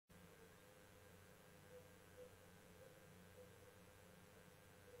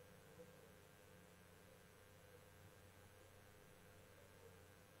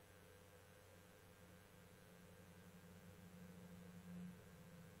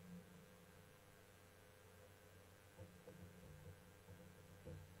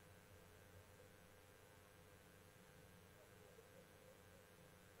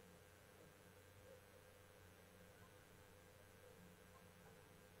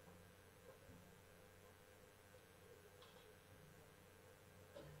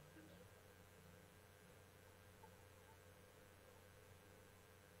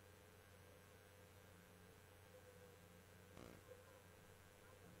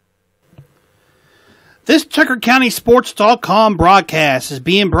This TuckerCountySports.com broadcast is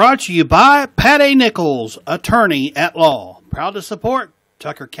being brought to you by Pat A. Nichols, attorney at law. Proud to support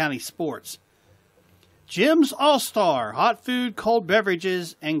Tucker County Sports. Jim's All-Star, hot food, cold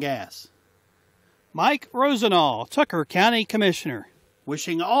beverages, and gas. Mike Rosenall, Tucker County Commissioner.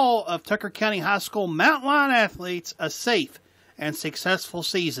 Wishing all of Tucker County High School Mountain Lion athletes a safe and successful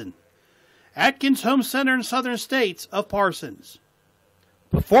season. Atkins Home Center in Southern States of Parsons.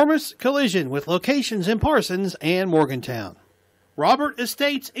 Performance Collision with locations in Parsons and Morgantown. Robert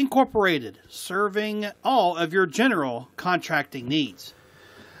Estates Incorporated, serving all of your general contracting needs.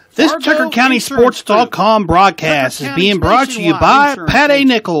 This TuckerCountySports.com broadcast is being brought to you by Pat A.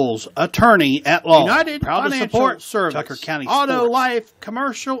 Nichols, attorney at law. United Proud to support Service, Tucker County Auto, Sports. Life,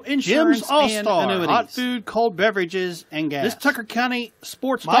 Commercial, Insurance, Jim's All-Star, and annuities. hot food, cold beverages, and gas. This Mike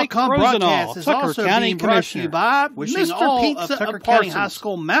TuckerCountySports.com broadcast is Tucker also County being brought to you by wishing Mr. all Pizza of Tucker of County Parsons. High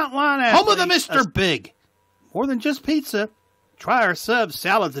School Mountain Lion athletes Home of the Mr. Big. More than just pizza. Try our subs,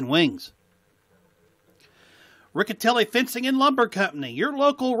 salads, and wings. Riccatelli Fencing and Lumber Company, your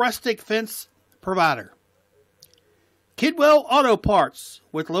local rustic fence provider. Kidwell Auto Parts,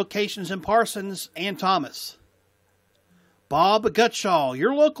 with locations in Parsons and Thomas. Bob Gutshaw,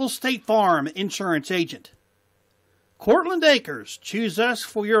 your local State Farm insurance agent. Cortland Acres, choose us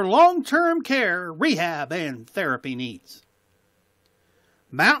for your long-term care, rehab, and therapy needs.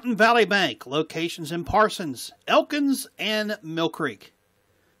 Mountain Valley Bank, locations in Parsons, Elkins, and Mill Creek.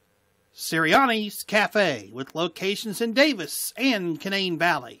 Sirianni's Cafe, with locations in Davis and Canaan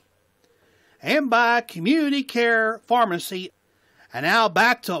Valley. And by Community Care Pharmacy. And now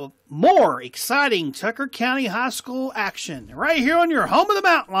back to more exciting Tucker County High School action right here on your home of the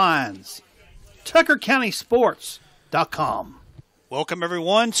Mountain Lions, TuckerCountySports.com. Welcome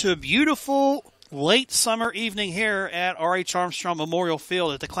everyone to a beautiful late summer evening here at R.H. Armstrong Memorial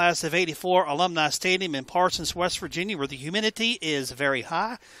Field at the Class of 84 Alumni Stadium in Parsons, West Virginia, where the humidity is very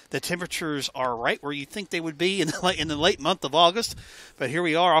high. The temperatures are right where you think they would be in the late month of August. But here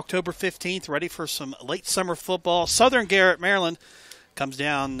we are, October 15th, ready for some late summer football. Southern Garrett, Maryland, comes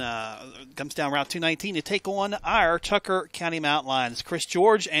down Route 219 to take on our Tucker County Mountain Lions. Chris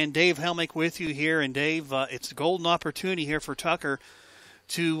George and Dave Helmick with you here. And Dave, it's a golden opportunity here for Tucker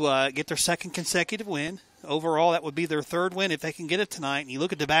to get their second consecutive win. Overall, that would be their third win if they can get it tonight. And you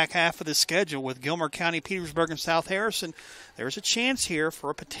look at the back half of the schedule with Gilmer County, Petersburg, and South Harrison, there's a chance here for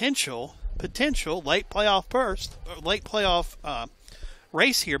a potential late playoff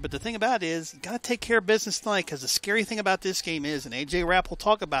race here. But the thing about it is, you got to take care of business tonight, because the scary thing about this game is, and A.J. Rapp will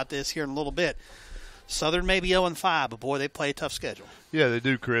talk about this here in a little bit, Southern may be 0-5, but boy, they play a tough schedule. Yeah, they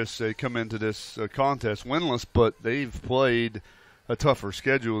do, Chris. They come into this contest winless, but they've played a tougher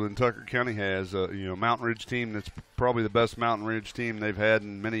schedule than Tucker County has. Mountain Ridge team that's probably the best Mountain Ridge team they've had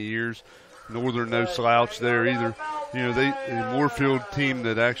in many years. Northern no slouch there either. The Moorfield team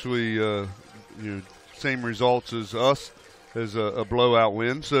that actually same results as us, as a blowout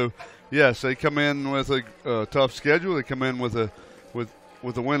win. So yes, they come in with a tough schedule. They come in with a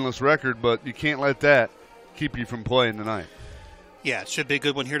winless record, but you can't let that keep you from playing tonight. Yeah, it should be a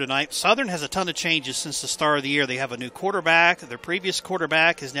good one here tonight. Southern has a ton of changes since the start of the year. They have a new quarterback. Their previous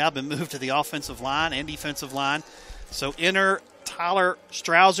quarterback has now been moved to the offensive line and defensive line. So enter Tyler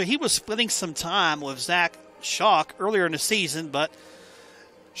Strouser. He was splitting some time with Zach Schock earlier in the season, but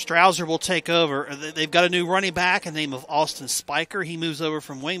Strouser will take over. They've got a new running back in the name of Austin Spiker. He moves over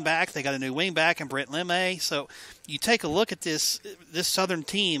from wing back. They got a new wing back in Brent Lemay. So you take a look at this Southern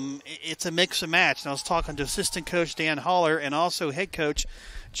team, it's a mix and match. And I was talking to assistant coach Dan Holler and also head coach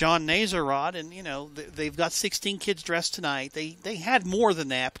John Nazarod, and they've got 16 kids dressed tonight. They had more than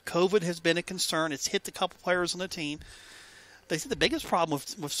that. COVID has been a concern. It's hit a couple players on the team. They said the biggest problem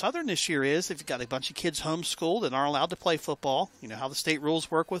with Southern this year is they've got a bunch of kids homeschooled and aren't allowed to play football. You know how the state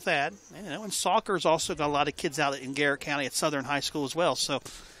rules work with that. And soccer's also got a lot of kids out in Garrett County at Southern High School as well. So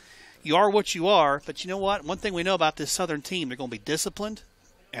you are what you are. But you know what? One thing we know about this Southern team, they're going to be disciplined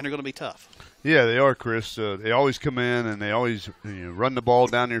and they're going to be tough. Yeah, they are, Chris. They always come in and they always run the ball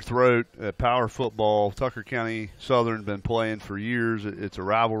down your throat. Power football, Tucker County Southern been playing for years. It's a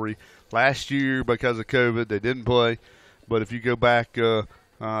rivalry. Last year, because of COVID, they didn't play. But if you go back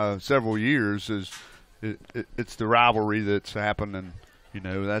several years, it's the rivalry that's happened, and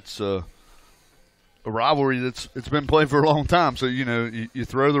that's a rivalry it's been played for a long time. So you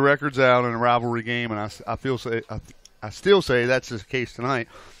throw the records out in a rivalry game, and I still say that's the case tonight.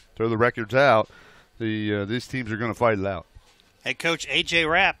 Throw the records out, these teams are going to fight it out. Head coach A.J.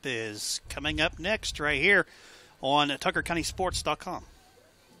 Rapp is coming up next right here on TuckerCountySports.com.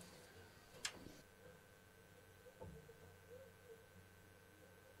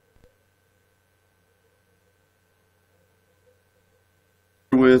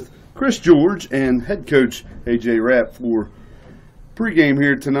 with Chris George and head coach A.J. Rapp for pregame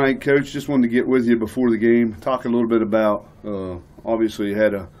here tonight. Coach, just wanted to get with you before the game, talk a little bit about, obviously you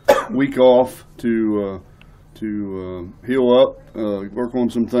had a week off to heal up, work on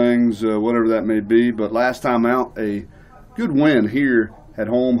some things, whatever that may be. But last time out, a good win here at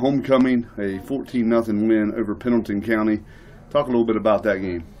home, homecoming, a 14-0 win over Pendleton County. Talk a little bit about that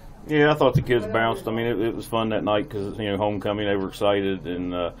game. Yeah, I thought the kids bounced. I mean, it was fun that night because, homecoming, they were excited.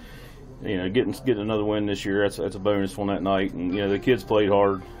 And, getting another win this year, that's a bonus on that night. And, the kids played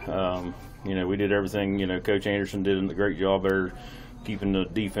hard. We did everything. Coach Anderson did a great job there keeping the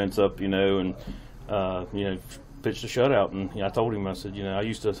defense up, and pitched a shutout. And I told him, I said, I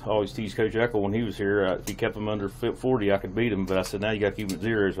used to always tease Coach Eckel when he was here. If he kept him under 40, I could beat him. But I said, now you got to keep him at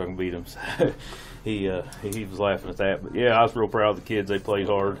 0 so I can beat him. So he was laughing at that. But yeah, I was real proud of the kids. They played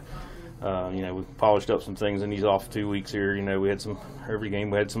hard. We polished up some things in these off 2 weeks here. We had every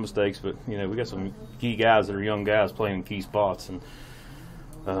game we had some mistakes, but we got some key guys that are young guys playing in key spots. And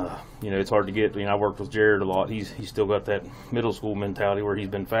it's hard to get. I worked with Garrett a lot. He's still got that middle school mentality where he's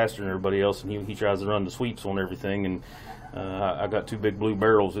been faster than everybody else, and he tries to run the sweeps on everything. And I got 2 big blue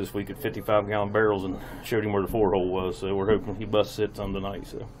barrels this week at 55-gallon barrels and showed him where the 4-hole was. So we're hoping he busts it some tonight.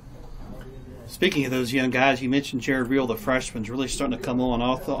 So. Speaking of those young guys, you mentioned Jared Reel, the freshman's really starting to come on.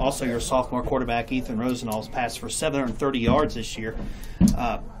 Also, your sophomore quarterback, Ethan Rosenall's passed for 730 yards this year.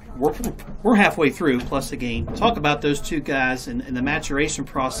 We're halfway through, plus a game. Talk about those 2 guys and the maturation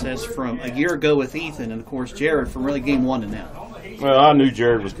process from a year ago with Ethan and, of course, Jared from really game 1 to now. Well, I knew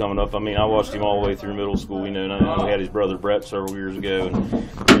Jared was coming up. I mean, I watched him all the way through middle school, and I know he had his brother Brett several years ago,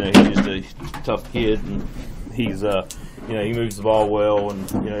 and, he's just a tough kid, and he's he moves the ball well,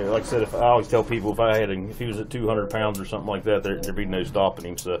 and like I said, I always tell people if he was at 200 pounds or something like that, there'd be no stopping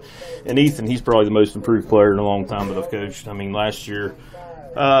him. So, and Ethan, he's probably the most improved player in a long time that I've coached. I mean, last year,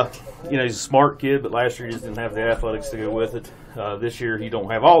 he's a smart kid, but last year he just didn't have the athletics to go with it. This year he don't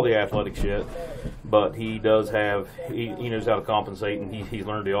have all the athletics yet, but he does have. He knows how to compensate, and he's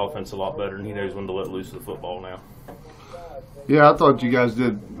learned the offense a lot better, and he knows when to let loose the football now. Yeah, I thought you guys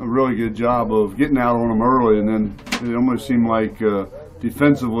did a really good job of getting out on them early, and then it almost seemed like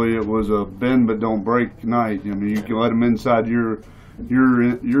defensively it was a bend but don't break night. I mean, you can let them inside your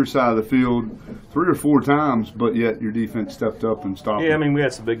side of the field 3 or 4 times, but yet your defense stepped up and stopped. Yeah, I mean, we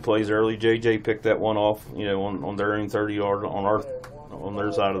had some big plays early. JJ picked that one off, on their own 30-yard on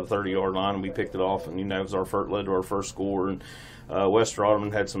their side of the 30-yard line, and we picked it off, and that was led to our first score. And Wes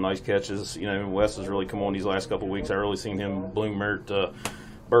Strotterman had some nice catches. Wes has really come on these last couple of weeks. I really seen him bloom there at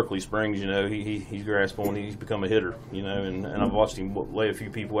Berkeley Springs. He's grasped on. He's become a hitter. And I've watched him lay a few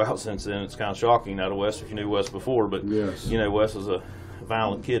people out since then. It's kind of shocking out of Wes if you knew Wes before, but yes. Wes is a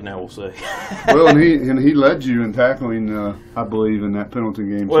violent kid now, we'll say. Well, and he led you in tackling, I believe, in that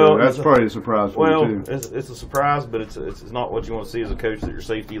Pendleton game. So that's probably a surprise for you too. It's a surprise, but it's not what you want to see as a coach, that your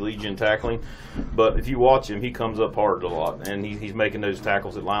safety leads you in tackling. But if you watch him, he comes up hard a lot, and he's making those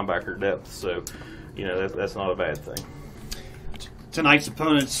tackles at linebacker depth. So, that's not a bad thing. Tonight's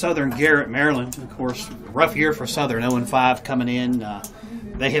opponent, Southern Garrett, Maryland. Of course, rough year for Southern, 0-5 coming in.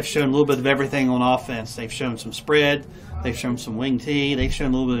 They have shown a little bit of everything on offense. They've shown some spread. They've shown some wing tee. They've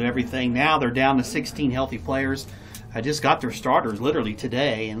shown a little bit of everything. Now they're down to 16 healthy players. I just got their starters literally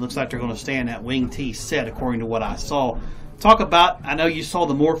today, and it looks like they're going to stay in that wing tee set according to what I saw. Talk about, I know you saw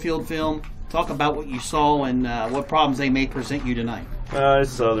the Moorfield film. Talk about what you saw and what problems they may present you tonight.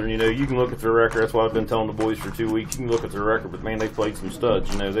 It's Southern. You can look at their record. That's what I've been telling the boys for 2 weeks. You can look at their record, but man, they played some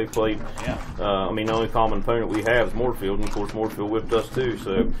studs. They played. Yeah. The only common opponent we have is Moorfield, and of course Moorfield whipped us too.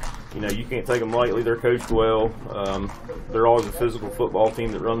 So, you can't take them lightly. They're coached well. They're always a physical football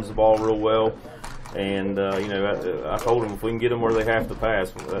team that runs the ball real well. And I told them if we can get them where they have to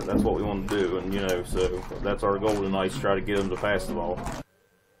pass, that's what we want to do. And so that's our goal tonight, is try to get them to pass the ball.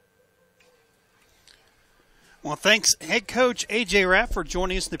 Well, thanks, head coach A.J. Rapp, for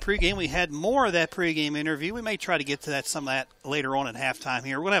joining us in the pregame. We had more of that pregame interview. We may try to get to some of that later on at halftime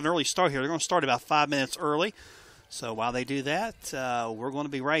here. We're going to have an early start here. They're going to start about 5 minutes early. So while they do that, we're going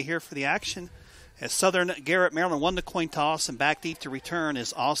to be right here for the action. As Southern Garrett, Maryland won the coin toss, and back deep to return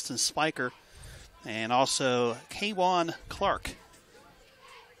is Austin Spiker and also Kwan Clark.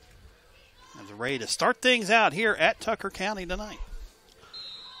 And they're ready to start things out here at Tucker County tonight.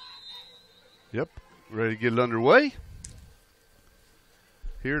 Yep. Ready to get it underway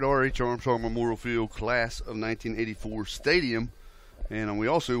here at R.H. Armstrong Memorial Field, class of 1984 stadium. And we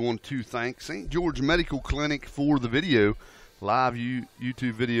also want to thank St. George Medical Clinic for the video, live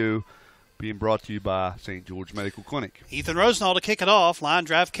YouTube video being brought to you by St. George Medical Clinic. Ethan Rosenthal to kick it off. Line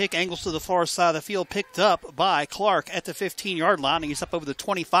drive kick, angles to the far side of the field, picked up by Clark at the 15-yard line. He's up over the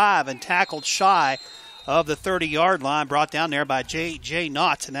 25 and tackled shy of the 30-yard line, brought down there by J.J.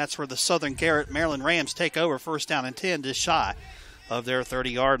 Knott, and that's where the Southern Garrett Maryland Rams take over, first down and 10, just shy of their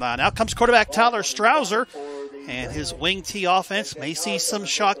 30-yard line. Out comes quarterback Tyler Strouser, and his wing T offense may see some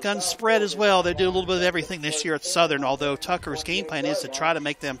shotgun spread as well. They do a little bit of everything this year at Southern, although Tucker's game plan is to try to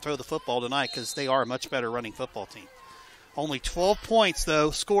make them throw the football tonight because they are a much better running football team. Only 12 points,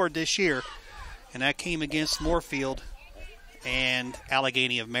 though, scored this year, and that came against Moorfield and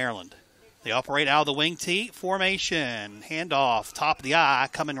Allegheny of Maryland. They operate out of the wing T formation. Handoff, top of the eye,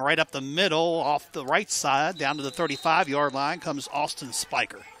 coming right up the middle off the right side. Down to the 35-yard line comes Austin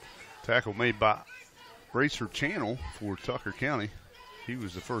Spiker. Tackle made by Racer Channel for Tucker County. He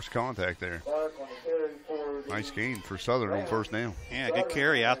was the first contact there. Nice gain for Southern on first down. Yeah, good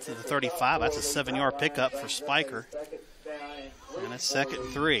carry out to the 35. That's a 7-yard pickup for Spiker. And it's 2nd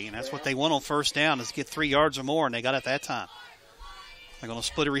and 3. And that's what they want on first down, is get 3 yards or more, and they got it that time. They're going to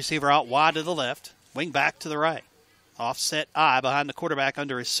split a receiver out wide to the left, wing back to the right. Offset eye behind the quarterback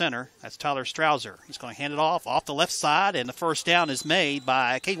under his center. That's Tyler Strouser. He's going to hand it off the left side, and the first down is made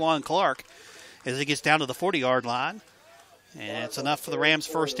by Kwan Clark as he gets down to the 40-yard line. And it's enough for the Rams'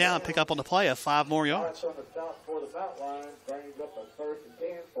 first down, pick up on the play of 5 more yards.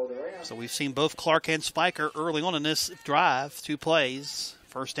 So we've seen both Clark and Spiker early on in this drive. 2 plays,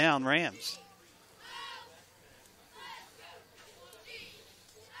 first down Rams.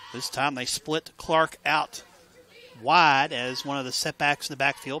 This time they split Clark out wide as one of the setbacks in the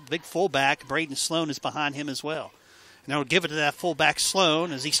backfield. Big fullback, Braden Sloan, is behind him as well. And they'll give it to that fullback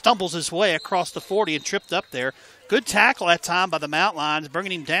Sloan as he stumbles his way across the 40 and tripped up there. Good tackle that time by the Mount Lions.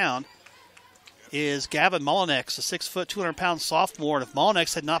 Bringing him down is Gavin Mullinex, a 6', 200-pound sophomore. And if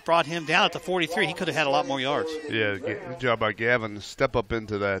Mullinex had not brought him down at the 43, he could have had a lot more yards. Yeah, good job by Gavin to step up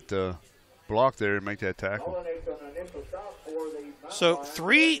into that block there and make that tackle. So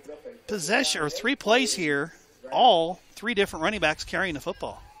 3 plays here, all 3 different running backs carrying the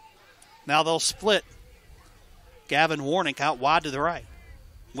football. Now they'll split Gavin Warnick out wide to the right,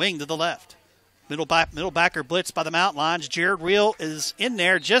 wing to the left. Middle backer blitz by the Mount Lions. Jared Reel is in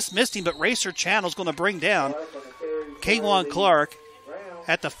there, just missed him, but Racer Channel's going to bring down Kwan Clark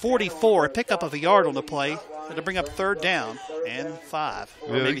at the 44, a pickup of a yard on the play to bring up 3rd down and 5,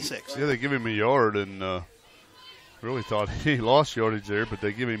 or maybe 6. Yeah, they give him a yard, and really thought he lost yardage there, but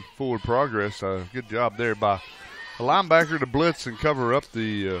they give him forward progress. Good job there by a linebacker to blitz and cover up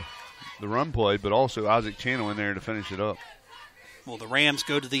the run play, but also Isaac Channel in there to finish it up. Will the Rams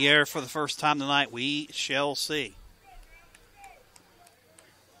go to the air for the first time tonight? We shall see.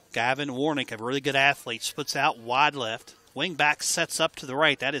 Gavin Warnick, a really good athlete, splits out wide left. Wing back sets up to the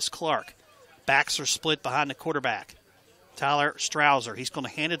right. That is Clark. Backs are split behind the quarterback. Tyler Strouser, he's going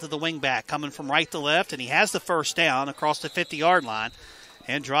to hand it to the wing back, coming from right to left, and he has the first down across the 50-yard line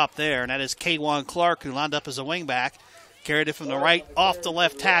and dropped there. And that is Kwan Clark, who lined up as a wing back, carried it from the right off the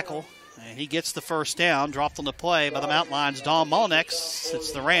left tackle, and he gets the first down, dropped on the play by the Mount Lions. Don Mullinex.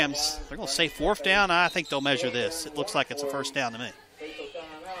 It's the Rams. They're going to say 4th down. I think they'll measure this. It looks like it's a first down to me.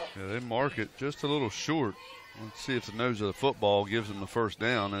 Yeah, they mark it just a little short. Let's see if the nose of the football gives them the first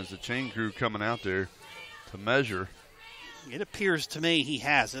down as the chain crew coming out there to measure. It appears to me he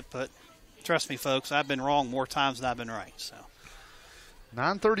has it, but trust me, folks, I've been wrong more times than I've been right. So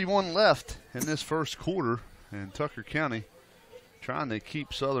 9:31 left in this first quarter, and Tucker County trying to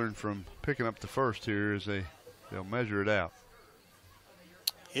keep Southern from picking up the first here as they'll measure it out.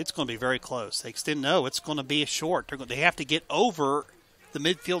 It's going to be very close. They extend. No, it's going to be a short. They have to get over the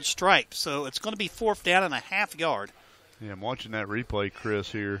midfield stripe, so it's going to be 4th down and a half yard. Yeah, I'm watching that replay,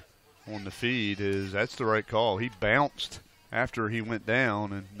 Chris, here on the feed. That's the right call. He bounced after he went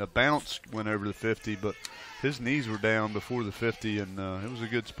down, and the bounce went over the 50, but his knees were down before the 50, and it was a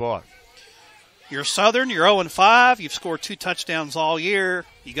good spot. You're Southern, you're 0-5. You've scored 2 touchdowns all year.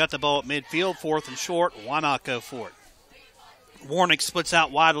 You got the ball at midfield, 4th and short. Why not go for it? Warnick splits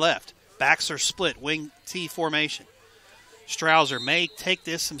out wide left. Backs are split, wing T formation. Strouser may take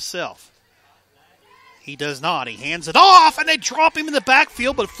this himself. He does not. He hands it off, and they drop him in the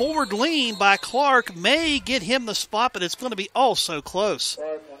backfield, but forward lean by Clark may get him the spot, but it's going to be oh so close.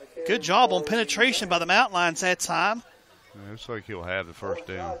 Good job on penetration by the Mount Lions that time. Yeah, looks like he'll have the first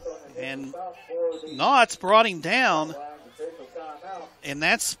down. And Knotts brought him down, and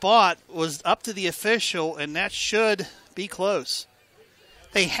that spot was up to the official, and that should be close.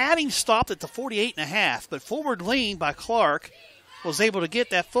 They had him stopped at the 48.5, but forward lean by Clark was able to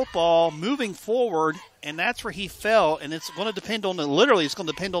get that football moving forward, and that's where he fell, and it's going to depend on it's going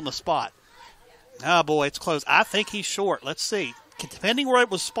to depend on the spot. Oh, boy, it's close. I think he's short. Let's see. Depending where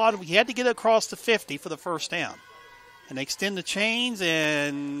it was spotted, he had to get across the 50 for the first down. And they extend the chains,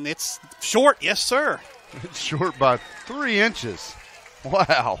 and it's short. Yes, sir. It's short by 3 inches.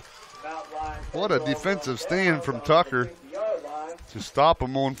 Wow. What a defensive stand from Tucker to stop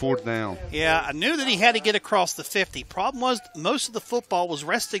him on 4th down. Yeah, I knew that he had to get across the 50. Problem was most of the football was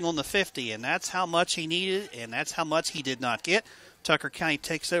resting on the 50, and that's how much he needed, and that's how much he did not get. Tucker County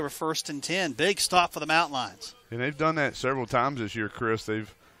takes over 1st and 10. Big stop for the Mountain Lions. And they've done that several times this year, Chris.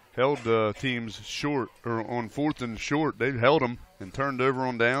 They've held teams short, or on 4th and short. They've held them and turned over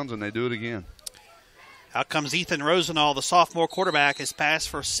on downs, and they do it again. Out comes Ethan Rosenall, the sophomore quarterback, has passed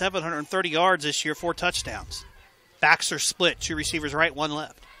for 730 yards this year, 4 touchdowns. Backs are split, 2 receivers right, 1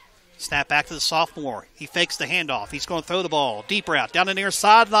 left. Snap back to the sophomore. He fakes the handoff. He's going to throw the ball. Deep route down the near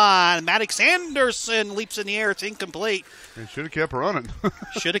sideline. Maddox Anderson leaps in the air. It's incomplete. He should have kept running.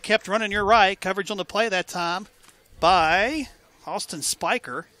 Should have kept running. You're right. Coverage on the play that time by Austin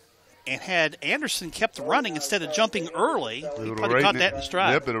Spiker. And had Anderson kept running instead of jumping early, he probably caught that in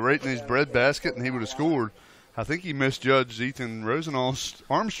stride. Yep, it would have right in his breadbasket, and he would have scored. I think he misjudged Ethan Rosenall's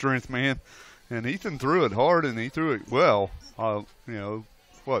arm strength, man. And Ethan threw it hard, and he threw it well.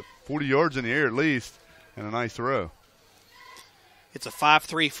 40 yards in the air at least, and a nice throw. It's a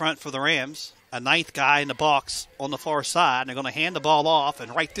 5-3 front for the Rams. A 9th guy in the box on the far side. They're going to hand the ball off,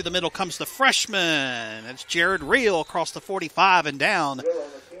 and right through the middle comes the freshman. That's Jared Reel across the 45 and down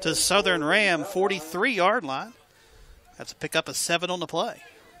to Southern Ram 43-yard line. That's a pickup of 7 on the play.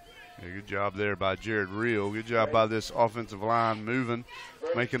 Yeah, good job there by Jared Reel. Good job by this offensive line moving,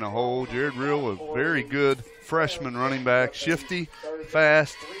 making a hole. Jared Reel, a very good freshman running back, shifty,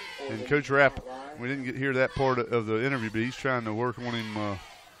 fast. And Coach Rapp, we didn't hear that part of the interview, but he's trying to work on him.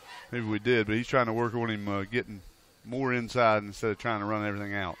 Maybe we did, but he's trying to work on him getting more inside instead of trying to run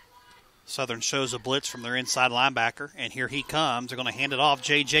everything out. Southern shows a blitz from their inside linebacker, and here he comes. They're going to hand it off.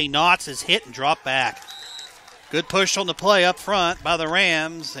 J.J. Knotts is hit and dropped back. Good push on the play up front by the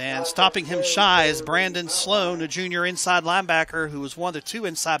Rams, and stopping him shy is Brandon Sloan, a junior inside linebacker who was one of the 2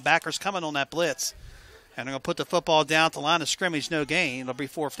 inside backers coming on that blitz. And they're going to put the football down at the line of scrimmage, no gain. It'll be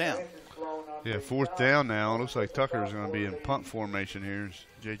 4th down. Yeah, 4th down now. It looks like Tucker's going to be in punt formation here as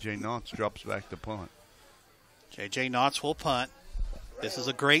J.J. Knotts drops back to punt. J.J. Knotts will punt. This is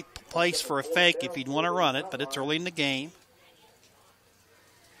a great place for a fake if you'd want to run it, but it's early in the game.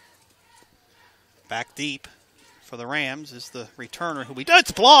 Back deep for the Rams is the returner who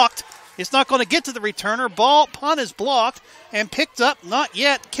it's blocked. It's not going to get to the returner. Punt is blocked and picked up, not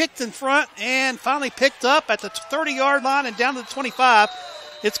yet, kicked in front and finally picked up at the 30-yard line and down to the 25.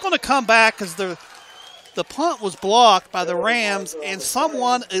 It's going to come back because the punt was blocked by the Rams and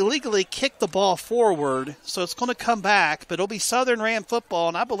someone illegally kicked the ball forward. So it's going to come back, but it'll be Southern Ram football,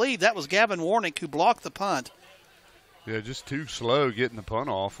 and I believe that was Gavin Warnick who blocked the punt. Yeah, just too slow getting the punt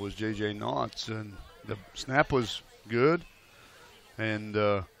off was J.J. Knotts, and the snap was good, and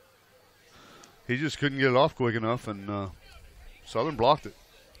he just couldn't get it off quick enough, and Southern blocked it.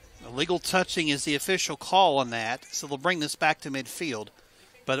 Illegal touching is the official call on that, so they'll bring this back to midfield.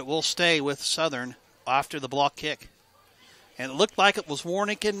 But it will stay with Southern after the block kick. And it looked like it was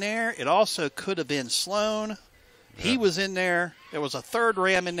Warnick in there. It also could have been Sloan. Yeah. He was in there. There was a 3rd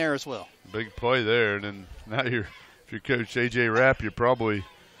Ram in there as well. Big play there, and then now if you're Coach A.J. Rapp, you're probably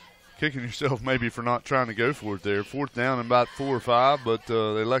kicking yourself maybe for not trying to go for it there. 4th down and about 4 or 5, but they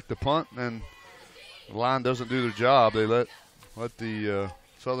elect the punt, and the line doesn't do their job. They let the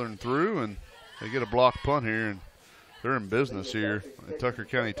Southern through, and they get a block punt here, and they're in business here in Tucker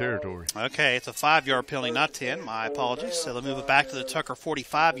County territory. Okay, it's a 5-yard penalty, not 10. My apologies. So they'll move it back to the Tucker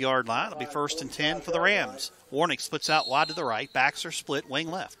 45-yard line. It'll be 1st and 10 for the Rams. Warnick splits out wide to the right. Backs are split, wing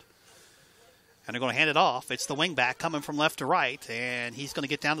left. And they're going to hand it off. It's the wing back coming from left to right, and he's going to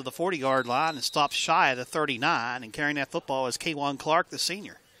get down to the 40-yard line and stop shy of the 39. And carrying that football is K'Wan Clark, the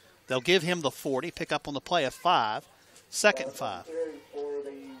senior. They'll give him the 40, pick up on the play of 5, 2nd and 5.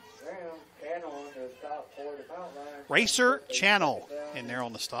 Racer Channel in there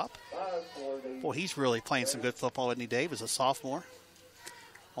on the stop. Boy, he's really playing some good football, isn't he, Dave, as a sophomore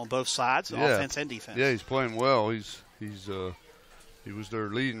on both sides, offense and defense. Yeah, he's playing well. He was their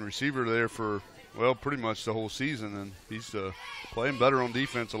leading receiver there for, pretty much the whole season, and he's playing better on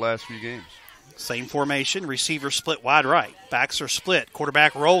defense the last few games. Same formation, receiver split wide right. Backs are split.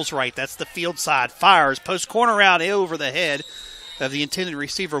 Quarterback rolls right. That's the field side. Fires. Post corner out over the head of the intended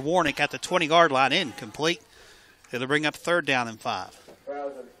receiver Warnick at the 20-yard line. Incomplete. It'll bring up 3rd down and 5.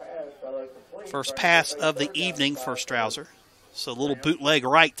 First pass of the evening for Strouser. So a little bootleg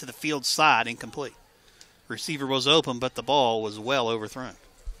right to the field side, incomplete. Receiver was open, but the ball was well overthrown.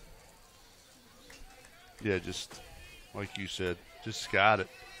 Yeah, just like you said, just skied it.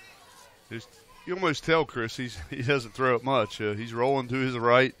 You almost tell Chris he doesn't throw it much. He's rolling to his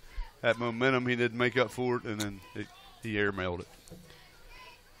right. That momentum, he didn't make up for it, and then he airmailed it.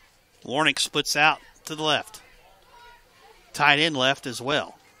 Warnick splits out to the left. Tight end left as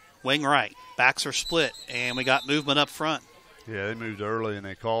well. Wing right. Backs are split, and we got movement up front. Yeah, they moved early, and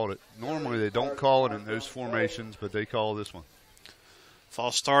they called it. Normally they don't call it in those formations, but they call this one.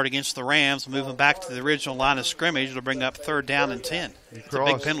 False start against the Rams, moving back to the original line of scrimmage. It'll bring up 3rd down and 10. It's a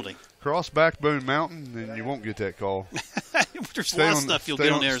big penalty. Cross Backbone Mountain, and you won't get that call. There's a lot of stuff you'll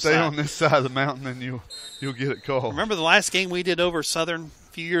get on the other side. side. Stay on this side of the mountain, and you'll get it called. Remember the last game we did over Southern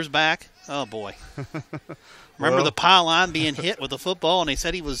a few years back? Oh, boy. Remember the pylon being hit with the football, and they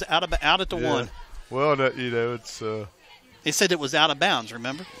said he was out at the 1. Well, it's they said it was out of bounds,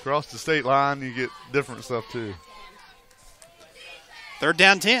 remember? Across the state line, you get different stuff, too. 3rd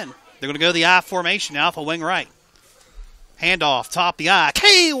down 10. They're going to go to the I formation now for wing right. Handoff, top the I.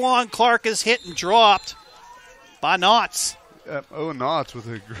 K1 Clark is hit and dropped by Knotts. Owen Knotts with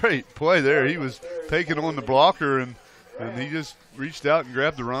a great play there. He was taking on the blocker, and he just reached out and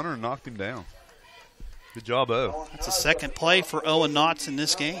grabbed the runner and knocked him down. Good job, O. That's the second play for Owen Knotts in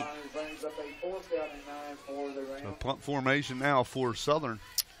this game. So punt formation now for Southern.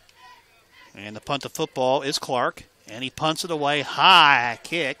 And the punt of football is Clark. And he punts it away. High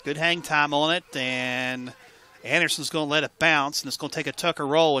kick. Good hang time on it. And Anderson's going to let it bounce. And it's going to take a Tucker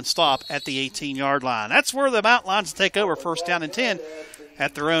roll and stop at the 18-yard line. That's where the Mount Lions take over. 1st down and 10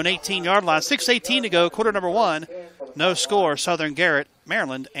 at their own 18-yard line. 6:18 to go. Quarter number 1. No score. Southern Garrett,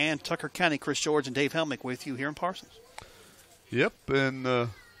 Maryland, and Tucker County. Chris George and Dave Helmick with you here in Parsons. Yep, and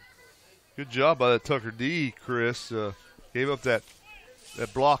good job by that Tucker D, Chris. Gave up that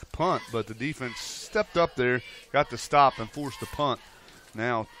block punt, but the defense stepped up there, got the stop, and forced the punt.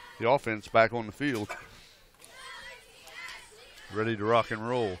 Now the offense back on the field, ready to rock and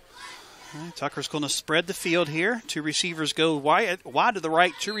roll. Tucker's going to spread the field here. 2 receivers go wide to the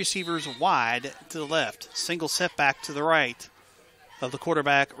right, 2 receivers wide to the left. Single setback to the right of the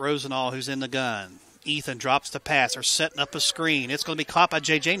quarterback, Rosenall, who's in the gun. Ethan drops the pass. They're setting up a screen. It's going to be caught by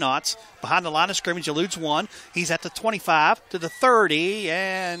J.J. Knotts. Behind the line of scrimmage, eludes 1. He's at the 25 to the 30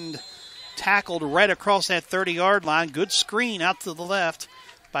 and tackled right across that 30-yard line. Good screen out to the left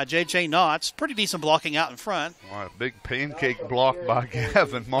by J.J. Knotts. Pretty decent blocking out in front. Wow, a big pancake block by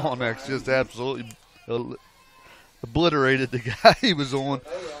Gavin Molnex. Just absolutely obliterated the guy he was on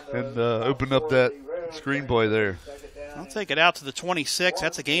and opened up that screenplay there. I'll take it out to the 26.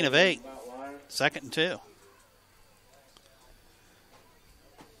 That's a gain of 8. 2nd and 2.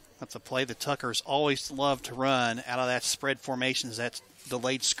 That's a play the Tuckers always love to run out of that spread formations, that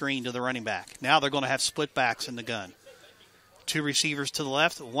delayed screen to the running back. Now they're going to have split backs in the gun. 2 receivers to the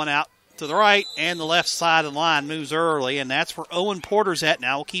left, 1 out to the right, and the left side of the line moves early, and that's where Owen Porter's at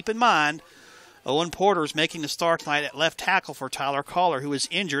now. We'll keep in mind, Owen Porter's making the start tonight at left tackle for Tyler Collar, who is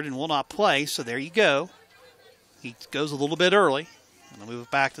injured and will not play, so there you go. He goes a little bit early. And they'll move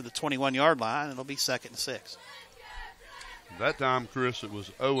it back to the 21-yard line. It'll be 2nd and 6. That time, Chris, it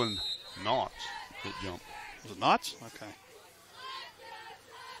was Owen Knotts that jumped. Was it Knotts? Okay.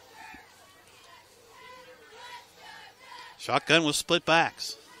 Shotgun with split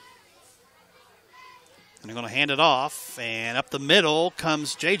backs. And they're going to hand it off. And up the middle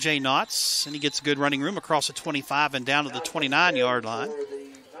comes J.J. Knotts. And he gets a good running room across the 25 and down to the 29-yard line.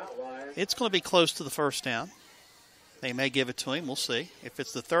 It's going to be close to the 1st down. They may give it to him. We'll see. If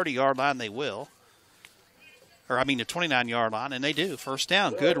it's the 30-yard line, they will. The 29-yard line, and they do. 1st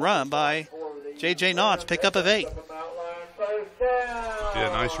down. Good run by J.J. Knotts. Pickup of 8. Yeah,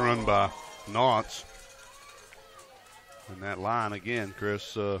 nice run by Knotts. And that line again,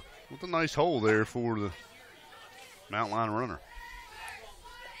 Chris, with a nice hole there for the Mount Line runner.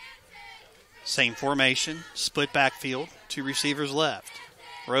 Same formation. Split backfield. 2 receivers left.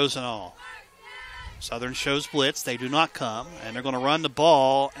 Rosenall. Southern shows blitz. They do not come, and they're going to run the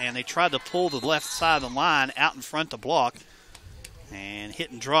ball, and they tried to pull the left side of the line out in front to block and hit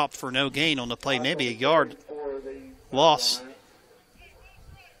and drop for no gain on the play, maybe a yard loss.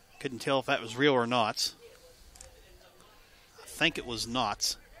 Couldn't tell if that was real or not. I think it was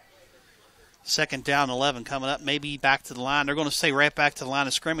not. 2nd down, 11 coming up, maybe back to the line. They're going to stay right back to the line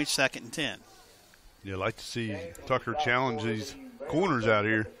of scrimmage, 2nd and 10. Yeah, I'd like to see Tucker challenge these corners out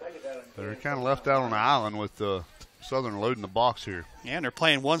here. They're kind of left out on the island with Southern loading the box here. Yeah, and they're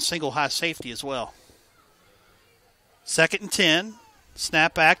playing 1 single high safety as well. 2nd and 10.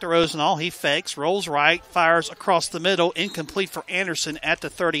 Snap back to Rosenall. He fakes, rolls right, fires across the middle. Incomplete for Anderson at the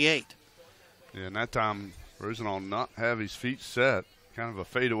 38. Yeah, and that time Rosenall not have his feet set. kind of a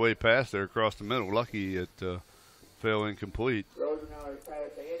fadeaway pass there across the middle. Lucky it fell incomplete.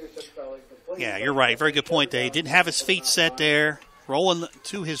 Yeah, you're right. Very good point, Dave. Didn't have his feet set there. Rolling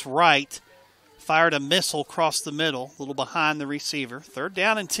to his right. Fired a missile across the middle, a little behind the receiver. 3rd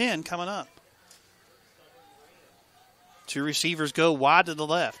down and 10 coming up. 2 receivers go wide to the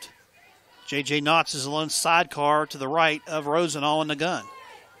left. J.J. Knotts is a lone sidecar to the right of Rosenall in the gun.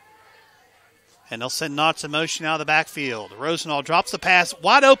 And they'll send Knotts in motion out of the backfield. Rosenall drops the pass.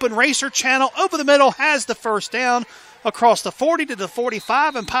 Wide open racer channel over the middle. Has the first down across the 40 to the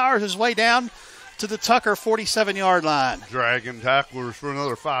 45 and powers his way down to the Tucker 47-yard line. Dragging tacklers for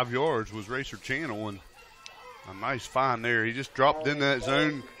another 5 yards was Racer Channel, and a nice find there. He just dropped in that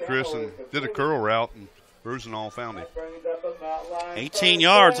zone, Chris, and did a curl route, and Rosenall found him. 18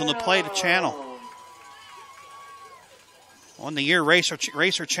 yards on the play to Channel. On the year, Racer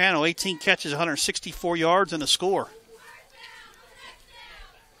Channel, 18 catches, 164 yards, and a score.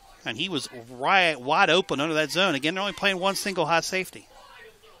 And he was wide open under that zone. Again, they're only playing one single high safety.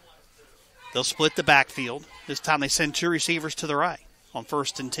 They'll split the backfield. This time they send 2 receivers to the right on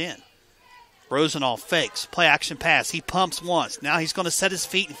 1st and 10. Rosenall fakes, play action pass. He pumps once. Now he's going to set his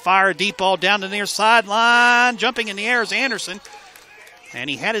feet and fire a deep ball down the near sideline. Jumping in the air is Anderson. And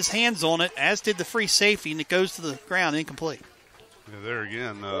he had his hands on it, as did the free safety, and it goes to the ground incomplete. Yeah, there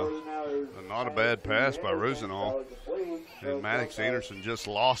again, not a bad pass by Rosenall. And Maddox Anderson just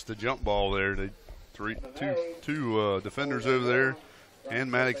lost the jump ball there. Two defenders over there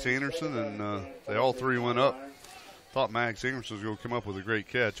and Maddox Anderson, and they all 3 went up. Thought Maddox Anderson was going to come up with a great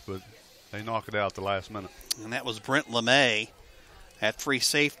catch, but they knock it out the last minute. And that was Brent LeMay at free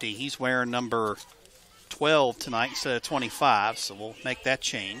safety. He's wearing number 12 tonight instead of 25, so we'll make that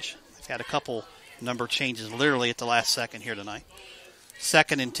change. They've had a couple number changes literally at the last second here tonight.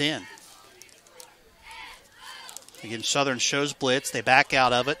 2nd and 10. Again, Southern shows blitz. They back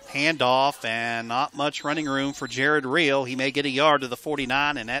out of it. Handoff, and not much running room for Jared Reel. He may get a yard to the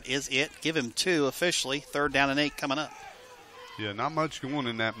 49, and that is it. Give him 2 officially. 3rd down and 8 coming up. Yeah, not much going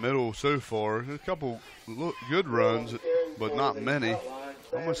in that middle so far. A couple good runs, but not many. I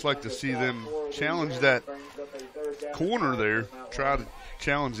almost like to see them challenge that corner there. Try to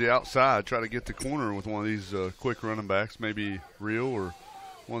challenge the outside. Try to get the corner with one of these quick running backs, maybe Reel or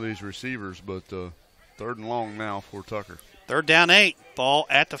one of these receivers, but 3rd and long now for Tucker. 3rd down 8. Ball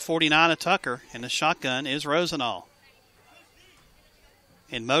at the 49 of Tucker. And the shotgun is Rosenall.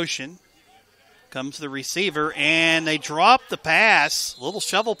 In motion. Comes the receiver. And they drop the pass. Little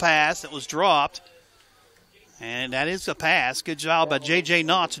shovel pass that was dropped. And that is a pass. Good job by J.J.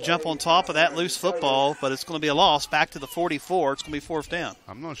 Knotts to jump on top of that loose football. But it's going to be a loss back to the 44. It's going to be 4th down.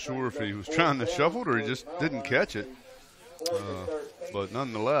 I'm not sure if he was trying to shovel it or he just didn't catch it. But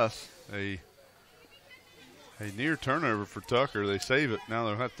nonetheless, a near turnover for Tucker. They save it. Now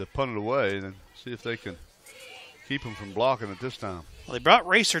they'll have to punt it away and then see if they can keep him from blocking it this time. Well, they brought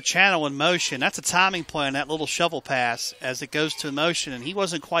Racer Channel in motion. That's a timing play on that little shovel pass as it goes to motion, and he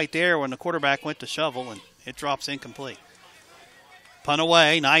wasn't quite there when the quarterback went to shovel, and it drops incomplete. Punt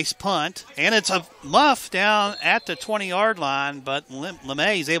away, nice punt, and it's a muff down at the 20-yard line, but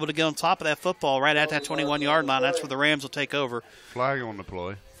LeMay is able to get on top of that football right at that 21-yard line. That's where the Rams will take over. Flag on the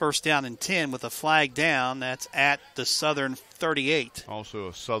play. 1st down and 10 with a flag down. That's at the Southern 38. Also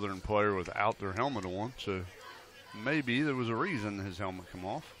a Southern player without their helmet on, so maybe there was a reason his helmet come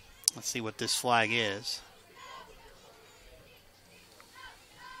off. Let's see what this flag is.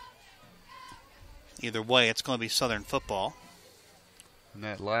 Either way, it's going to be Southern football. And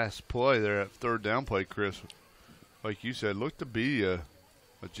that last play there, that 3rd down play, Chris, like you said, looked to be a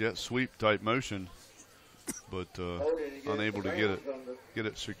jet sweep type motion, but unable to get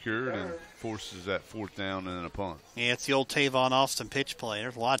it secured and forces that 4th down and then a punt. Yeah, it's the old Tavon Austin pitch play.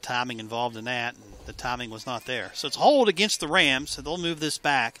 There's a lot of timing involved in that, and the timing was not there. So it's a hold against the Rams, so they'll move this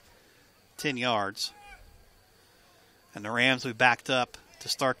back 10 yards. And the Rams will be backed up to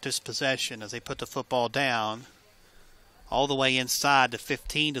start this possession as they put the football down all the way inside the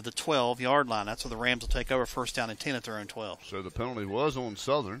 15 to the 12-yard line. That's where the Rams will take over 1st down and 10 at their own 12. So the penalty was on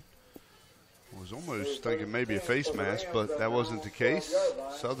Southern. I was almost thinking maybe a face mask, but that wasn't the case.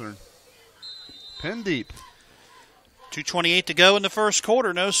 Southern pinned deep. 2:28 to go in the first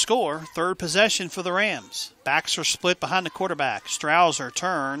quarter, no score. 3rd possession for the Rams. Backs are split behind the quarterback. Strauser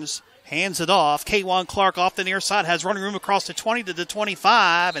turns, hands it off. K1 Clark off the near side, has running room across the 20 to the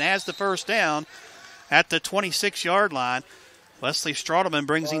 25, and has the 1st down at the 26-yard line. Wesley Straudelman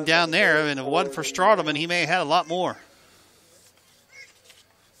brings him down there, and if it wasn't for Straudelman, he may have had a lot more.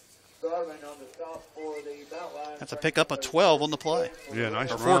 That's a pickup of 12 on the play. Yeah,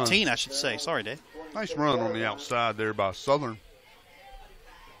 nice or run. 14, I should say. Sorry, Dave. Nice run on the outside there by Southern.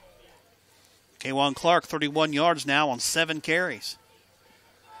 K'Wan Clark, 31 yards now on 7 carries.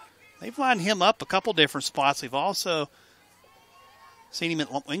 They've lined him up a couple different spots. We've also seen him at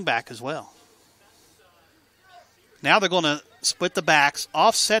wingback as well. Now they're going to split the backs,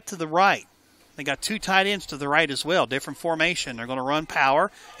 offset to the right. They got 2 tight ends to the right as well, different formation. They're going to run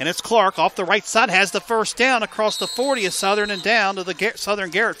power, and it's Clark off the right side, has the first down across the 40 of Southern and down to the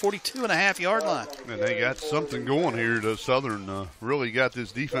Southern Garrett 42.5-yard line. And they got something going here. The Southern really got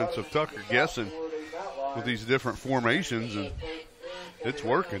this defense of Tucker guessing with these different formations, and it's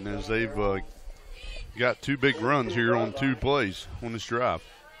working as they've got 2 big runs here on 2 plays on this drive.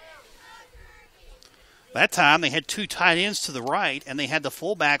 That time they had 2 tight ends to the right, and they had the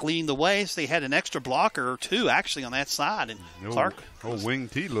fullback leading the way, so they had an extra blocker or 2 actually on that side. And Clark, wing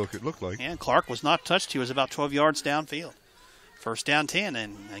T look, it looked like. Yeah, Clark was not touched. He was about 12 yards downfield. First down 10,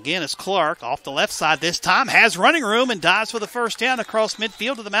 and again it's Clark off the left side this time, has running room and dives for the first down across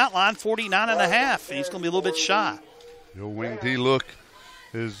midfield to the mountain line, 49.5, and he's going to be a little bit shy. The old wing T look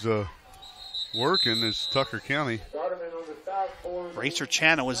is working as Tucker County. Racer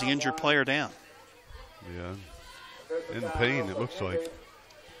Channel was the injured player down. Yeah, in pain it looks like.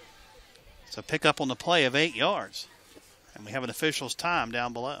 It's a pickup on the play of 8 yards. And we have an official's time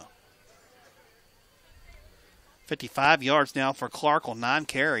down below. 55 yards now for Clark on 9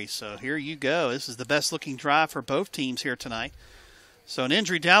 carries. So here you go. This is the best looking drive for both teams here tonight. So an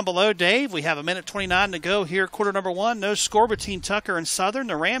injury down below, Dave. We have 1:29 to go here, quarter number 1. No score between Tucker and Southern.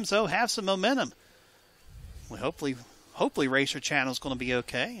 The Rams, though, have some momentum. We hopefully Racer Channel is going to be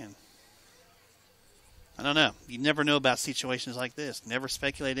okay. And I don't know. You never know about situations like this. Never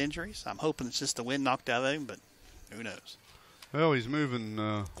speculate injuries. I'm hoping it's just the wind knocked out of him, but who knows? Well, he's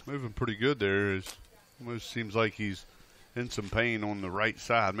moving pretty good there. It almost seems like he's in some pain on the right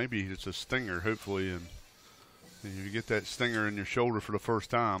side. Maybe it's a stinger, hopefully. And you get that stinger in your shoulder for the first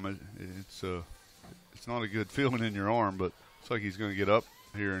time, it's not a good feeling in your arm, but it's like he's going to get up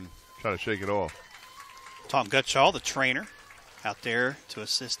here and try to shake it off. Tom Gutschall, the trainer, out there to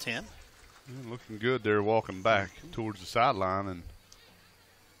assist him. Looking good there walking back towards the sideline, and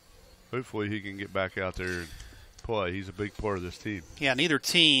hopefully he can get back out there and play. He's a big part of this team. Yeah, neither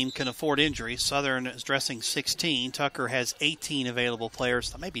team can afford injuries. Southern is dressing 16. Tucker has 18 available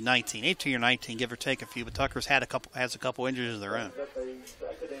players, maybe 19, 18 or 19, give or take a few, but Tucker's has a couple injuries of their own.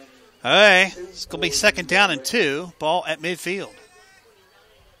 All right, it's going to be 2nd down and 2, ball at midfield.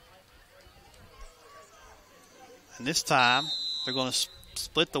 And this time they're going to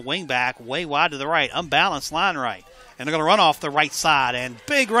split the wing back way wide to the right, unbalanced line right. And they're going to run off the right side, and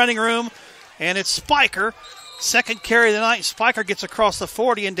big running room, and it's Spiker. 2nd carry of the night. Spiker gets across the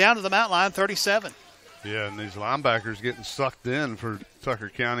 40 and down to the mountain line, 37. Yeah, and these linebackers getting sucked in for Tucker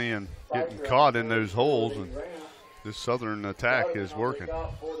County and getting caught in those holes, and this Southern attack is working.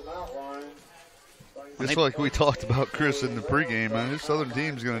 Just like we talked about, Chris, in the pregame, man, this Southern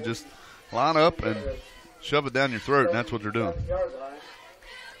team's going to just line up and shove it down your throat, and that's what they're doing.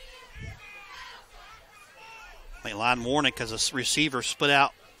 They line warning because the receiver split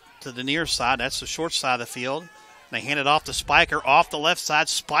out to the near side. That's the short side of the field. They hand it off to Spiker off the left side.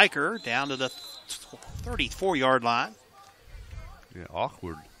 Spiker down to the 34-yard line. Yeah,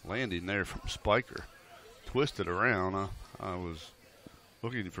 awkward landing there from Spiker. Twisted around. I was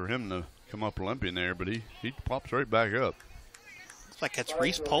looking for him to come up limping there, but he pops right back up. Looks like that's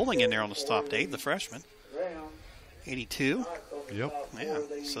Reese Poling in there on the stop, Dave, the freshman. 82. Yep. Yeah,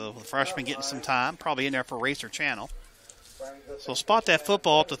 so the freshman getting some time, probably in there for Racer Channel. So spot that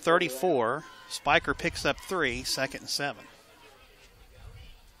football to 34. Spiker picks up 3, 2nd and 7.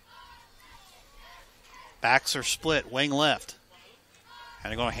 Backs are split, wing left. And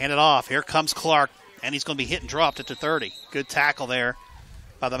they're going to hand it off. Here comes Clark, and he's going to be hit and dropped at the 30. Good tackle there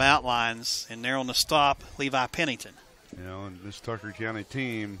by the Mountain Lions. And there on the stop, Levi Pennington. You know, and this Tucker County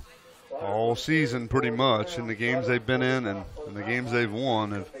team all season pretty much in the games they've been in and the games they've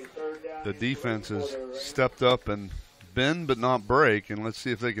won, the defense has stepped up and bend but not break, and let's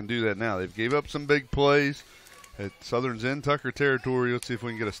see if they can do that now. They've gave up some big plays. Southern's in Tucker territory. Let's see if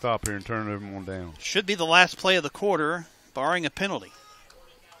we can get a stop here and turn everyone down. Should be the last play of the quarter, barring a penalty.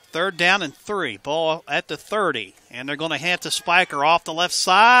 3rd down and 3. Ball at the 30. And they're going to hand to Spiker off the left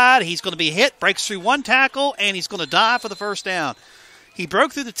side. He's going to be hit, breaks through one tackle, and he's going to dive for the first down. He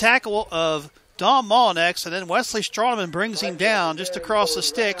broke through the tackle of Don Mollinex, and then Wesley Straudeman brings him down just across the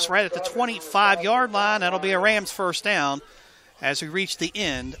sticks right at the 25-yard line. That'll be a Rams first down as we reach the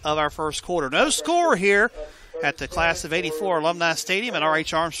end of our first quarter. No score here at the Class of 84 Alumni Stadium at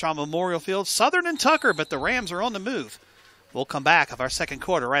R.H. Armstrong Memorial Field. Southern and Tucker, but the Rams are on the move. We'll come back of our second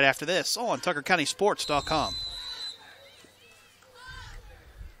quarter right after this on TuckerCountySports.com.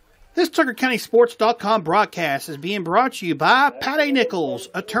 This TuckerCountySports.com broadcast is being brought to you by Patty Nichols,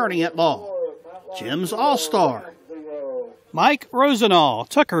 attorney at law, Jim's All-Star, Mike Rosenall,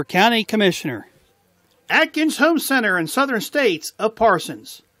 Tucker County Commissioner, Atkins Home Center in Southern States of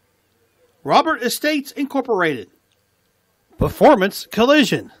Parsons, Robert Estates Incorporated, Performance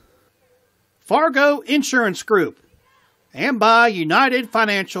Collision, Fargo Insurance Group, and by United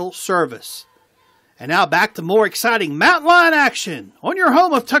Financial Service. And now back to more exciting Mountain Lion action on your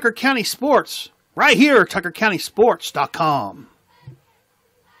home of Tucker County Sports, right here, TuckerCountySports.com.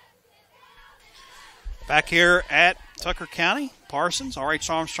 Back here at Tucker County, Parsons,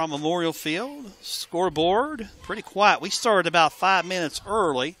 R.H. Armstrong Memorial Field. Scoreboard, pretty quiet. We started about 5 minutes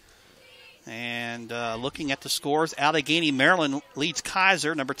early. And looking at the scores, Allegheny, Maryland leads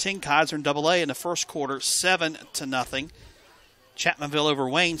Kaiser, number 10 Kaiser in AA in the first quarter, 7-0. Chapmanville over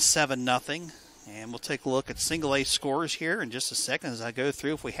Wayne, 7-0. And we'll take a look at single A scores here in just a second as I go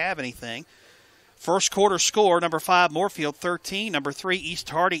through if we have anything. First quarter score, number 5 Moorfield 13, number 3 East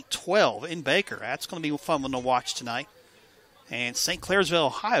Hardy 12 in Baker. That's going to be a fun one to watch tonight. And St. Clairsville,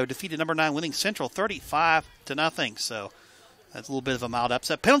 Ohio defeated number 9 Winning Central 35-0. So that's a little bit of a mild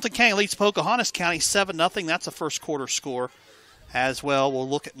upset. Pendleton County leads Pocahontas County 7-0. That's a first quarter score as well. We'll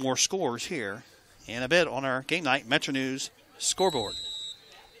look at more scores here in a bit on our game night Metro News scoreboard.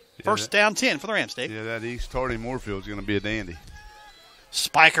 First down 10 for the Rams, Dave. Yeah, that East Hardy Moorfield is going to be a dandy.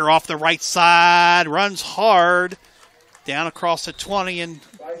 Spiker off the right side, runs hard, down across the 20, and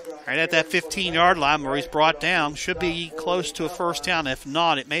right at that 15-yard line where he's brought down. Should be close to a first down. If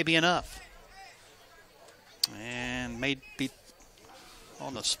not, it may be enough. And may be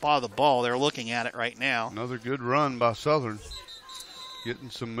on the spot of the ball. They're looking at it right now. Another good run by Southern. Getting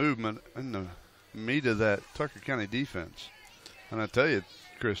some movement in the meat of that Tucker County defense. And I tell you,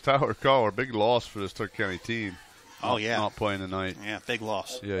 Chris, Tyler Collar, big loss for this Tucker County team. Oh, yeah. Not playing tonight. Yeah, big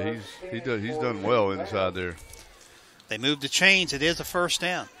loss. Yeah, he's done well inside there. They moved the chains. It is a first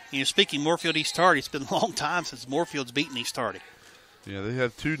down. You know, speaking Moorfield East Hardy, it's been a long time since Moorfield's beaten East Hardy. Yeah, they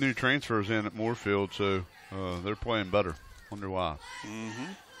have 2 new transfers in at Moorfield, so they're playing better. Wonder why.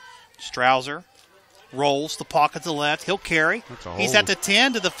 Mm-hmm. Strouser rolls the pocket to the left. He'll carry. He's at the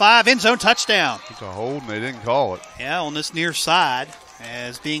 10 to the 5, end zone touchdown. It's a hold, and they didn't call it. Yeah, on this near side,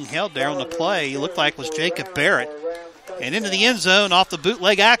 as being held there on the play, it looked like it was Jacob Barrett. And into the end zone off the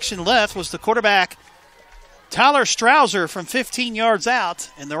bootleg action left was the quarterback, Tyler Strouser, from 15 yards out,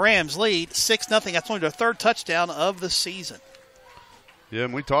 and the Rams lead 6-0. That's only their third touchdown of the season. Yeah,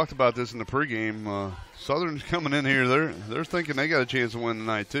 and we talked about this in the pregame. Southern's coming in here. They're thinking they got a chance to win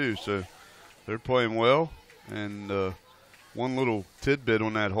tonight too, so they're playing well. And one little tidbit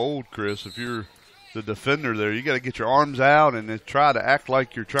on that hold, Chris, if you're the defender there, you got to get your arms out and then try to act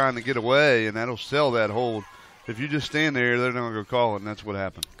like you're trying to get away, and that'll sell that hold. If you just stand there, they're not going to call it, and that's what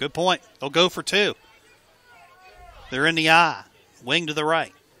happened. Good point. They'll go for 2. They're in the eye, wing to the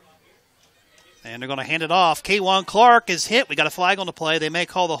right. And they're going to hand it off. K1 Clark is hit. We got a flag on the play. They may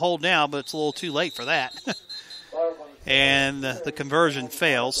call the hold now, but it's a little too late for that. And the conversion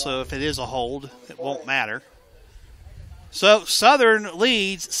fails, so if it is a hold, it won't matter. So Southern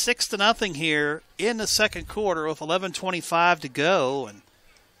leads 6-0 here in the second quarter with 11:25 to go, and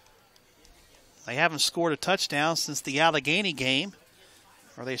they haven't scored a touchdown since the Allegheny game,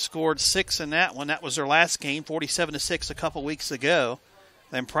 or they scored 6 in that one. That was their last game, 47-6 a couple weeks ago.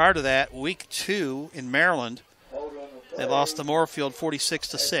 Then prior to that, week 2 in Maryland, they lost to Moorfield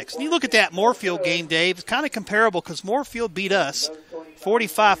 46-6. And you look at that Moorfield game, Dave, it's kind of comparable because Moorfield beat us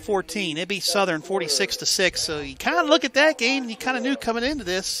 45-14. They beat Southern 46-6. So you kind of look at that game and you kind of knew coming into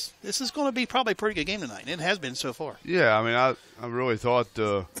this is going to be probably a pretty good game tonight. And it has been so far. Yeah, I mean, I really thought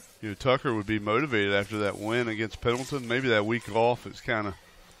Tucker would be motivated after that win against Pendleton. Maybe that week off, it's kind of,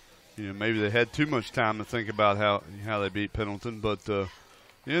 maybe they had too much time to think about how they beat Pendleton. But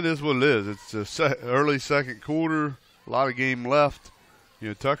it is what it is. It's early second quarter, a lot of game left.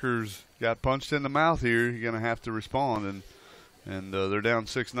 Tucker's got punched in the mouth here. You're going to have to respond, and they're down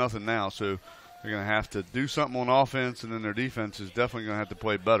 6-0 now. So they're going to have to do something on offense, and then their defense is definitely going to have to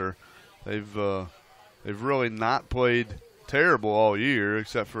play better. They've really not played terrible all year,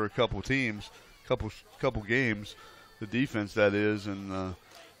 except for a couple teams, couple games. The defense, that is, and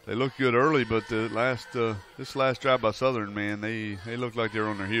they looked good early, but this last drive by Southern, man, they looked like they were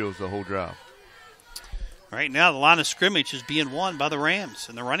on their heels the whole drive. Right now, the line of scrimmage is being won by the Rams,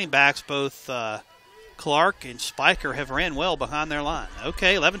 and the running backs, both Clark and Spiker, have ran well behind their line.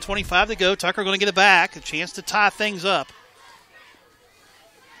 Okay, 11:25 to go. Tucker going to get it back, a chance to tie things up.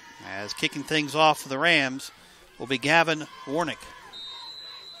 As kicking things off for the Rams will be Gavin Warnick.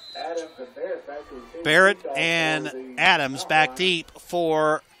 Barrett and Adams back deep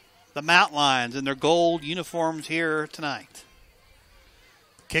for the Mountain Lions in their gold uniforms here tonight.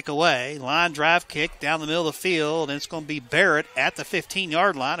 Kick away, line drive kick down the middle of the field, and it's going to be Barrett at the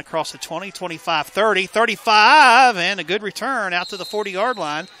 15-yard line across the 20, 25, 30, 35, and a good return out to the 40-yard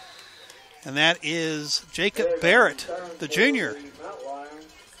line. And that is Jacob Barrett, the junior.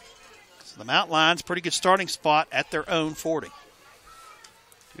 So the Mountain Lions, pretty good starting spot at their own 40.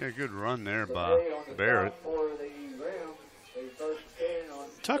 Yeah, good run there by Barrett.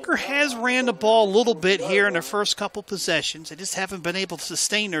 Tucker has ran the ball a little bit here in their first couple possessions. They just haven't been able to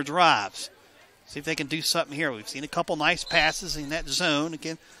sustain their drives. See if they can do something here. We've seen a couple nice passes in that zone.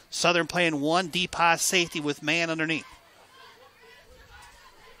 Again, Southern playing one deep high safety with man underneath.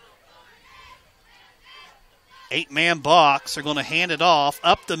 8-man box. They're going to hand it off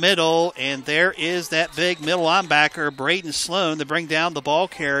up the middle, and there is that big middle linebacker, Braden Sloan, to bring down the ball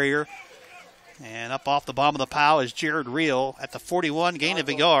carrier. And up off the bottom of the pile is Jared Reel at the 41, gain of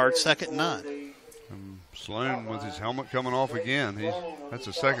a yard, 2nd and 9. Sloan with his helmet coming off again. That's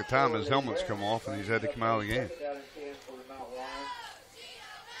the second time his helmet's come off, and he's had to come out of the game.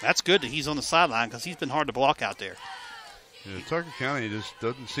 That's good that he's on the sideline because he's been hard to block out there. Yeah, Tucker County just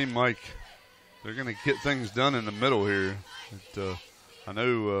doesn't seem like they're going to get things done in the middle here. I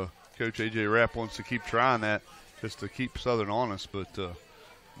know Coach A.J. Rapp wants to keep trying that just to keep Southern honest, but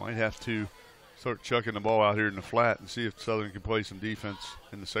might have to start chucking the ball out here in the flat and see if Southern can play some defense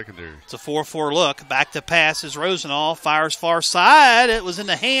in the secondary. It's a 4-4 look. Back to pass is Rosenau. Fires far side. It was in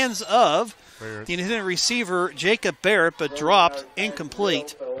the hands of Barrett. The intended receiver, Jacob Barrett, but dropped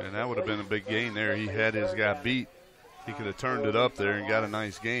incomplete. And that would have been a big gain there. He had his guy beat. He could have turned it up there and got a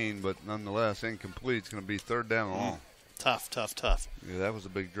nice gain, but nonetheless, incomplete. It's going to be 3rd down and long. Tough. Yeah, that was a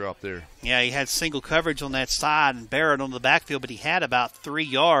big drop there. Yeah, he had single coverage on that side and Barrett on the backfield, but he had about 3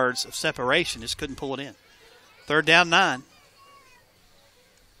 yards of separation. Just couldn't pull it in. 3rd down, 9.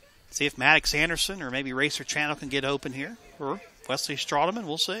 See if Maddox Anderson or maybe Racer Channel can get open here. Or Wesley Straudeman,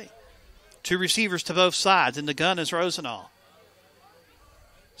 we'll see. 2 receivers to both sides. In the gun is Rosenau.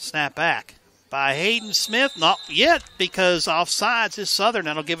 Snap back by Hayden Smith. Not yet, because offsides is Southern.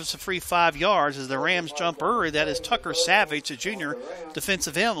 That'll give us a free 5 yards as the Rams jump early. That is Tucker Savage, a junior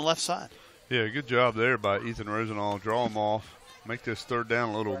defensive end on the left side. Yeah, good job there by Ethan Rosenau. Draw him off. Make this 3rd down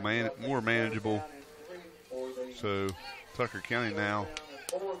a little more manageable. So Tucker County now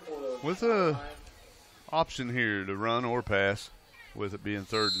with a option here to run or pass, with it being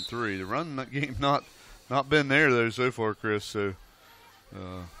 3rd and 3. The run game not been there, though, so far, Chris. So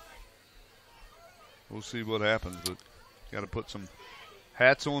we'll see what happens, but got to put some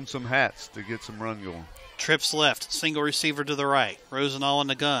hats on some hats to get some run going. Trips left, single receiver to the right. Rosenau in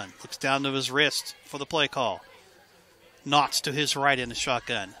the gun. Looks down to his wrist for the play call. Knotts to his right in the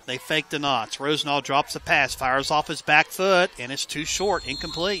shotgun. They fake the Knotts. Rosenau drops the pass, fires off his back foot, and it's too short,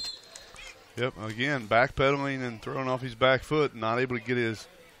 incomplete. Yep, again, backpedaling and throwing off his back foot, not able to get his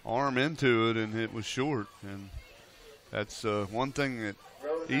arm into it, and it was short. And that's one thing that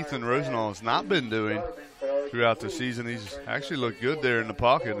Ethan Rosenau has not been doing throughout the season. He's actually looked good there in the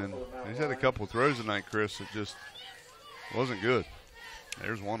pocket, and he's had a couple of throws tonight, Chris, that just wasn't good.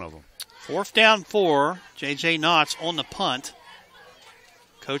 There's one of them. 4th down 4. J.J. Knotts on the punt.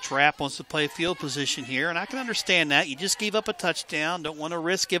 Coach Rapp wants to play field position here, and I can understand that. You just gave up a touchdown. Don't want to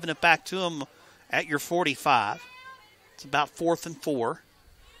risk giving it back to him at your 45. It's about 4th and 4.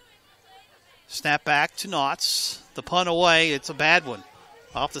 Snap back to Knotts. The punt away. It's a bad one.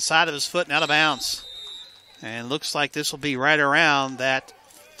 Off the side of his foot and out of bounds. And looks like this will be right around that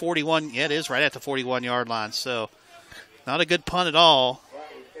 41. Yeah, it is right at the 41-yard line. So not a good punt at all.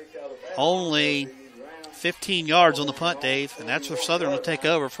 Only 15 yards on the punt, Dave, and that's where Southern will take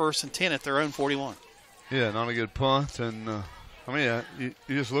over 1st and 10 at their own 41. Yeah, not a good punt. And, you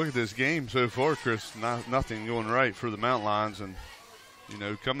just look at this game so far, Chris, nothing going right for the Mountain Lions. And,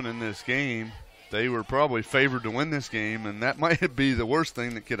 coming in this game, they were probably favored to win this game, and that might be the worst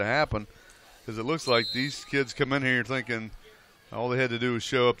thing that could have happened, because it looks like these kids come in here thinking all they had to do was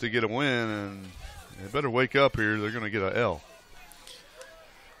show up to get a win, and they better wake up here. They're going to get an L.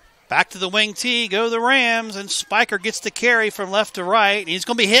 Back to the wing tee, go the Rams, and Spiker gets the carry from left to right. And he's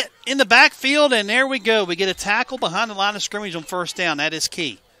going to be hit in the backfield, and there we go. We get a tackle behind the line of scrimmage on 1st down. That is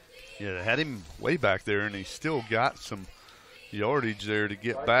key. Yeah, they had him way back there, and he still got some yardage there to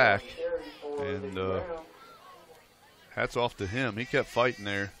get back. And hats off to him. He kept fighting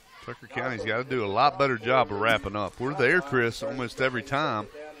there. Tucker County's got to do a lot better job of wrapping up. We're there, Chris, almost every time.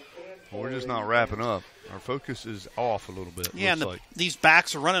 We're just not wrapping up. Our focus is off a little bit. Yeah, and these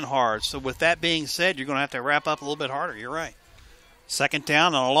backs are running hard. So with that being said, you're going to have to wrap up a little bit harder. You're right. 2nd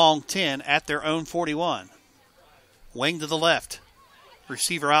down on a long 10 at their own 41. Wing to the left.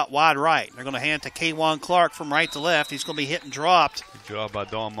 receiver out wide right. They're going to hand it to K1 Clark from right to left. He's going to be hit and dropped. Good job by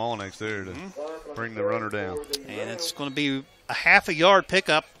Don Molnix there to bring the runner down. And it's going to be a half a yard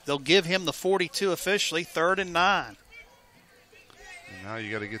pickup. They'll give him the 42 officially, 3rd and 9. And now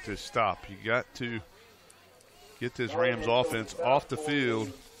you got to get this stop. You got to get this Rams offense off the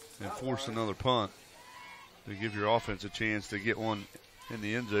field and force another punt to give your offense a chance to get one in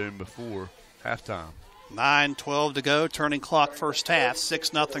the end zone before halftime. 9:12 to go, turning clock first half.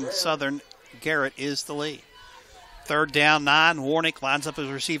 6-0 Southern. Garrett is the lead. 3rd down, 9. Warnick lines up his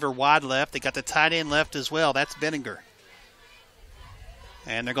receiver wide left. They got the tight end left as well. That's Benninger.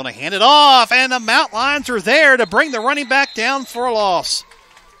 And they're going to hand it off, and the Mount Lions are there to bring the running back down for a loss.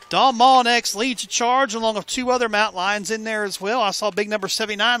 Don Molnix leads the charge along with 2 other Mount Lions in there as well. I saw big number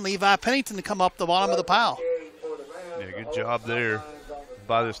 79, Levi Pennington, to come up the bottom of the pile. Yeah, good job there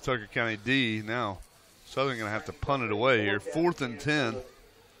by this Tucker County D. Now, Southern going to have to punt it away here. 4th and 10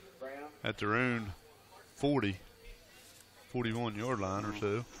 at their own 40, 41-yard line or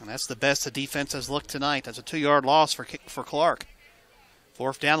so. And that's the best the defense has looked tonight. That's a 2-yard loss for Clark.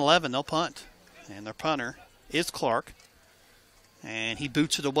 4th down, 11, they'll punt. And their punter is Clark. And he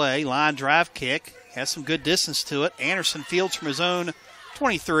boots it away. Line drive kick. Has some good distance to it. Anderson fields from his own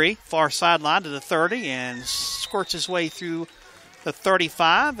 23, far sideline to the 30, and squirts his way through the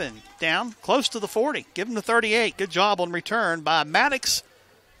 35 and down close to the 40. Give him the 38. Good job on return by Maddox,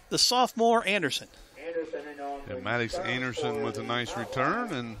 the sophomore Anderson. Yeah, Maddox Anderson with a nice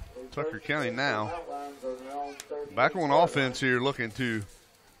return, and Tucker County now back on offense here, looking to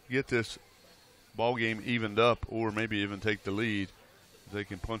get this ball game evened up or maybe even take the lead. They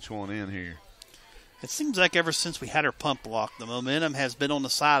can punch one in here. It seems like ever since we had our punt block, the momentum has been on the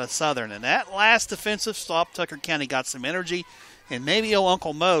side of Southern. And that last defensive stop, Tucker County got some energy. And maybe old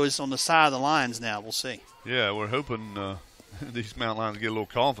Uncle Mo is on the side of the Lions now. We'll see. Yeah, we're hoping these Mount Lions get a little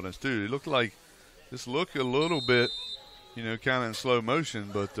confidence, too. It looked like this looked a little bit, kind of in slow motion.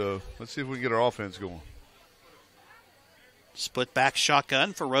 But let's see if we can get our offense going. Split back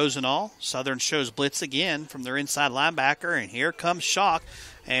shotgun for Rosenall. Southern shows blitz again from their inside linebacker, and here comes Schock.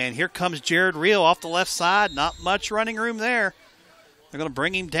 And here comes Jared Reel off the left side. Not much running room there. They're going to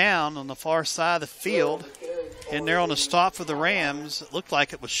bring him down on the far side of the field. And they're on a stop for the Rams. It looked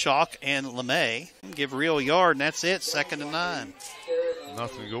like it was Schock and LeMay. Give Reel a yard, and that's it. 2nd and 9.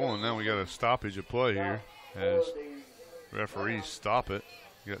 Nothing going. Now we got a stoppage of play here as referees stop it.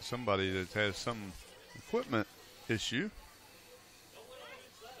 You got somebody that has some equipment issue.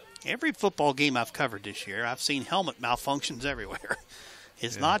 Every football game I've covered this year, I've seen helmet malfunctions everywhere.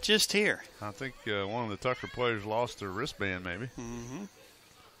 It's not just here. I think one of the Tucker players lost their wristband maybe. Mm-hmm.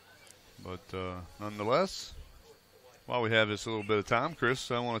 But nonetheless, while we have this little bit of time, Chris,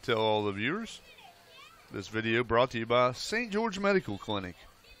 I want to tell all the viewers this video brought to you by St. George Medical Clinic.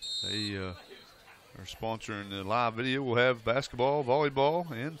 They are sponsoring the live video. We'll have basketball, volleyball,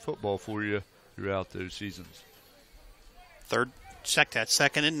 and football for you throughout those seasons. Check that,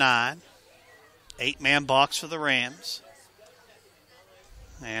 2nd and 9. 8-man box for the Rams.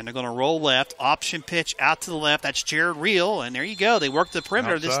 And they're going to roll left. Option pitch out to the left. That's Jared Reel. And there you go. They work the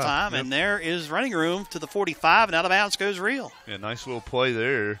perimeter outside this time. Yep. And there is running room to the 45. And out of bounds goes Reel. Yeah, nice little play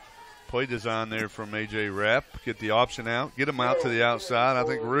there. Play design there from A.J. Rapp. Get the option out. Get him out to the outside. I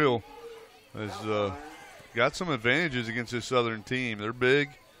think Reel has got some advantages against this Southern team. They're big.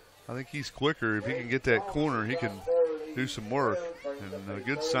 I think he's quicker. If he can get that corner, he can do some work. And a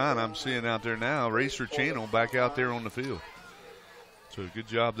good sign I'm seeing out there now, Racer Channel back out there on the field. So good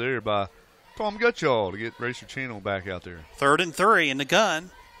job there by Tom Gutschall to get Racer Channel back out there. 3rd and 3 in the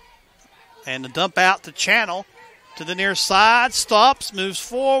gun. And the dump out to Channel to the near side. Stops, moves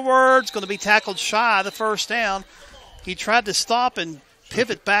forward. It's going to be tackled shy of the 1st down. He tried to stop and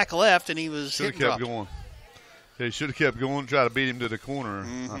pivot back left, and he was hit and dropped. Should have kept going. Yeah, he should have kept going, try to beat him to the corner.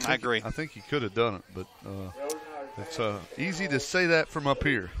 I agree. I think he could have done it, but it's easy to say that from up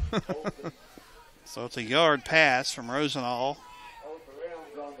here. So it's a yard pass from Rosenall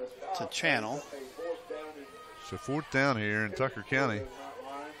to Channel. So 4th down here in Tucker County.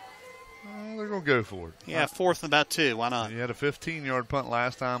 They're going to go for it. Yeah, 4th and about 2. Why not? You had a 15-yard punt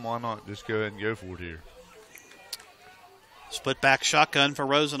last time. Why not just go ahead and go for it here? Split back shotgun for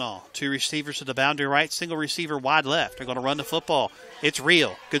Rosenall. 2 receivers to the boundary right, single receiver wide left. They're going to run the football. It's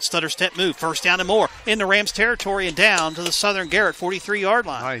Reel. Good stutter step move. 1st down and more in the Rams territory and down to the Southern Garrett 43-yard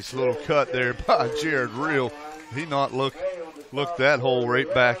line. Nice little cut there by Jared Reel. He not looked that hole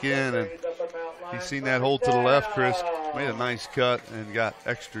right back in, and he's seen that hole to the left, Chris. Made a nice cut and got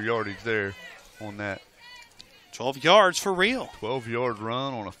extra yardage there on that. 12 yards for Reel. 12-yard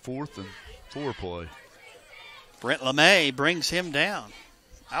run on a 4th and 4 play. Brent LeMay brings him down.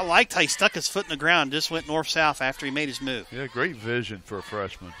 I liked how he stuck his foot in the ground and just went north-south after he made his move. Yeah, great vision for a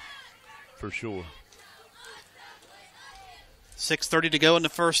freshman, for sure. 6:30 to go in the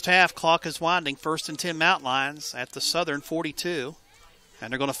first half. Clock is winding. 1st and 10 Mountain Lions at the Southern 42.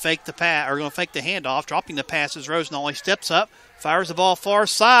 And they're going to fake the handoff, dropping the passes. Rosenthal, he steps up, fires the ball far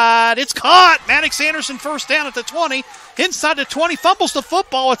side. It's caught. Maddox Anderson first down at the 20. Inside the 20, fumbles the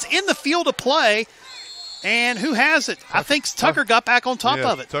football. It's in the field of play. And who has it? I think Tucker got back on top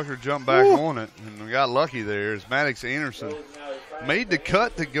of it. Tucker jumped back on it and got lucky there as Maddox Anderson made the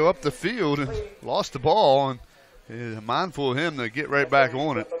cut to go up the field and lost the ball. And mindful of him to get right back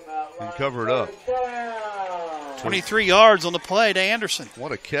on it and cover it up. 23 yards on the play to Anderson.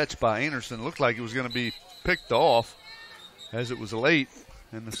 What a catch by Anderson. Looked like it was going to be picked off as it was late,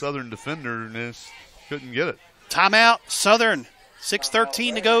 and the Southern defender couldn't get it. Timeout, Southern.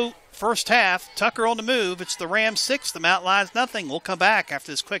 6:13 to go, first half. Tucker on the move. It's the Rams 6, the Mountain Lions nothing. We'll come back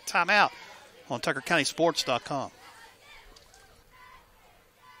after this quick timeout on TuckerCountySports.com.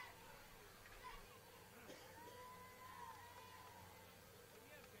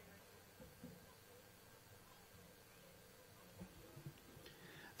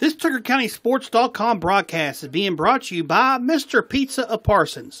 This TuckerCountySports.com broadcast is being brought to you by Mr. Pizza of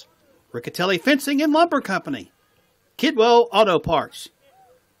Parsons, Riccatelli Fencing and Lumber Company, Kidwell Auto Parts,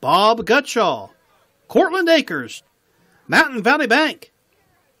 Bob Gutshaw, Cortland Acres, Mountain Valley Bank,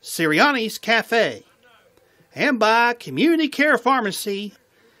 Sirianni's Cafe, and by Community Care Pharmacy.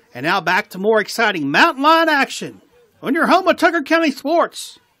 And now back to more exciting Mountain Lion action on your home of Tucker County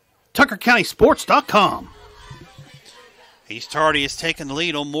Sports, TuckerCountySports.com. East Hardy has taken the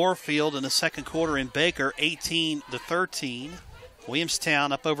lead on Moorfield in the second quarter in Baker, 18-13.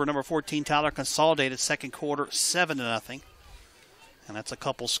 Williamstown up over number 14 Tyler Consolidated second quarter, 7-0. And that's a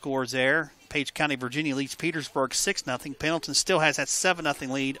couple scores there. Page County, Virginia leads Petersburg 6-0. Pendleton still has that 7-0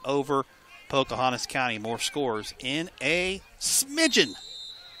 lead over Pocahontas County. More scores in a smidgen.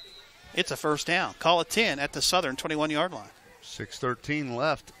 It's a first down. Call it 10 at the Southern 21-yard line. 6:13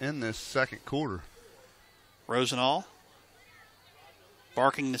 left in this second quarter. Rosenthal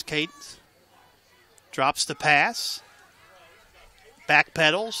barking this cadence. Drops the pass.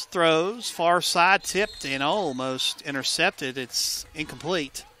 Backpedals, throws, far side, tipped, and almost intercepted. It's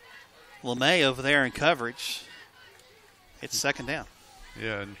incomplete. LeMay over there in coverage. It's second down.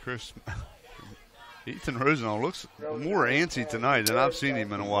 Yeah, and Chris, Ethan Rosenthal looks more antsy tonight than I've seen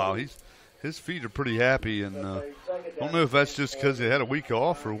him in a while. His feet are pretty happy, and I don't know if that's just because he had a week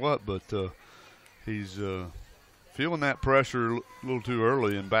off or what, but he's feeling that pressure a little too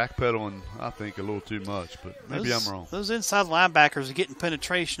early and backpedaling, I think, a little too much. But maybe I'm wrong. Those inside linebackers are getting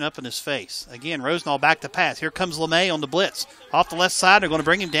penetration up in his face. Again, Rosenthal back to pass. Here comes LeMay on the blitz. Off the left side, they're going to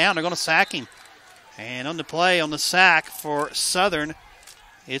bring him down. They're going to sack him. And on the play, on the sack for Southern,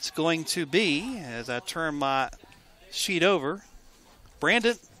 it's going to be, as I turn my sheet over,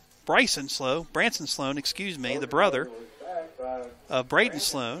 Branson Sloan, the brother of Braden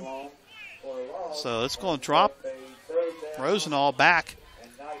Sloan. So it's going to drop Rosenthal back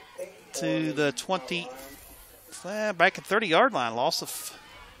to the 20, back at 30-yard line. Loss of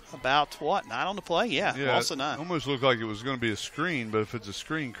about, 9 on the play? Yeah, loss of 9. Almost looked like it was going to be a screen, but if it's a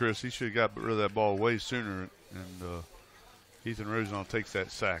screen, Chris, he should have got rid of that ball way sooner, and Ethan Rosenthal takes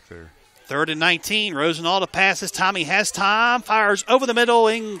that sack there. 3rd and 19. Rosenthal to pass this time. He has time. Fires over the middle.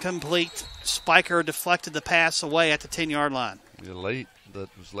 Incomplete. Spiker deflected the pass away at the 10-yard line. Yeah, late. That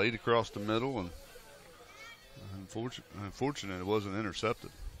was late across the middle, and unfortunate it wasn't intercepted.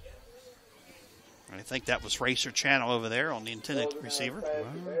 I think that was Racer Channel over there on the intended receiver.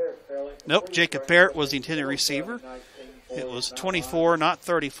 Nope, Jacob Barrett was the intended receiver. It was 24, not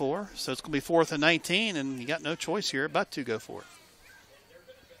 34. So it's going to be 4th and 19, and you got no choice here but to go for it.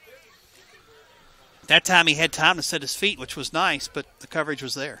 That time he had time to set his feet, which was nice, but the coverage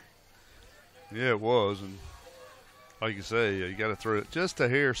was there. Yeah, it was, and like you say, you got to throw it just a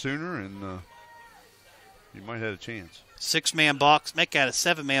hair sooner, and you might have a chance. 6-man box, make that a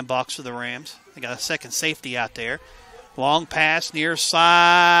 7-man box for the Rams. They got a second safety out there. Long pass near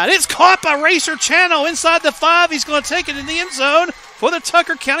side. It's caught by Racer Channel inside the 5. He's going to take it in the end zone for the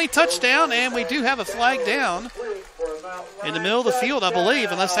Tucker County touchdown, and we do have a flag down in the middle of the field, I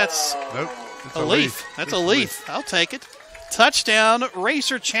believe, unless that's a leaf. That's a leaf. I'll take it. Touchdown,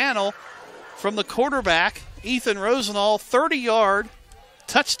 Racer Channel from the quarterback, Ethan Rosenthal, 30-yard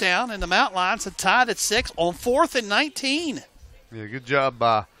touchdown, and the Mountain Lions had tied at 6 on 4th and 19. Yeah, good job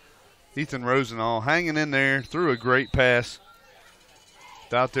by Ethan Rosenthal hanging in there, threw a great pass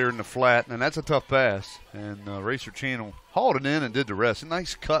out there in the flat, and that's a tough pass. And Racer Channel hauled it in and did the rest. A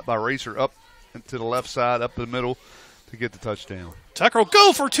nice cut by Racer up to the left side, up the middle to get the touchdown. Tucker will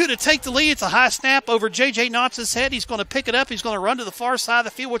go for two to take the lead. It's a high snap over J.J. Knotz's head. He's going to pick it up. He's going to run to the far side of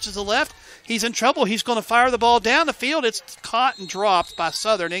the field, which is the left. He's in trouble. He's going to fire the ball down the field. It's caught and dropped by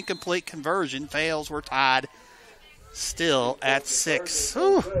Southern. Incomplete conversion. Fails. We're tied. Still at 6.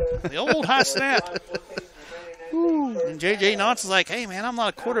 Ooh, the old high snap. Ooh. And J.J. Knotts is like, hey, man, I'm not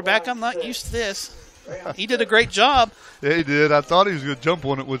a quarterback. I'm not used to this. He did a great job. Yeah, he did. I thought he was going to jump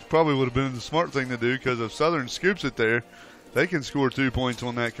on it, which probably would have been the smart thing to do, because if Southern scoops it there, they can score 2 points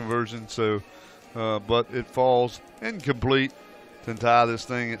on that conversion. So, but it falls incomplete to tie this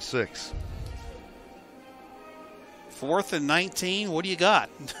thing at 6. 4th and 19. What do you got?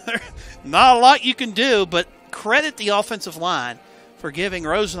 Not a lot you can do, but credit the offensive line for giving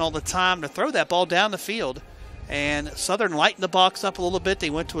Rosenthal the time to throw that ball down the field. And Southern lightened the box up a little bit. They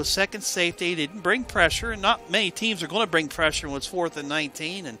went to a second safety. They didn't bring pressure, and not many teams are going to bring pressure when it's 4th and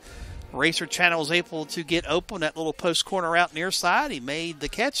 19. And Racer Channel was able to get open that little post corner out near side. He made the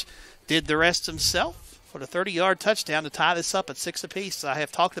catch, did the rest himself for the 30-yard touchdown to tie this up at 6 apiece. I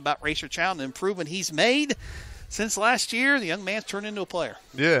have talked about Racer Channel and the improvement he's made since last year. The young man's turned into a player.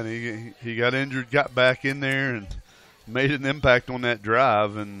 Yeah, and he got injured, got back in there, and made an impact on that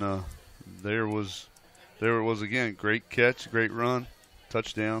drive. And there it was again. Great catch, great run,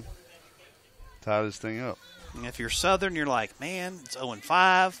 touchdown. Tie this thing up. And if you're Southern, you're like, man, it's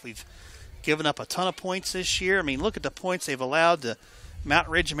 0-5. We've given up a ton of points this year. I mean, look at the points they've allowed to Mount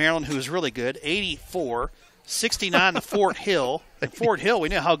Ridge, Maryland, who is really good, 84. 69 to Fort Hill. And Fort Hill, we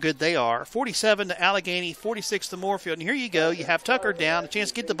know how good they are. 47 to Allegheny, 46 to Moorfield. And here you go. You have Tucker down, a chance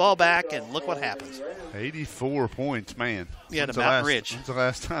to get the ball back, and look what happens. 84 points, man. Yeah, to Mountain Ridge. When's the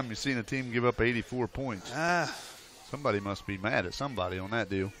last time you've seen a team give up 84 points? Somebody must be mad at somebody on that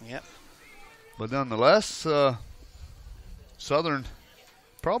deal. Yep. But nonetheless, Southern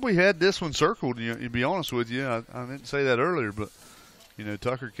probably had this one circled, to be honest with you. I didn't say that earlier, but,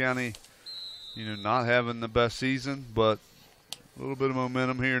 Tucker County, not having the best season, but a little bit of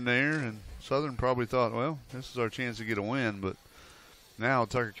momentum here and there. And Southern probably thought, well, this is our chance to get a win. But now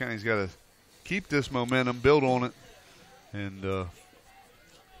Tucker County's got to keep this momentum, build on it, and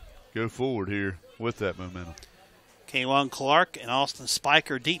go forward here with that momentum. Kaywan Clark and Austin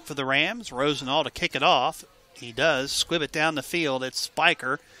Spiker deep for the Rams. Rosenthal to kick it off. He does. Squib it down the field. It's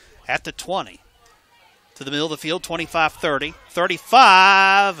Spiker at the 20. To the middle of the field, 25-30.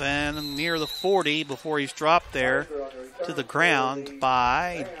 35 and near the 40 before he's dropped there to the ground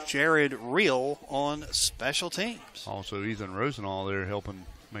by Jared Reel on special teams. Also, Ethan Rosenthal there helping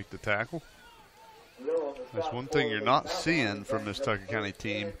make the tackle. That's one thing you're not seeing from this Tucker County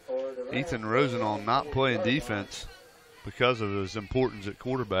team. Ethan Rosenthal not playing defense because of his importance at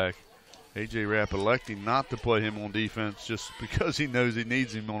quarterback. A.J. Rapp electing not to play him on defense just because he knows he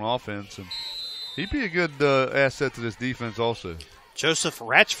needs him on offense. And he'd be a good asset to this defense also. Joseph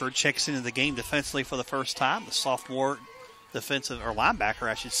Ratchford checks into the game defensively for the first time, the sophomore defensive or linebacker,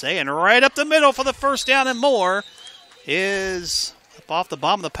 I should say. And right up the middle for the first down and more is up off the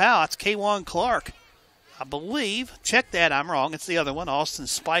bottom of the pile. It's Kaywan Clark, I believe. Check that, I'm wrong. It's the other one, Austin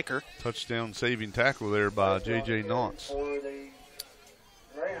Spiker. Touchdown saving tackle there by J.J. Knotts.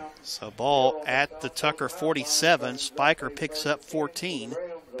 So ball at the Tucker 47. Spiker picks up 14.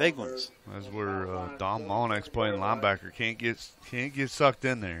 Big ones. That's where Dom Molinax playing linebacker can't get sucked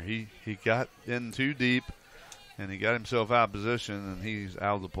in there. He got in too deep, and he got himself out of position, and he's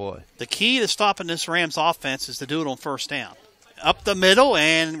out of the play. The key to stopping this Rams offense is to do it on first down. Up the middle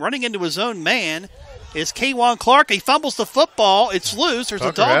and running into his own man is Kaywan Clark. He fumbles the football. It's loose. There's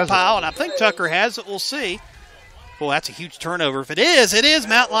a dog pile, and I think Tucker has it. We'll see. Well, that's a huge turnover. If it is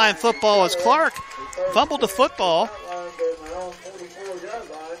Mount Lion football as Clark fumbled the football.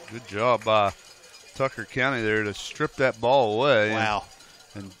 Good job by Tucker County there to strip that ball away. Wow.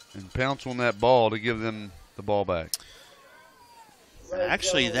 And pounce on that ball to give them the ball back.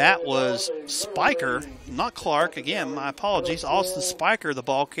 Actually, that was Spiker, not Clark. Again, my apologies. Austin Spiker, the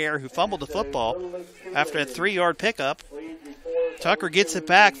ball carrier who fumbled the football after a 3-yard pickup. Tucker gets it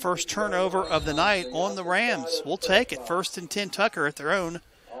back. First turnover of the night on the Rams. We'll take it. 1st and 10 Tucker at their own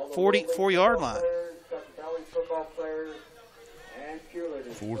 44-yard line.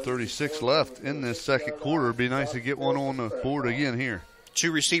 4:36 left in this second quarter. It'd be nice to get one on the board again here.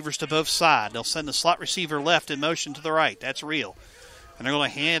 2 receivers to both sides. They'll send the slot receiver left in motion to the right. That's Real. And they're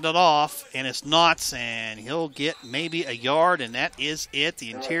going to hand it off, and it's Knotts, and he'll get maybe a yard, and that is it. The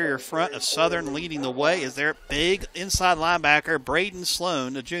interior front of Southern leading the way is their big inside linebacker, Braden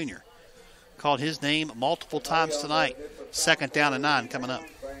Sloan, the junior. Called his name multiple times tonight. 2nd down and 9 coming up.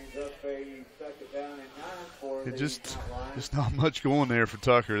 It just not much going there for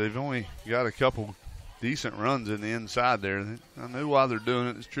Tucker. They've only got a couple decent runs in the inside there. I know why they're doing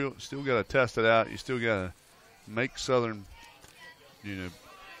it. It's still got to test it out. You still got to make Southern,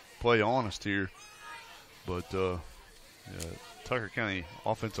 play honest here. But Tucker County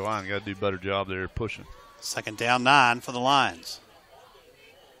offensive line got to do a better job there pushing. 2nd down 9 for the Lions.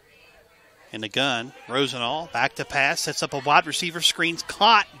 In the gun, Rosenall back to pass, sets up a wide receiver screens,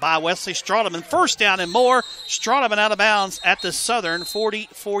 caught by Wesley Straudeman. 1st down and more. Straudeman out of bounds at the Southern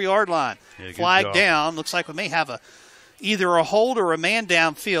 44-yard line. Yeah, Flag down. Looks like we may have either a hold or a man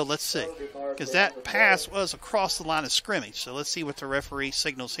downfield. Let's see. Because that pass was across the line of scrimmage. So let's see what the referee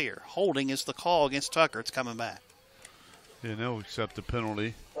signals here. Holding is the call against Tucker. It's coming back. Yeah, they'll accept the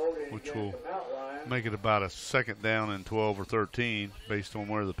penalty, which will make it about a 2nd down and 12 or 13 based on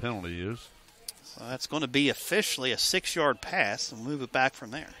where the penalty is. So that's going to be officially a 6-yard pass, and move it back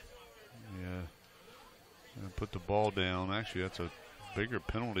from there. Yeah. And put the ball down. Actually, that's a bigger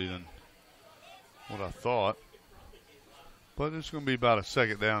penalty than what I thought. But it's going to be about a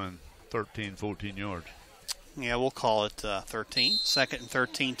 2nd down and 13, 14 yards. Yeah, we'll call it 13. 2nd and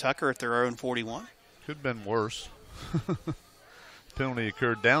 13, Tucker at their own 41. Could have been worse. Penalty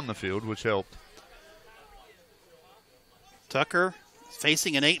occurred down the field, which helped. Tucker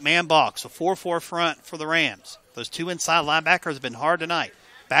facing an 8-man box, a 4-4 front for the Rams. Those 2 inside linebackers have been hard tonight.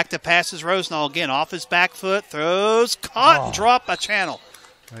 Back to passes Rosenall again, off his back foot, throws, caught, and dropped by Channel.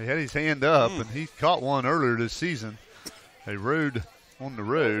 He had his hand up, and he caught one earlier this season. They rode on the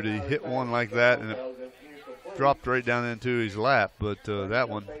road. He hit one like that, and it dropped right down into his lap, but that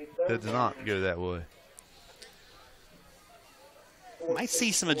one did not go that way. Might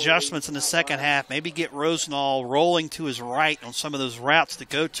see some adjustments in the second half. Maybe get Rosenall rolling to his right on some of those routes that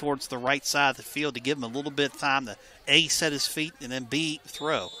go towards the right side of the field to give him a little bit of time to A, set his feet, and then B,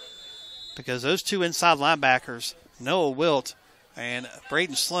 throw. Because those 2 inside linebackers, Noah Wilt and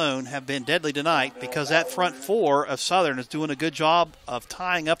Braden Sloan, have been deadly tonight because that front 4 of Southern is doing a good job of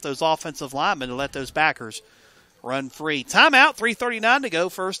tying up those offensive linemen to let those backers run free. Timeout, 3:39 to go,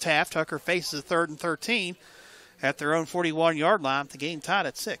 first half. Tucker faces 3rd and 13. At their own 41-yard line, the game tied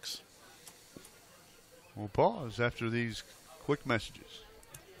at 6. We'll pause after these quick messages.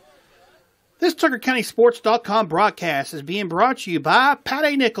 This TuckerCountySports.com broadcast is being brought to you by Pat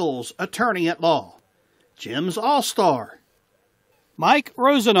A. Nichols, attorney at law. Jim's All-Star. Mike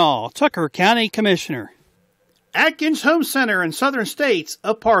Rosenall, Tucker County Commissioner. Atkins Home Center and Southern States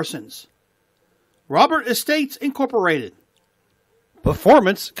of Parsons. Robert Estates Incorporated.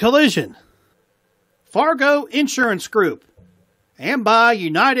 Performance Collision. Fargo Insurance Group, and by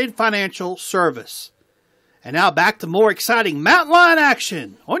United Financial Service. And now back to more exciting Mountain Lion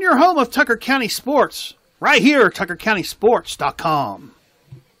action on your home of Tucker County Sports, right here at TuckerCountySports.com.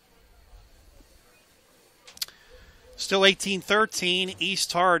 Still 18-13,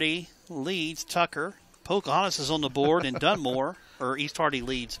 East Hardy leads Tucker. Pocahontas is on the board, and Dunmore, or East Hardy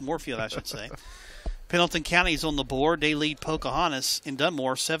leads Moorfield, I should say. Pendleton County's on the board. They lead Pocahontas in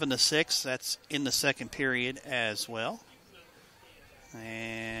Dunmore 7-6. That's in the second period as well.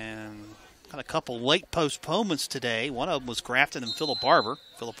 And got a couple late postponements today. One of them was Grafton and Phillip Barber.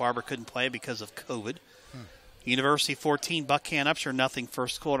 Phillip Barber couldn't play because of COVID. University 14, Buckhannon Upshur nothing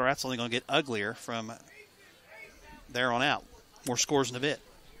first quarter. That's only going to get uglier from there on out. More scores in a bit.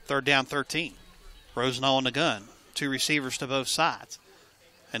 3rd down 13. Rosenall on the gun. 2 receivers to both sides.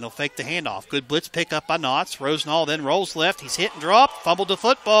 And they'll fake the handoff. Good blitz pick up by Knotts. Rosenall then rolls left. He's hit and dropped. Fumbled the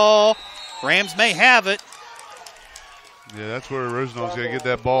football. Rams may have it. Yeah, that's where Rosenall's got to get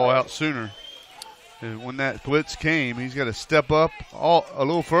that ball out sooner. And when that blitz came, he's got to step up a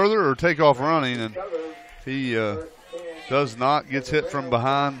little further or take off running. And he does not. Gets hit from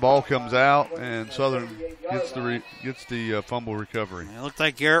behind. Ball comes out, and Southern gets the fumble recovery. It looked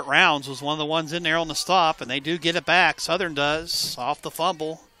like Garrett Rounds was one of the ones in there on the stop, and they do get it back. Southern does, off the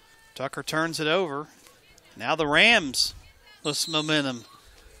fumble. Tucker turns it over. Now the Rams with some momentum.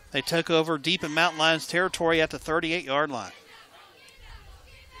 They took over deep in Mountain Lions territory at the 38-yard line.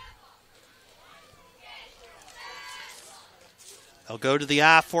 They'll go to the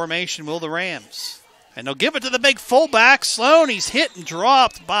I formation, will the Rams. And they'll give it to the big fullback, Sloan. He's hit and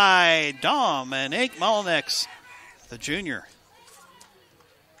dropped by Dominic Mullinex, the junior.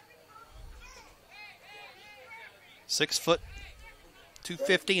 6 foot,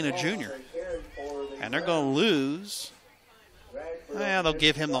 250 and a junior. And they're going to lose. Well, they'll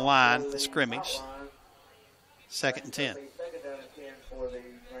give him the line, the scrimmage. 2nd and 10.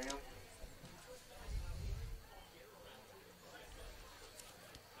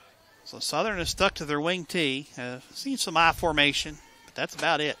 So Southern is stuck to their wing tee. Seen some I formation, but that's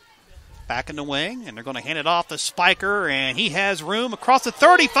about it. Back in the wing, and they're going to hand it off to Spiker, and he has room across the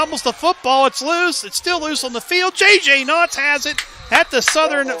 30, fumbles the football. It's loose. It's still loose on the field. J.J. Knotts has it at the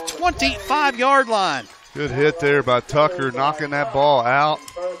Southern 25-yard line. Good hit there by Tucker, knocking that ball out.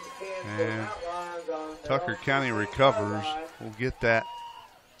 And Tucker County recovers. We'll get that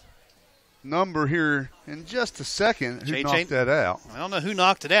number here in just a second. Who knocked that out? I don't know who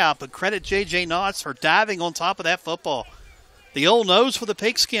knocked it out, but credit J.J. Knotts for diving on top of that football. The old nose for the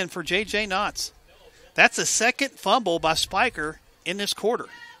pigskin for J.J. Knotts. That's the second fumble by Spiker in this quarter.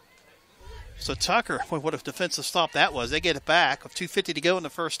 So Tucker, boy, what a defensive stop that was. They get it back with 2:50 to go in the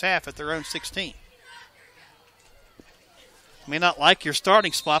first half at their own 16. May not like your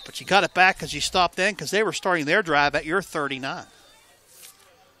starting spot, but you got it back because you stopped then because they were starting their drive at your 39.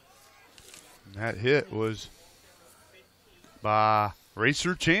 And that hit was by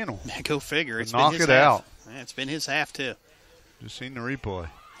Racer Channel. Go figure. It's knock been his it half. out. Yeah, it's been his half, too. Just seen the replay.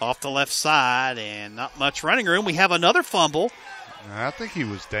 Off the left side and not much running room. We have another fumble. I think he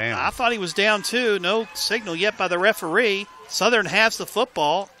was down. I thought he was down, too. No signal yet by the referee. Southern has the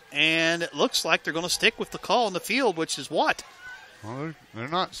football, and it looks like they're going to stick with the call in the field, which is what? Well, they're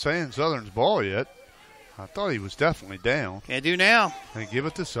not saying Southern's ball yet. I thought he was definitely down. Can't do now. They give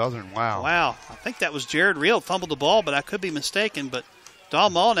it to Southern. Wow. Wow. I think that was Jared Reel fumbled the ball, but I could be mistaken. But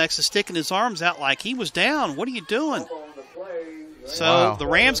Don Molnex is sticking his arms out like he was down. What are you doing? So the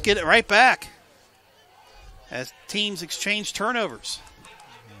Rams get it right back as teams exchange turnovers.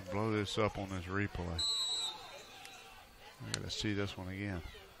 Blow this up on this replay. I got to see this one again.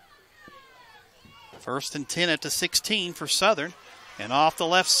 1st and 10 at the 16 for Southern. And off the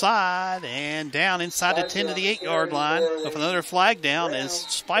left side and down inside the 10 to the 8-yard line. With another flag down is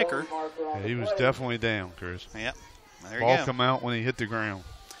Spiker. Yeah, he was definitely down, Chris. Yep. There you Ball go. come out when he hit the ground.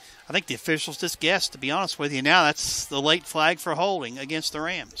 I think the officials just guessed, to be honest with you. Now that's the late flag for holding against the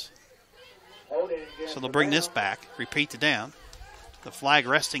Rams. So they'll bring this back, repeat the down. The flag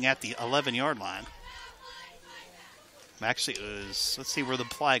resting at the 11-yard line. Actually, it was, let's see where the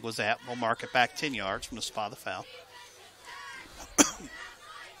flag was at. We'll mark it back 10 yards from the spot of the foul.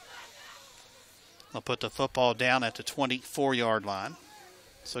 They'll put the football down at the 24-yard line.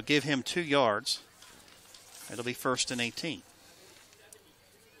 So give him 2 yards. It'll be 1st and 18.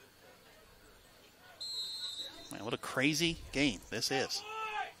 Man, what a crazy game this is.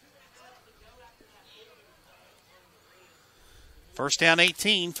 1st down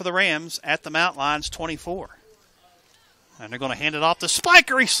 18 for the Rams at the Mount Lions 24. And they're going to hand it off to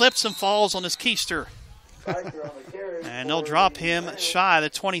Spiker. He slips and falls on his keister. And they'll drop him shy of the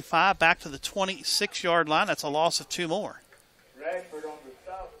 25 back to the 26-yard line. That's a loss of 2 more.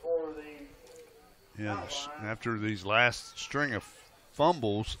 Yeah, after these last string of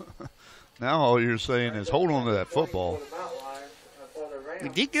fumbles, now all you're saying is hold on to that football. We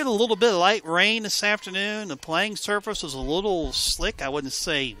did get a little bit of light rain this afternoon. The playing surface was a little slick. I wouldn't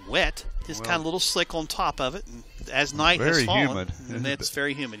say wet, just kind of a little slick on top of it. And as night has fallen, humid. And it's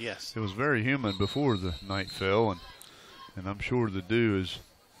very humid, yes. It was very humid before the night fell, and I'm sure the dew is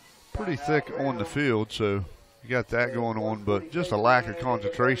pretty thick on the field, so you got that going on, but just a lack of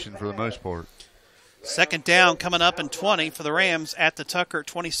concentration for the most part. 2nd down coming up in 20 for the Rams at the Tucker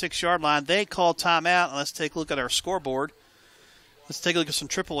 26-yard line. They call timeout. Let's take a look at our scoreboard. Let's take a look at some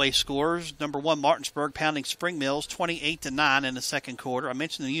AAA scores. Number 1, Martinsburg pounding Spring Mills 28-9 in the second quarter. I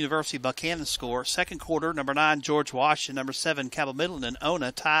mentioned the University of Buchanan score. Second quarter, number 9, George Washington. Number 7, Cabell Midland and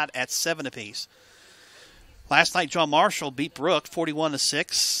Ona tied at 7 apiece. Last night, John Marshall beat Brooke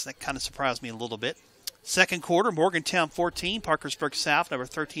 41-6. That kind of surprised me a little bit. Second quarter, Morgantown 14, Parkersburg South, number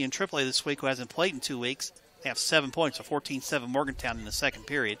 13 in AAA this week, who hasn't played in 2 weeks. They have 7 points, so 14-7 Morgantown in the second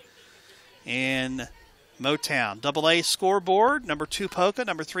period. And Motown, AA scoreboard, number 2 Polka,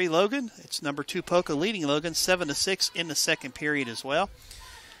 number 3 Logan. It's number 2 Polka leading Logan 7-6 in the second period as well.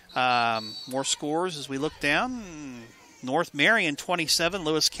 More scores as we look down. North Marion 27,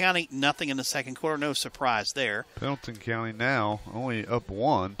 Lewis County nothing in the second quarter. No surprise there. Pendleton County now only up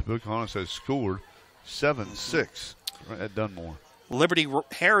 1. Pocahontas has scored 7-6 at Dunmore. Liberty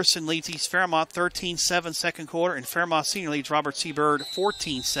Harrison leads East Fairmont 13-7 second quarter, and Fairmont Senior leads Robert C. Byrd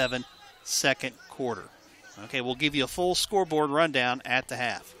 14-7 second quarter. Okay, we'll give you a full scoreboard rundown at the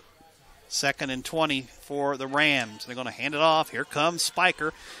half. 2nd and 20 for the Rams. They're going to hand it off. Here comes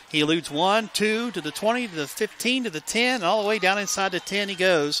Spiker. He eludes 1, 2 to the 20, to the 15, to the 10, and all the way down inside the 10 he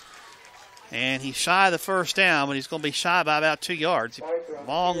goes. And he's shy of the first down, but he's going to be shy by about 2 yards.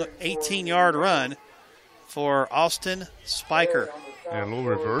 Long 18-yard run for Austin Spiker. Yeah, a little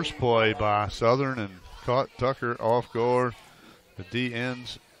reverse play by Southern and caught Tucker off guard. The D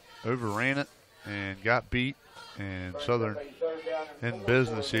ends overran it and got beat, and Southern in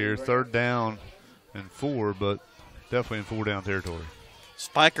business here. 3rd down and 4, but definitely in 4-down territory.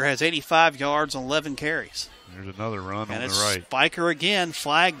 Spiker has 85 yards on 11 carries. There's another run And on it's the right. Spiker again,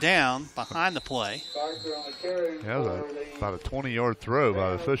 flagged down behind the play. That was about a 20-yard throw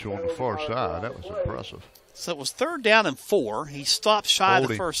by the official on the far side. That was impressive. So it was 3rd down and 4. He stopped shy of the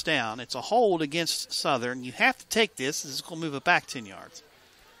Holding. first down. It's a hold against Southern. You have to take this. This is going to move it back 10 yards.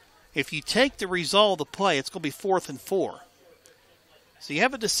 If you take the result of the play, it's going to be 4th and 4. So you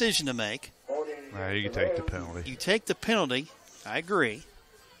have a decision to make. You can take the penalty. You take the penalty. I agree.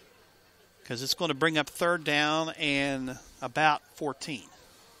 Because it's going to bring up 3rd down and about 14.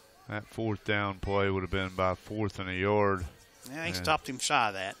 That 4th down play would have been by 4th and a yard. Yeah, he stopped him shy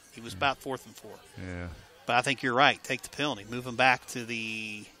of that. He was about 4th and 4. Yeah. But I think you're right. Take the penalty. Move him back to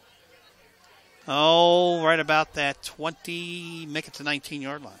the, right about that 20, make it to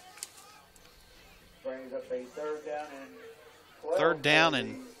 19-yard line. Brings up a 3rd down and 12. 3rd down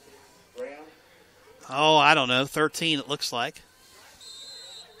and, I don't know, 13 it looks like.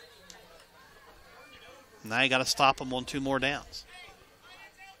 Now you got to stop him on 2 more downs.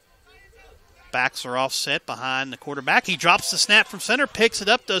 Backs are offset behind the quarterback. He drops the snap from center, picks it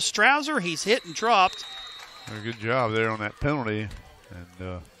up, does Strouser. He's hit and dropped. Good job there on that penalty.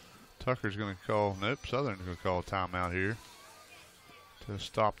 And Tucker's going to call, Southern's going to call a timeout here to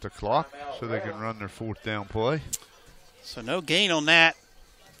stop the clock so they can run their 4th down play. So no gain on that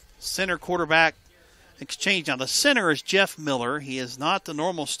center quarterback exchange. Now the center is Jeff Miller. He is not the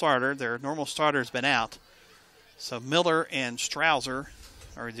normal starter. Their normal starter has been out. So Miller and Strouser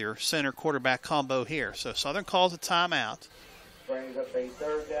are their center quarterback combo here. So Southern calls a timeout. Brings up a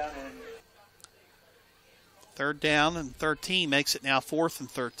 3rd down and 3rd down and 13 makes it now 4th and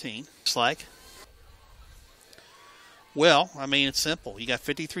 13. Looks like. Well, I mean, it's simple. You got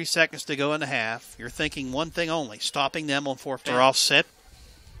 53 seconds to go in the half. You're thinking one thing only, stopping them on 4th down. They're offset.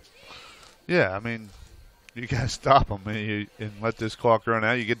 Yeah, I mean, you got to stop them and let this clock run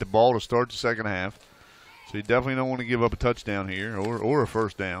out. You get the ball to start the second half. So you definitely don't want to give up a touchdown here or a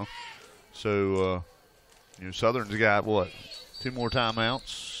 1st down. So, Southern's got, 2 more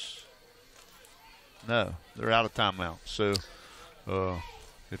timeouts? No, they're out of timeouts. So,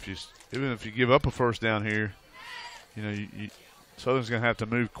 even if you give up a 1st down here, Southern's going to have to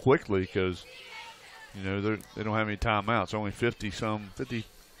move quickly because, they don't have any timeouts. Only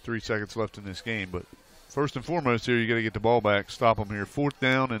 53 seconds left in this game. But first and foremost here, you got to get the ball back, stop them here. 4th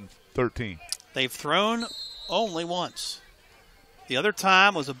down and 13. They've thrown only once. The other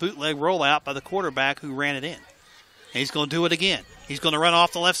time was a bootleg rollout by the quarterback who ran it in. And he's going to do it again. He's going to run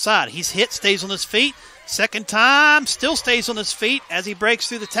off the left side. He's hit, stays on his feet. Second time, still stays on his feet as he breaks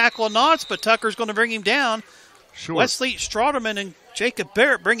through the tackle of Knotts, but Tucker's going to bring him down. Short. Wesley Strauderman and Jacob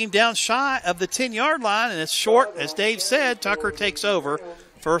Barrett bring him down shy of the 10-yard line, and it's short. As Dave said, Tucker takes over.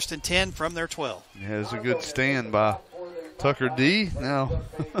 1st and 10 from their 12. Yeah, it's a good stand by Tucker D. Now,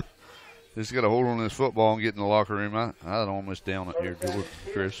 just got to hold on to this football and get in the locker room. I'd almost down it here,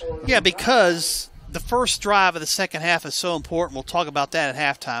 Chris. Yeah, because the first drive of the second half is so important. We'll talk about that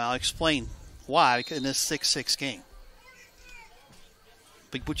at halftime. I'll explain why in this 6-6 game.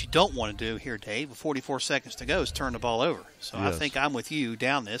 But what you don't want to do here, Dave, with 44 seconds to go is turn the ball over. So yes. I think I'm with you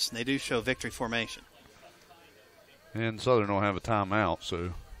down this, and they do show victory formation. And Southern don't have a timeout,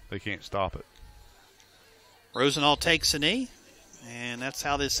 so they can't stop it. Rosenall takes a knee, and that's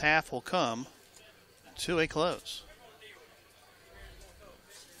how this half will come to a close.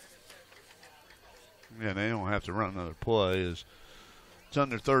 Yeah, they don't have to run another play. It's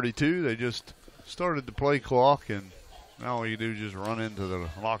under 32. They just started the play clock, and now all you do is just run into the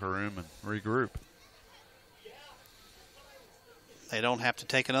locker room and regroup. They don't have to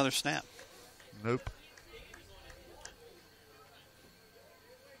take another snap. Nope.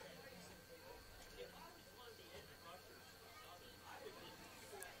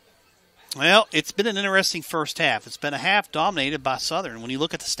 Well, it's been an interesting first half. It's been a half dominated by Southern when you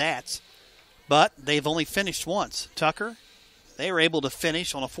look at the stats. But they've only finished once. Tucker, they were able to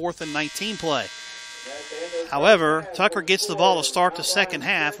finish on a 4th and 19 play. However, Tucker gets the ball to start the second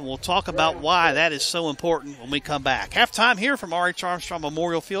half, and we'll talk about why that is so important when we come back. Halftime here from R.H. Armstrong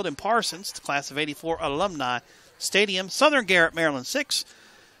Memorial Field in Parsons, the Class of 84 Alumni Stadium. Southern Garrett, Maryland 6,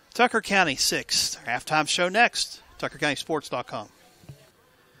 Tucker County 6. Our halftime show next, TuckerCountySports.com.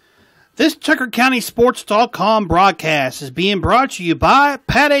 This TuckerCountySports.com broadcast is being brought to you by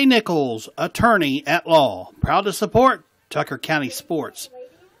Pat A. Nichols, attorney at law. Proud to support Tucker County Sports.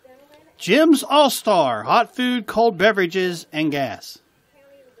 Jim's All-Star, hot food, cold beverages, and gas.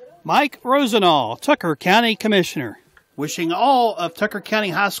 Mike Rosenall, Tucker County Commissioner. Wishing all of Tucker County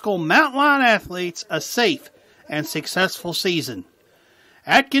High School Mountain Lion athletes a safe and successful season.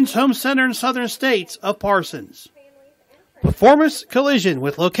 Atkins Home Center in Southern States of Parsons. Performance Collision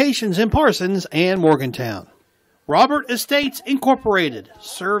with locations in Parsons and Morgantown. Robert Estates Incorporated,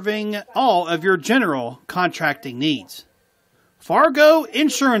 serving all of your general contracting needs. Fargo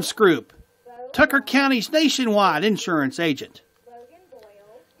Insurance Group, Tucker County's nationwide insurance agent.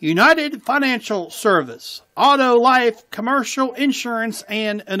 United Financial Service, auto, life, commercial insurance,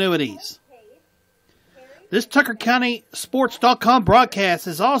 and annuities. This TuckerCountySports.com broadcast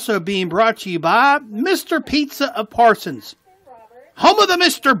is also being brought to you by Mr. Pizza of Parsons, home of the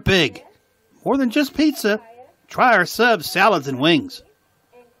Mr. Big. More than just pizza, try our subs, salads, and wings.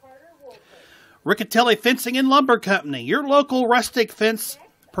 Riccatelli Fencing and Lumber Company, your local rustic fence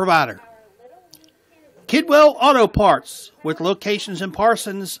provider. Kidwell Auto Parts, with locations in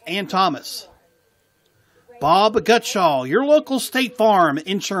Parsons and Thomas. Bob Gutshaw, your local State Farm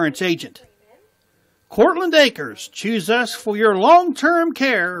insurance agent. Cortland Acres, choose us for your long-term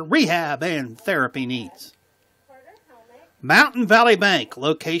care, rehab, and therapy needs. Mountain Valley Bank,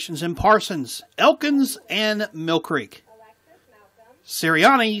 locations in Parsons, Elkins, and Mill Creek.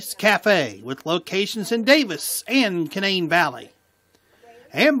 Sirianni's Cafe, with locations in Davis and Canaan Valley.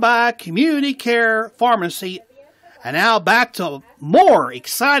 And by Community Care Pharmacy. And now back to more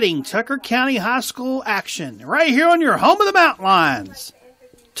exciting Tucker County High School action right here on your home of the Mountain Lions,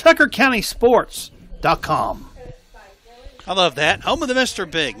 TuckerCountySports.com. I love that. Home of the Mr.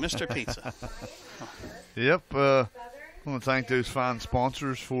 Big, Mr. Pizza. Yep. I want to thank those fine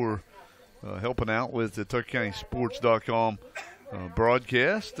sponsors for helping out with the TuckerCountySports.com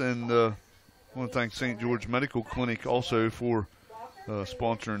broadcast. And I want to thank St. George Medical Clinic also for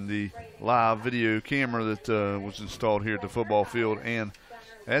sponsoring the live video camera that was installed here at the football field and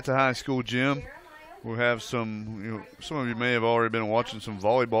at the high school gym. We'll have some of you may have already been watching some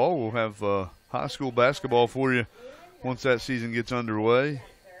volleyball. We'll have high school basketball for you once that season gets underway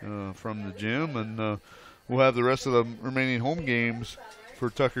from the gym. And we'll have the rest of the remaining home games for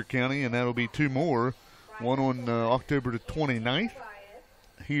Tucker County, and that'll be two more. One on October the 29th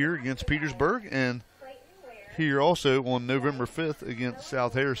here against Petersburg, and here also on November 5th against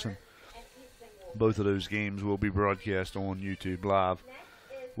South Harrison. Both of those games will be broadcast on YouTube Live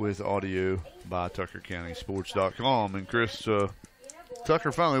with audio by TuckerCountySports.com. And Chris,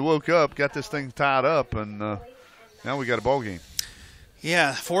 Tucker finally woke up, got this thing tied up, and now we got a ball game.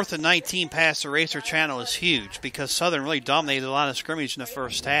 Yeah, 4th and 19 past the Racer Channel is huge because Southern really dominated the line of scrimmage in the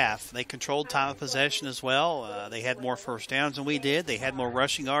first half. They controlled time of possession as well. They had more first downs than we did. They had more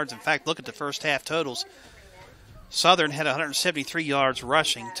rushing yards. In fact, look at the first half totals. Southern had 173 yards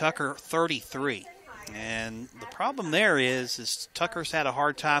rushing, Tucker 33. And the problem there is Tucker's had a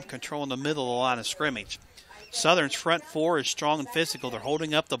hard time controlling the middle of the line of scrimmage. Southern's front four is strong and physical. They're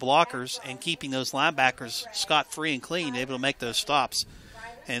holding up the blockers and keeping those linebackers scot-free and clean, able to make those stops.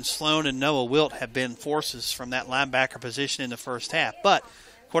 And Sloan and Noah Wilt have been forces from that linebacker position in the first half. But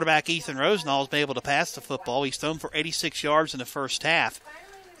quarterback Ethan Rosenthal has been able to pass the football. He's thrown for 86 yards in the first half.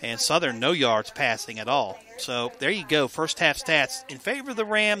 And Southern, no yards passing at all. So there you go, first half stats in favor of the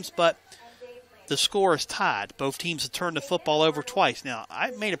Rams, but the score is tied. Both teams have turned the football over twice. Now,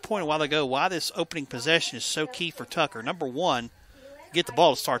 I made a point a while ago why this opening possession is so key for Tucker. Number one, get the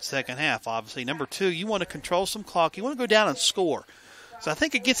ball to start second half, obviously. Number two, you want to control some clock. You want to go down and score. So I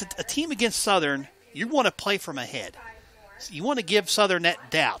think against a team against Southern, you want to play from ahead. You want to give Southern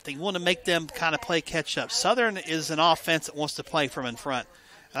that doubt. You want to make them kind of play catch-up. Southern is an offense that wants to play from in front.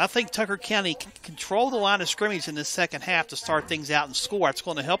 And I think Tucker County can control the line of scrimmage in the second half to start things out and score. It's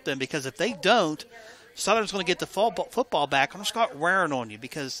going to help them because if they don't, Southern's going to get the football back. I'm going to start wearing on you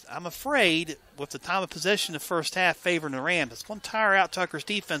because I'm afraid with the time of possession in the first half favoring the Rams, it's going to tire out Tucker's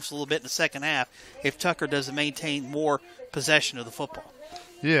defense a little bit in the second half if Tucker doesn't maintain more possession of the football.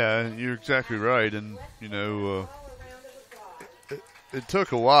 Yeah, you're exactly right. And, it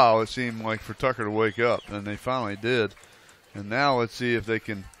took a while, it seemed like, for Tucker to wake up, and they finally did. And now let's see if they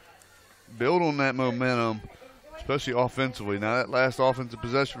can build on that momentum, especially offensively. Now, that last offensive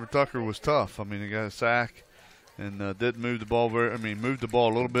possession for Tucker was tough. I mean, they got a sack and didn't move the ball moved the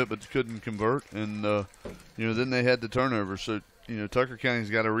ball a little bit, but couldn't convert. And, then they had the turnover. So, Tucker County's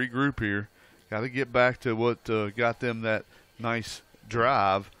got to regroup here, got to get back to what got them that nice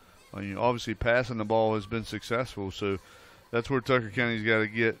drive. Obviously, passing the ball has been successful. So that's where Tucker County's got to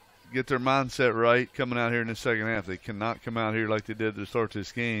get their mindset right coming out here in the second half. They cannot come out here like they did to start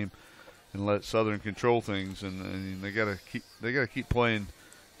this game and let Southern control things, and they got to keep playing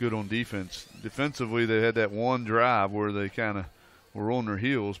good on defense. Defensively, they had that one drive where they kind of were on their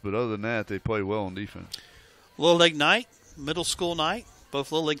heels, but other than that, they play well on defense. Little League night, middle school night.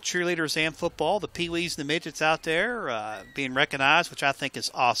 both Little League cheerleaders and football. The Pee-wees and the midgets out there being recognized, which I think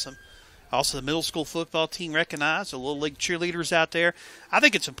is awesome. Also, the middle school football team recognized, the Little League cheerleaders out there. I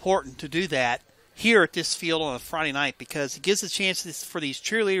think it's important to do that here at this field on a Friday night because it gives a chance for these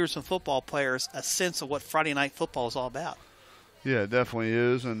cheerleaders and football players a sense of what Friday night football is all about. Yeah, it definitely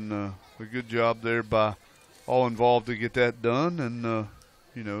is, and a good job there by all involved to get that done. And,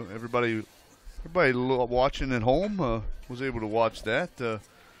 everybody watching at home was able to watch that.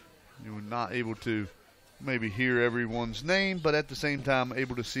 You were not able to maybe hear everyone's name, but at the same time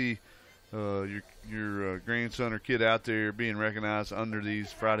able to see your grandson or kid out there being recognized under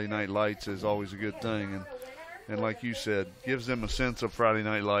these Friday night lights is always a good thing. And like you said, gives them a sense of Friday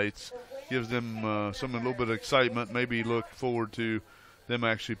night lights, gives them a little bit of excitement, maybe look forward to them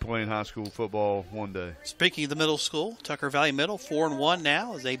actually playing high school football one day. Speaking of the middle school, Tucker Valley Middle 4-1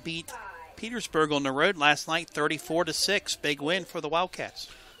 now as they beat Petersburg on the road last night 34-6. Big win for the Wildcats.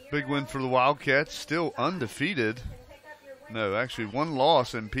 Big win for the Wildcats, still undefeated. No, actually one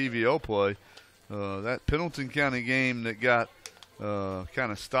loss in PVL play. That Pendleton County game that got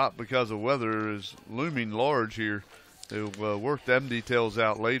kind of stopped because of weather is looming large here. They'll work them details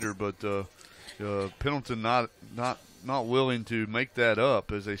out later, but Pendleton not willing to make that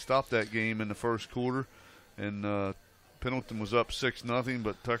up as they stopped that game in the first quarter, and Pendleton was up 6-0,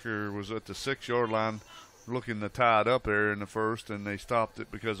 but Tucker was at the 6-yard line looking to tie it up there in the first, and they stopped it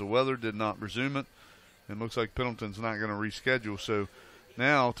because of weather, did not resume it, and looks like Pendleton's not going to reschedule. So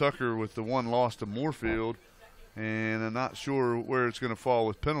now Tucker with the one loss to Moorfield, and I'm not sure where it's going to fall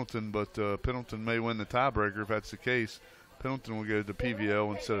with Pendleton, but Pendleton may win the tiebreaker if that's the case. Pendleton will go to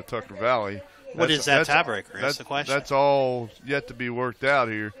PVL instead of Tucker Valley. What is that tiebreaker? That's the question. That's all yet to be worked out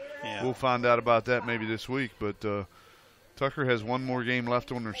here. Yeah. We'll find out about that maybe this week. But Tucker has one more game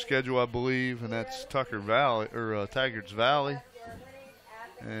left on their schedule, I believe, and that's Tucker Valley or Taggart's Valley.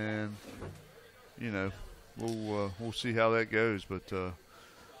 And we'll see how that goes. But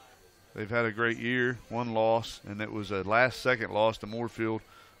they've had a great year. One loss, and it was a last-second loss to Moorfield.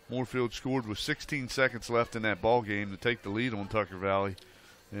 Moorfield scored with 16 seconds left in that ball game to take the lead on Tucker Valley,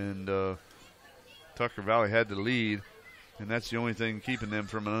 and Tucker Valley had the lead, and that's the only thing keeping them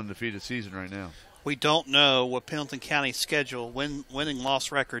from an undefeated season right now. We don't know what Pendleton County's schedule winning-loss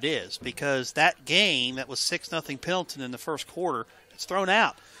record is because that game that was 6-0 Pendleton in the first quarter, it's thrown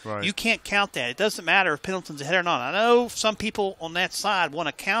out. Right. You can't count that. It doesn't matter if Pendleton's ahead or not. I know some people on that side want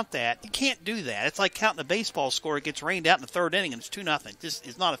to count that. You can't do that. It's like counting a baseball score. It gets rained out in the third inning and it's 2-0. This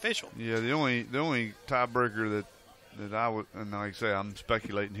is not official. Yeah, the only tiebreaker that I would, and like I say, I'm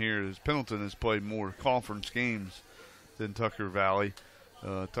speculating here, is Pendleton has played more conference games than Tucker Valley.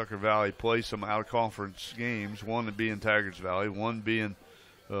 Tucker Valley plays some out-of-conference games, one being Taggart's Valley, one being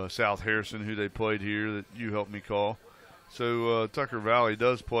South Harrison, who they played here that you helped me call. So Tucker Valley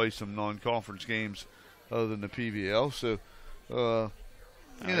does play some non-conference games other than the PVL. So,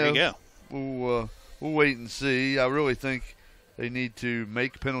 There you go. We'll wait and see. I really think they need to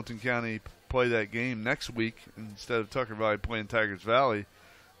make Pendleton County play that game next week instead of Tucker Valley playing Taggart's Valley.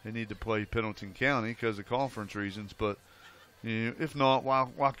 They need to play Pendleton County because of conference reasons. But if not,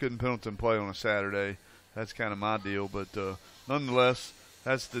 why couldn't Pendleton play on a Saturday? That's kind of my deal. But nonetheless,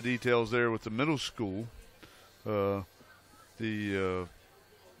 that's the details there with the middle school. The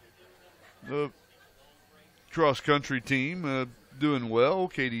cross-country team doing well.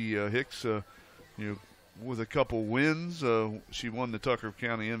 Katie Hicks, with a couple wins. She won the Tucker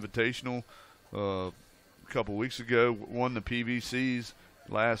County Invitational a couple weeks ago, won the PVCs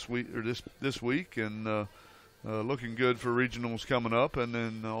last week or this week, and looking good for regionals coming up, and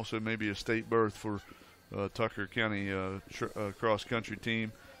then also maybe a state berth for Tucker County cross-country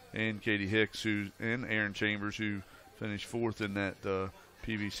team, and Katie Hicks and Aaron Chambers, who finished fourth in that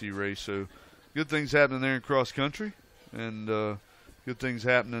PVC race. So good things happening there in cross country, and good things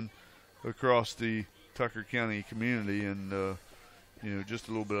happening across the Tucker County community. And just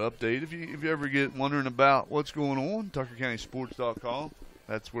a little bit of update. If you ever get wondering about what's going on, TuckerCountySports.com.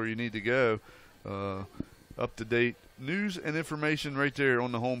 That's where you need to go. Up to date news and information right there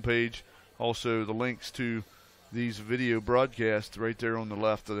on the homepage. Also the links to these video broadcasts right there on the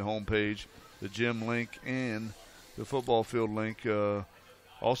left of the homepage, the gym link and the football field link.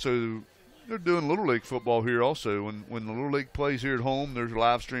 Also, they're doing Little League football here also. When the Little League plays here at home, there's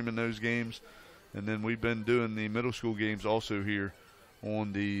live streaming those games. And then we've been doing the middle school games also here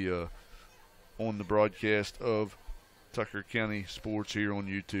on the broadcast of Tucker County Sports here on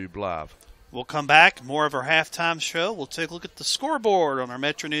YouTube Live. We'll come back, more of our halftime show. We'll take a look at the scoreboard on our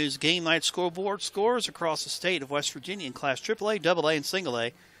Metro News Game Night Scoreboard. Scores across the state of West Virginia in Class AAA, AA, and Single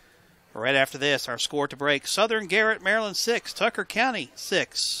A. Right after this, our score to break. Southern Garrett, Maryland 6, Tucker County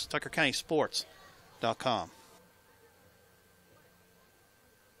 6, TuckerCountySports.com.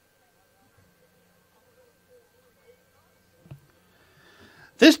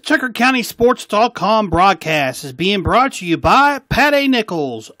 This TuckerCountySports.com broadcast is being brought to you by Pat A.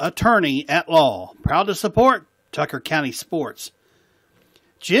 Nichols, attorney at law. Proud to support Tucker County Sports.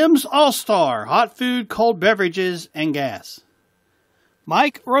 Jim's All-Star, hot food, cold beverages, and gas.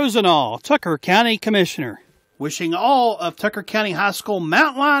 Mike Rosenall, Tucker County Commissioner. Wishing all of Tucker County High School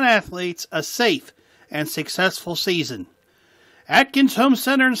Mountain Lion athletes a safe and successful season. Atkins Home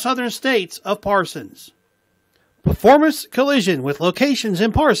Center in Southern States of Parsons. Performance Collision with locations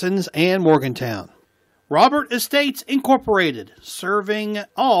in Parsons and Morgantown. Robert Estates Incorporated, serving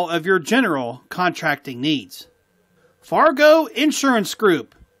all of your general contracting needs. Fargo Insurance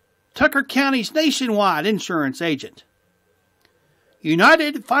Group, Tucker County's nationwide insurance agent.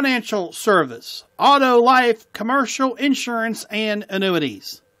 United Financial Service, auto, life, commercial insurance, and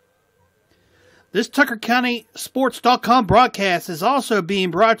annuities. This TuckerCountySports.com broadcast is also being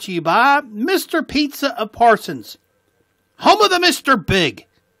brought to you by Mr. Pizza of Parsons, home of the Mr. Big.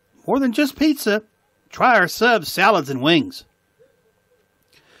 More than just pizza, try our subs, salads, and wings.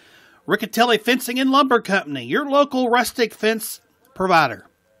 Riccatelli Fencing and Lumber Company, your local rustic fence provider.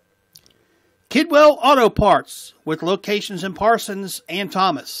 Kidwell Auto Parts, with locations in Parsons and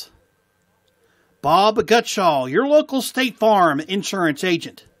Thomas. Bob Gutshaw, your local State Farm insurance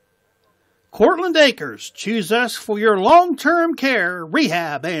agent. Cortland Acres, choose us for your long-term care,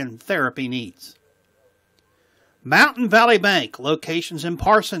 rehab, and therapy needs. Mountain Valley Bank, locations in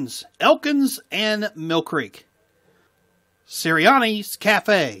Parsons, Elkins, and Mill Creek. Sirianni's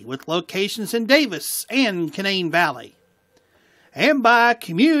Cafe, with locations in Davis and Canaan Valley. And by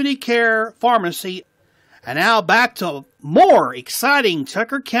Community Care Pharmacy. And now back to more exciting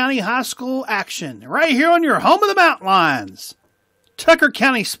Tucker County High School action, right here on your home of the Mountain Lions,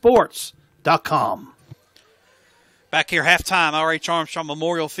 TuckerCountySports.com. Back here, halftime, R.H. Armstrong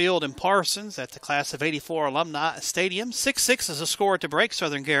Memorial Field in Parsons at the Class of 84 Alumni Stadium. 6-6 is a score to break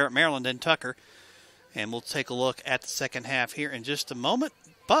Southern Garrett, Maryland, and Tucker. And we'll take a look at the second half here in just a moment.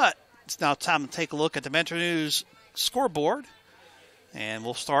 But it's now time to take a look at the Metro News scoreboard. And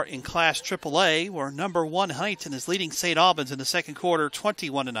we'll start in Class AAA, where number 1 Huntington is leading St. Albans in the second quarter,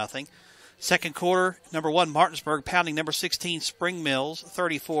 21-0. Second quarter, number 1 Martinsburg pounding number 16 Spring Mills,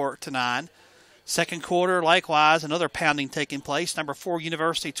 34-9. Second quarter, likewise, another pounding taking place. Number 4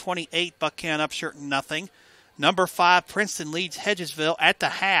 University 28, Buckhannon Upshur 0. Number 5 Princeton leads Hedgesville at the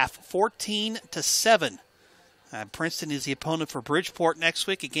half, 14-7. Princeton is the opponent for Bridgeport next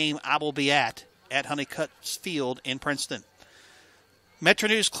week, a game I will be at Honeycutt's Field in Princeton. Metro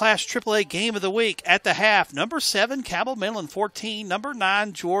News Class AAA Game of the Week at the half. Number 7, Cabell Midland 14. Number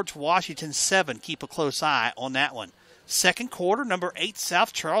 9, George Washington 7. Keep a close eye on that one. Second quarter, number 8,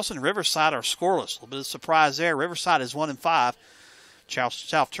 South Charleston and Riverside are scoreless. A little bit of surprise there. Riverside is 1-5.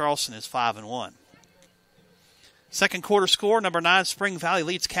 South Charleston is 5-1. Second quarter score, number 9, Spring Valley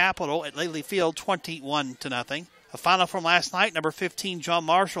leads Capital at Lately Field 21-0. A final from last night, number 15, John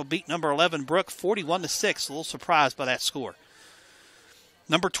Marshall beat number 11, Brook 41-6. A little surprised by that score.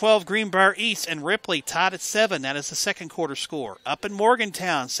 Number 12, Greenbrier East and Ripley tied at 7. That is the second quarter score. Up in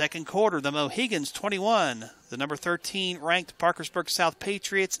Morgantown, second quarter, the Mohegans 21. The number 13 ranked Parkersburg South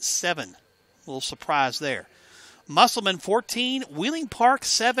Patriots 7. A little surprise there. Musselman 14, Wheeling Park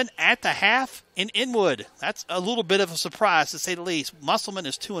 7 at the half in Inwood. That's a little bit of a surprise to say the least. Musselman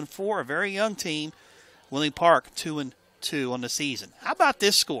is 2-4, a very young team. Wheeling Park 2-2 on the season. How about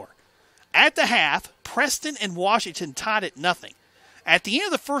this score? At the half, Preston and Washington tied at 0. At the end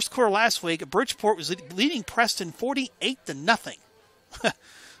of the first quarter last week, Bridgeport was leading Preston 48-0.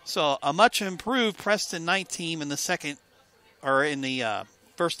 So a much improved Preston night team in the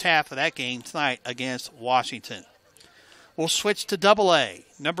first half of that game tonight against Washington. We'll switch to AA.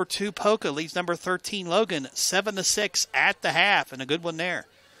 Number 2 Polka leads number 13 Logan 7-6 at the half, and a good one there.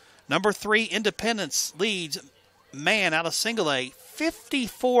 Number 3 Independence leads Man out of single A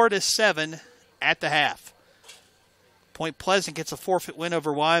 54-7 at the half. Point Pleasant gets a forfeit win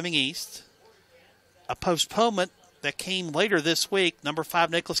over Wyoming East. A postponement that came later this week. Number 5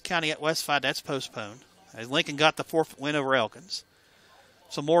 Nicholas County at Westside, that's postponed. As Lincoln got the forfeit win over Elkins.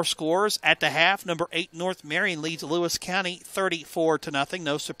 Some more scores at the half. Number 8 North Marion leads Lewis County 34-0.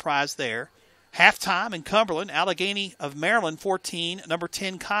 No surprise there. Halftime in Cumberland, Allegheny of Maryland 14. Number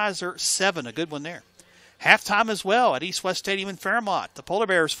 10 Kaiser 7. A good one there. Halftime as well at East West Stadium in Fairmont. The Polar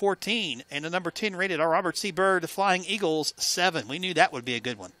Bears 14 and the number 10 rated Robert C. Byrd Flying Eagles 7. We knew that would be a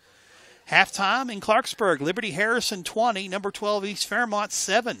good one. Halftime in Clarksburg, Liberty Harrison 20, number 12 East Fairmont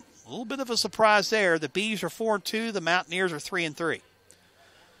 7. A little bit of a surprise there. The Bees are 4-2. The Mountaineers are 3-3.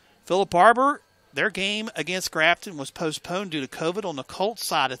 Phillip Arbor, their game against Grafton was postponed due to COVID on the Colts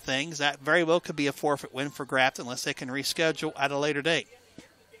side of things. That very well could be a forfeit win for Grafton unless they can reschedule at a later date.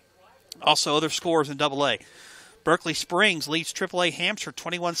 Also, other scores in AA. Berkeley Springs leads AAA Hampshire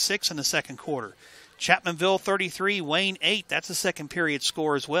 21-6 in the second quarter. Chapmanville 33, Wayne 8. That's a second period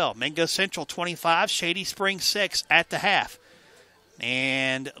score as well. Mingo Central 25, Shady Springs 6 at the half.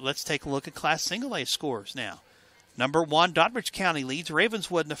 And let's take a look at Class Single A scores now. Number 1, Doddridge County leads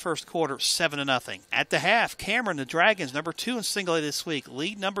Ravenswood in the first quarter 7-0. At the half, Cameron, the Dragons, number 2 in Single A this week,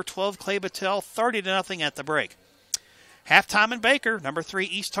 lead number 12, Clay Battelle, 30-0 at the break. Halftime in Baker, number 3,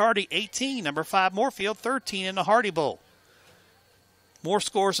 East Hardy, 18. Number 5, Moorfield, 13 in the Hardy Bowl. More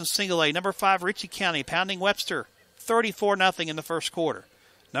scores in Single A. Number 5, Ritchie County, pounding Webster, 34-0 in the first quarter.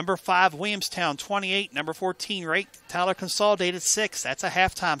 Number 5, Williamstown, 28. Number 14, Rake Tyler Consolidated, 6. That's a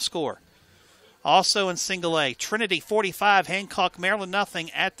halftime score. Also in Single A, Trinity, 45. Hancock, Maryland, 0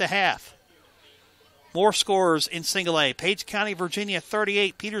 at the half. More scores in Single A. Page County, Virginia,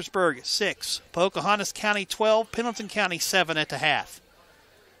 38. Petersburg, 6. Pocahontas County, 12. Pendleton County, 7 at the half.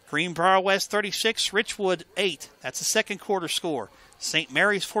 Greenbrier West, 36. Richwood, 8. That's the second quarter score. St.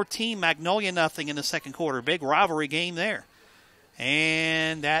 Mary's, 14. Magnolia, 0 in the second quarter. Big rivalry game there.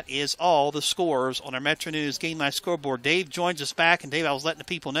 And that is all the scores on our Metro News Game Night scoreboard. Dave joins us back. And, Dave, I was letting the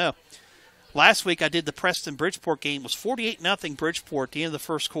people know. Last week I did the Preston-Bridgeport game. It was 48-0 Bridgeport at the end of the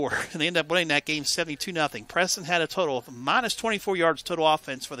first quarter. And they ended up winning that game 72-0. Preston had a total of minus 24 yards total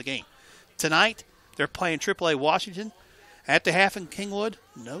offense for the game. Tonight, they're playing AAA Washington. At the half in Kingwood,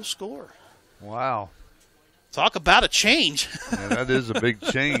 no score. Wow. Talk about a change. Yeah, that is a big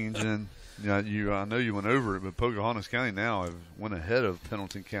change. And I know you went over it, but Pocahontas County now went ahead of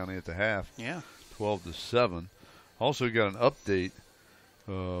Pendleton County at the half. Yeah. 12-7. Also got an update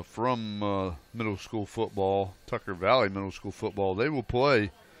from middle school football, Tucker Valley Middle School football. They will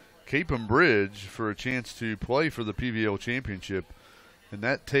play Cape and Bridge for a chance to play for the PVL championship. And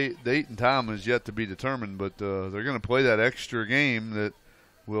that date and time is yet to be determined, but they're going to play that extra game that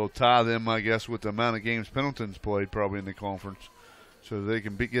will tie them, I guess, with the amount of games Pendleton's played probably in the conference. So they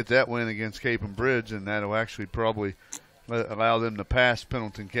can get that win against Cape and Bridge, and that will actually probably allow them to pass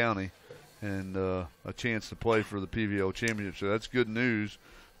Pendleton County and a chance to play for the PVL championship. So that's good news.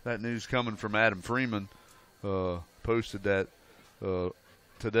 That news coming from Adam Freeman, posted that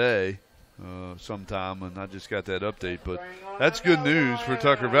today sometime, and I just got that update. But that's good news for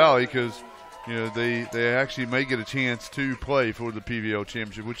Tucker Valley because they actually may get a chance to play for the PVL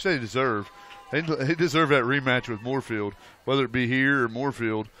championship, which they deserve. They deserve that rematch with Moorfield, whether it be here or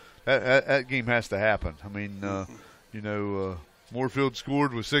Moorfield. That game has to happen. I mean, Moorfield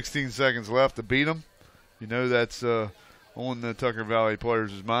scored with 16 seconds left to beat them. That's on the Tucker Valley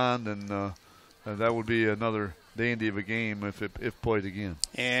players' mind, and that would be another dandy of a game if played again.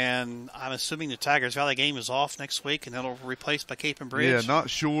 And I'm assuming the Tigers Valley game is off next week, and that'll be replaced by Cape and Bridge. Yeah, not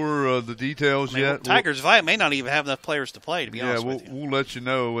sure the details yet. Tigers Valley may not even have enough players to play, to be honest with you. We'll let you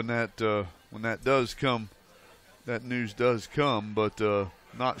know when that does come. That news does come, but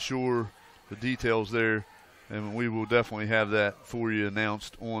not sure the details there. And we will definitely have that for you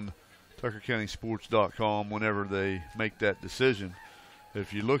announced on TuckerCountySports.com whenever they make that decision.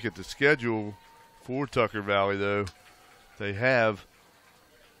 If you look at the schedule for Tucker Valley, though, they have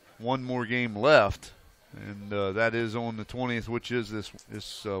one more game left, and that is on the 20th, which is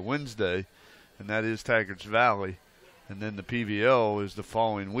this Wednesday, and that is Taggart's Valley. And then the PVL is the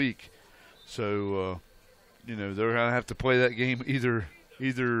following week. So, they're going to have to play that game either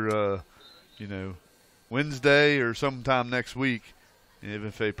Wednesday or sometime next week. And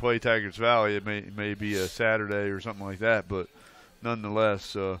if they play Taggart's Valley, it may be a Saturday or something like that. But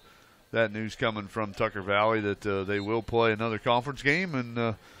nonetheless, that news coming from Tucker Valley that they will play another conference game,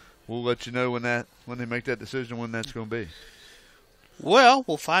 and we'll let you know when they make that decision when that's going to be. Well,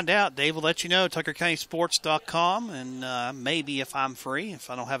 we'll find out. Dave will let you know. TuckerCountySports.com, and maybe if I'm free,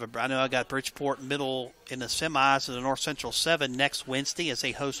 if I don't have I know I got Bridgeport Middle in the semis of the North Central 7 next Wednesday as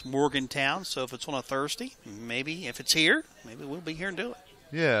they host Morgantown. So if it's on a Thursday, maybe if it's here, maybe we'll be here and do it.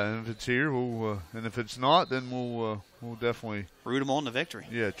 Yeah, and if it's here, we'll and if it's not, then we'll definitely root them on the victory.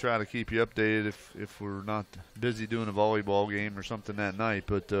 Yeah, try to keep you updated if we're not busy doing a volleyball game or something that night.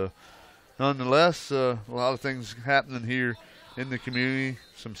 But nonetheless, a lot of things happening here in the community.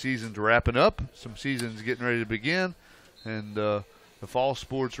 Some seasons wrapping up, some seasons getting ready to begin, and the fall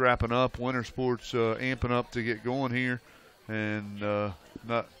sports wrapping up, winter sports amping up to get going here, and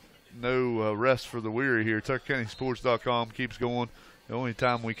no rest for the weary here. TuckerCountySports.com keeps going. The only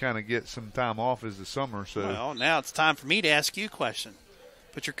time we kind of get some time off is the summer. So well, now it's time for me to ask you a question.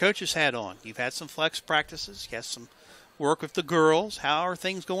 Put your coach's hat on. You've had some flex practices. You had some work with the girls. How are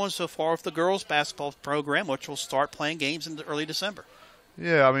things going so far with the girls' basketball program, which will start playing games in early December?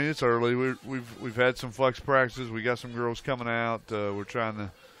 Yeah, I mean, it's early. We've had some flex practices. We got some girls coming out. We're trying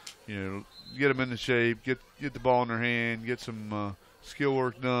to, get them into shape, get the ball in their hand, get some skill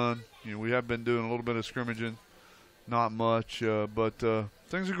work done. We have been doing a little bit of scrimmaging, not much, but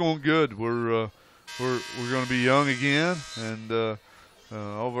things are going good. We're going to be young again, and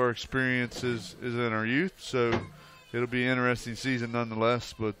all of our experience is in our youth, so it'll be an interesting season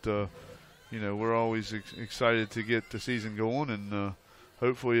nonetheless. But we're always excited to get the season going, and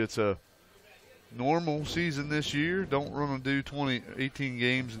hopefully it's a normal season this year. Don't want to do 18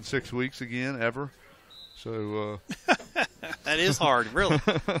 games in 6 weeks again, ever. So that is hard, really.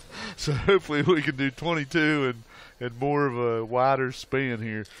 So hopefully we can do 22 and more of a wider span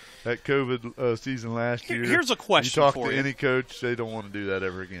here. That COVID season last year. Here's a question for you. You talk to any coach, they don't want to do that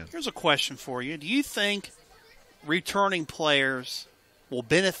ever again. Here's a question for you. Do you think returning players will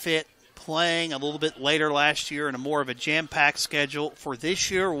benefit playing a little bit later last year and a more of a jam-packed schedule for this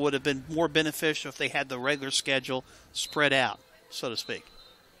year, or would have been more beneficial if they had the regular schedule spread out, so to speak,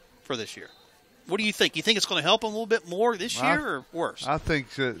 for this year? What do you think? You think it's going to help them a little bit more this year or worse? I think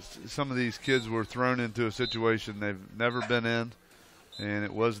that some of these kids were thrown into a situation they've never been in, and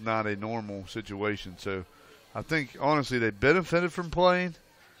it was not a normal situation. So I think, honestly, they benefited from playing,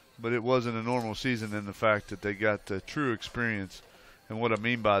 but it wasn't a normal season in the fact that they got the true experience. And what I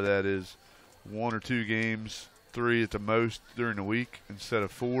mean by that is 1 or 2 games, 3 at the most during the week instead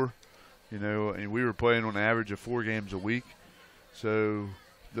of 4. And we were playing on an average of 4 games a week. So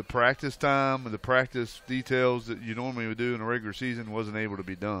the practice time and the practice details that you normally would do in a regular season wasn't able to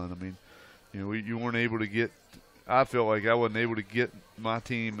be done. I mean, you weren't able to get – I felt like I wasn't able to get my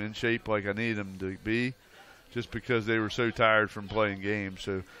team in shape like I needed them to be just because they were so tired from playing games.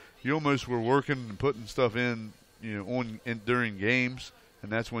 So you almost were working and putting stuff in, during games,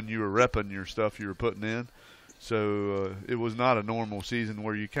 and that's when you were repping your stuff you were putting in. So it was not a normal season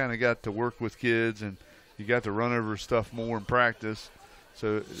where you kind of got to work with kids and you got to run over stuff more in practice.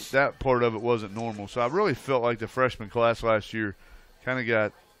 So that part of it wasn't normal. So I really felt like the freshman class last year kind of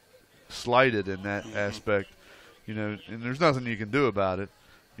got slighted in that aspect, and there's nothing you can do about it.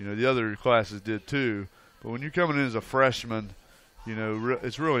 The other classes did too. But when you're coming in as a freshman,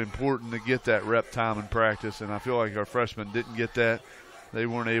 it's really important to get that rep time in practice, and I feel like our freshmen didn't get that. They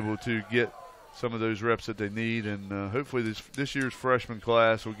weren't able to get some of those reps that they need, and hopefully this year's freshman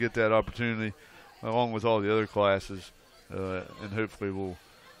class will get that opportunity along with all the other classes, and hopefully we'll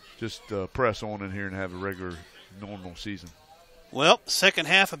just press on in here and have a regular, normal season. Well, second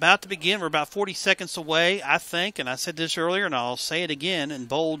half about to begin. We're about 40 seconds away, I think, and I said this earlier, and I'll say it again in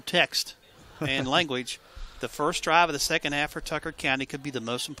bold text and language. The first drive of the second half for Tucker County could be the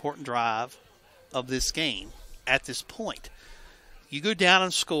most important drive of this game at this point. You go down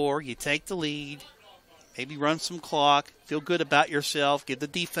and score, you take the lead, maybe run some clock, feel good about yourself, give the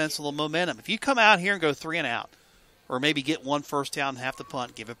defense a little momentum. If you come out here and go 3 and out, or maybe get 1 first down and half the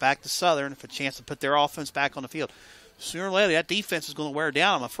punt, give it back to Southern for a chance to put their offense back on the field, sooner or later that defense is going to wear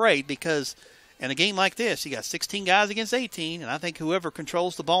down, I'm afraid, because in a game like this, you got 16 guys against 18, and I think whoever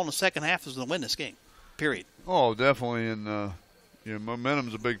controls the ball in the second half is going to win this game. Period. Oh, definitely, and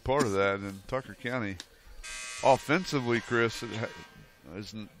momentum's a big part of that. And Tucker County, offensively, Chris,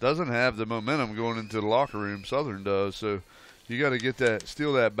 doesn't have the momentum going into the locker room. Southern does, so you got to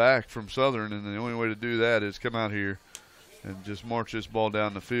steal that back from Southern, and the only way to do that is come out here and just march this ball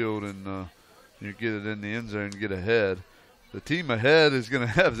down the field and get it in the end zone and get ahead. The team ahead is going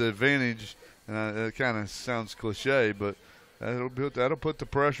to have the advantage, and it kind of sounds cliche, but that'll put the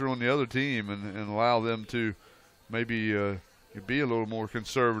pressure on the other team and allow them to maybe be a little more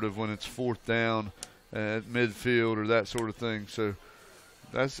conservative when it's 4th down at midfield or that sort of thing. So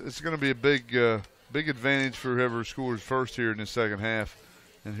it's going to be a big advantage for whoever scores first here in the second half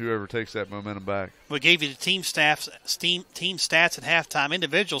and whoever takes that momentum back. We gave you the team stats at halftime.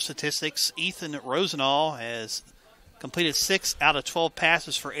 Individual statistics, Ethan Rosenall has completed 6 out of 12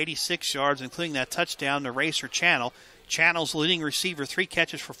 passes for 86 yards, including that touchdown to Racer Channel. Channel's leading receiver, 3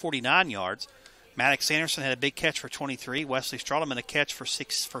 catches for 49 yards. Maddox Anderson had a big catch for 23. Wesley Strotterman a catch for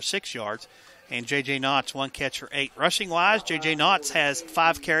 6 yards. And J.J. Knotts 1 catch for 8. Rushing-wise, J.J. Knotts has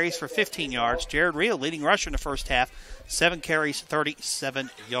 5 carries for 15 yards. Jared Reel, leading rusher in the first half, 7 carries, 37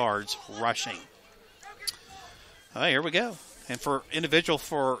 yards rushing. All right, here we go. And for individual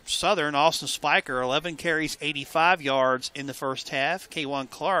for Southern, Austin Spiker, 11 carries, 85 yards in the first half. K1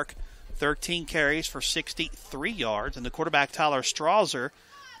 Clark, 13 carries for 63 yards. And the quarterback, Tyler Strauser,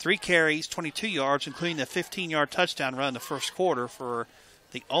 3 carries, 22 yards, including the 15-yard touchdown run in the first quarter for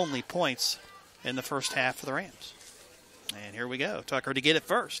the only points in the first half for the Rams. And here we go. Tucker to get it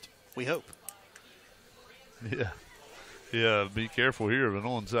first, we hope. Yeah, be careful here of an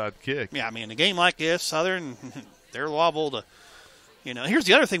onside kick. Yeah, I mean, in a game like this, Southern, they're liable to, here's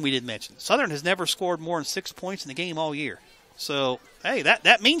the other thing we didn't mention. Southern has never scored more than 6 points in the game all year. So, hey,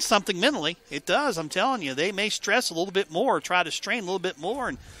 that means something mentally. It does, I'm telling you. They may stress a little bit more, try to strain a little bit more,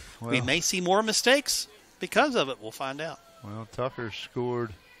 and we may see more mistakes because of it. We'll find out. Well, Tucker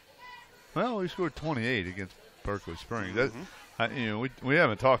scored, he scored 28 against Berkeley Springs. We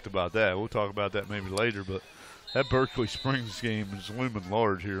haven't talked about that. We'll talk about that maybe later, but that Berkeley Springs game is looming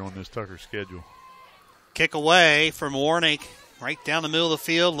large here on this Tucker schedule. Kick away from Warnick, right down the middle of the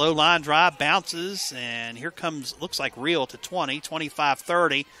field. Low line drive, bounces, and here comes, looks like real to 20, 25,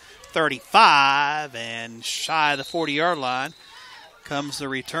 30, 35, and shy of the 40-yard line comes the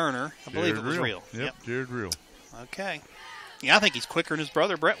returner. I believe it was real. Yep, Jared Real. Okay. Yeah, I think he's quicker than his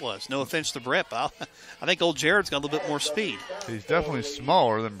brother Brett was. No offense to Brett, but I think old Jared's got a little bit more speed. He's definitely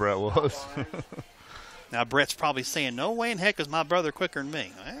smaller than Brett was. Now, Brett's probably saying, no way in heck is my brother quicker than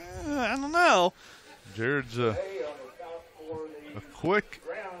me. I don't know. Jared's a quick,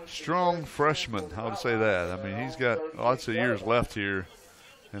 strong freshman. I would say that. I mean, he's got lots of years left here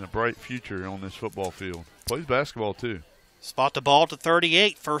and a bright future on this football field. Plays basketball, too. Spot the ball to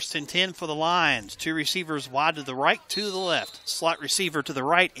 38. 1st and 10 for the Lions. 2 receivers wide to the right, 2 to the left. Slot receiver to the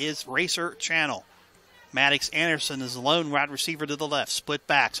right is Racer Channel. Maddox Anderson is the lone wide receiver to the left. Split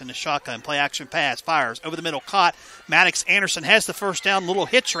backs in the shotgun. Play action pass. Fires over the middle. Caught. Maddox Anderson has the first down. Little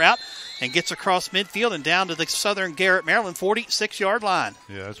hitch route and gets across midfield and down to the Southern Garrett, Maryland 46-yard line.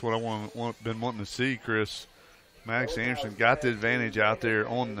 Yeah, that's what been wanting to see, Chris. Maddox Anderson got the advantage out there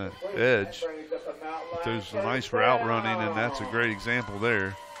on the edge. There's a nice route running, and that's a great example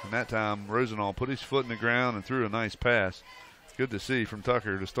there. And that time, Rosenall put his foot in the ground and threw a nice pass. Good to see from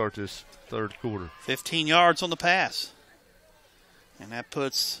Tucker to start this third quarter. 15 yards on the pass. And that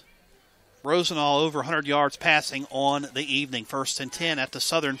puts Rosenall over 100 yards passing on the evening. 1st and 10 at the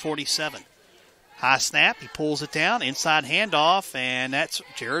Southern 47. High snap, he pulls it down, inside handoff, and that's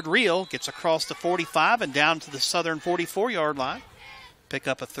Jared Reel. Gets across the 45 and down to the Southern 44-yard line. Pick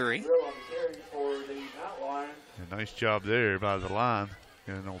up a 3. A nice job there by the line.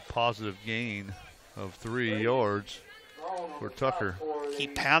 And a positive gain of 3 yards for Tucker.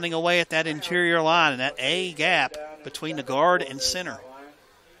 Keep pounding away at that interior line and that A gap between the guard and center.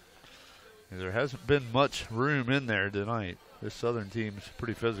 There hasn't been much room in there tonight. This Southern team's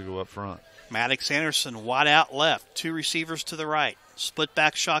pretty physical up front. Maddox Anderson wide out left. 2 receivers to the right. Split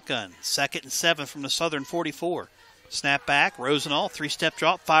back shotgun. 2nd and 7 from the Southern 44. Snap back. Rosenall. 3-step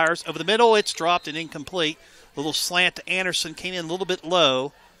drop. Fires over the middle. It's dropped and incomplete. Little slant to Anderson. Came in a little bit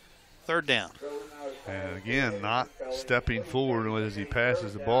low. 3rd down. And again, not stepping forward as he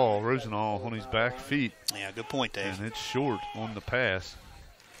passes the ball. Rosenall on his back feet. Yeah, good point, Dave. And it's short on the pass.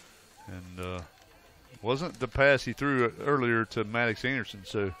 And wasn't the pass he threw earlier to Maddox Anderson,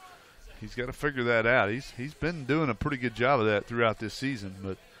 so he's got to figure that out. He's been doing a pretty good job of that throughout this season,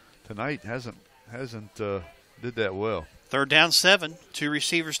 but tonight hasn't did that well. 3rd down 7. 2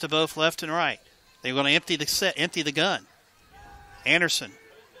 receivers to both left and right. They're going to empty the gun. Anderson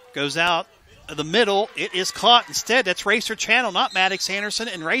goes out of the middle. It is caught instead. That's Racer Channel, not Maddox Anderson.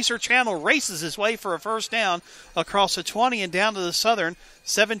 And Racer Channel races his way for a first down across the 20 and down to the Southern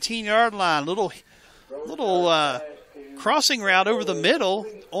 17-yard line. Little crossing route over the middle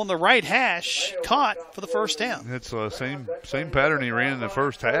on the right hash, caught for the first down. It's the same pattern he ran in the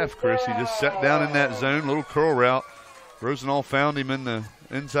first half, Chris. He just sat down in that zone, little curl route. Rosenall found him in the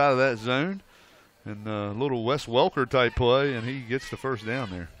inside of that zone. And a little Wes Welker type play, and he gets the first down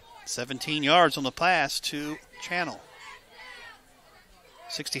there. 17 yards on the pass to Channel.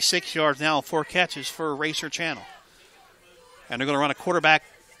 66 yards now on 4 catches for Racer Channel. And they're going to run a quarterback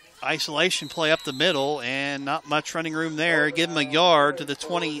isolation play up the middle, and not much running room there. Give him a yard to the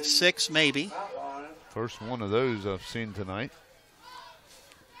 26 maybe. First one of those I've seen tonight.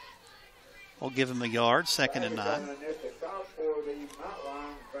 We'll give him a yard, 2nd and 9.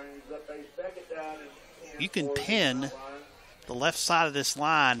 You can pin the left side of this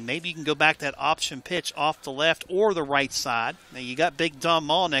line. Maybe you can go back that option pitch off the left or the right side. Now you got Big Dom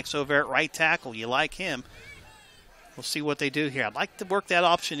Malnex over at right tackle. You like him. We'll see what they do here. I'd like to work that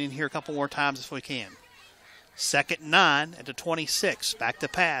option in here a couple more times if we can. 2nd and 9 at the 26. Back to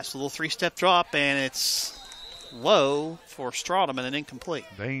pass. A little 3-step drop, and it's low for Strawdom and an incomplete.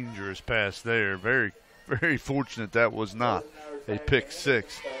 Dangerous pass there. Very, very fortunate that was not a pick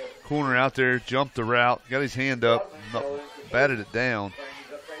 6. Corner out there, jumped the route, got his hand up, batted it down,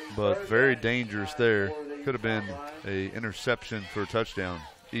 but very dangerous there. Could have been a interception for a touchdown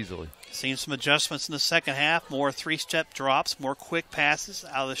easily. Seen some adjustments in the second half. More three-step drops, more quick passes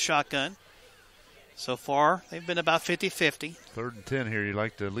out of the shotgun. So far, they've been about 50-50. 3rd and 10 here. You'd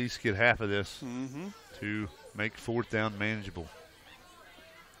like to at least get half of this to make 4th down manageable.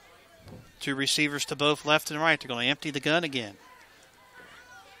 2 receivers to both left and right. They're going to empty the gun again.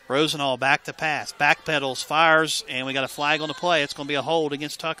 Rosenall back to pass. Backpedals, fires, and we got a flag on the play. It's going to be a hold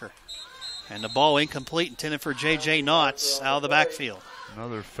against Tucker. And the ball incomplete, intended for J.J. Knotts out of the backfield.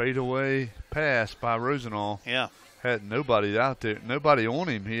 Another fadeaway pass by Rosenall. Yeah. Had nobody out there, nobody on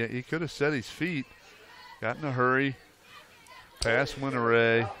him. He could have set his feet, got in a hurry. Pass went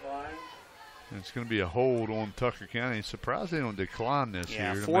array. And it's going to be a hold on Tucker County. Surprised they don't decline this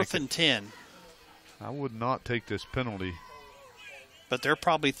here. 4th and 10. I would not take this penalty. But they're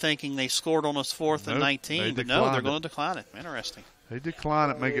probably thinking they scored on us 4th and 19. But no, they're going to decline it. Interesting. They decline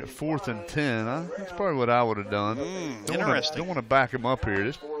it, make it 4th and 10. That's probably what I would have done. Interesting. Don't want to back them up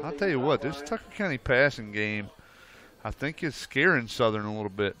here. I'll tell you what, this Tucker County passing game, I think is scaring Southern a little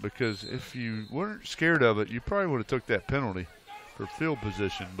bit, because if you weren't scared of it, you probably would have took that penalty for field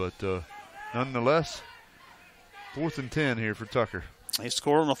position. But nonetheless, 4th and 10 here for Tucker. They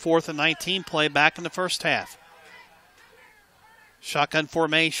scored on a 4th and 19 play back in the first half. Shotgun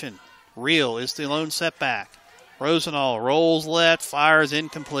formation. Reel is the lone setback. Rosenall rolls left, fires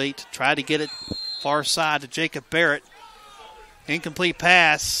incomplete. Tried to get it far side to Jacob Barrett. Incomplete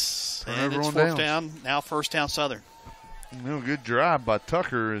pass. And it's 4th down. Now 1st down Southern. Good drive by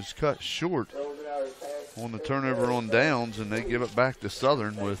Tucker is cut short on the turnover on downs, and they give it back to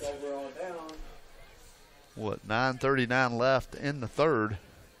Southern with, 9:39 left in the 3rd,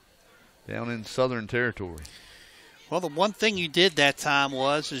 down in Southern territory. Well, the one thing you did that time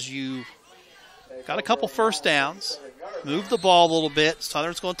is you got a couple first downs, moved the ball a little bit.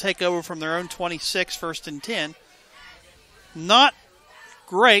 Southern's going to take over from their own 26, 1st and 10. Not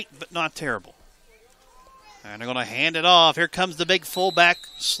great, but not terrible. And they're going to hand it off. Here comes the big fullback,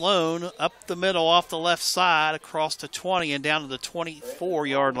 Sloan, up the middle off the left side, across the 20 and down to the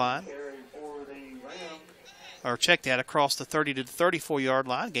 24-yard line. Or check that, across the 30 to the 34-yard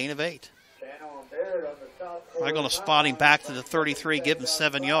line, gain of 8. They're going to spot him back to the 33, give him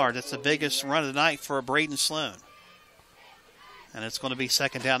 7 yards. That's the biggest run of the night for Braden Sloan. And it's going to be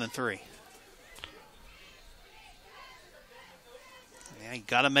 2nd down and 3. Yeah, you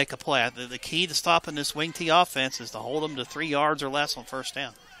got to make a play. The key to stopping this wing T offense is to hold them to 3 yards or less on 1st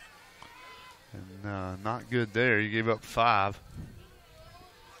down. And not good there. You gave up 5.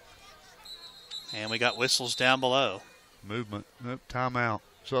 And we got whistles down below. Movement. Nope, timeout.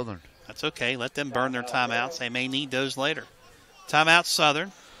 Southern. That's okay. Let them burn their timeouts. They may need those later. Timeout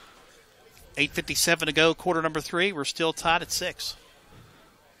Southern. 8:57 to go, quarter number 3. We're still tied at 6.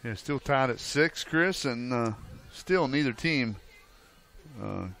 Yeah, still tied at 6, Chris, and still neither team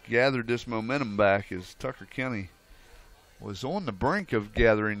gathered this momentum back, as Tucker County was on the brink of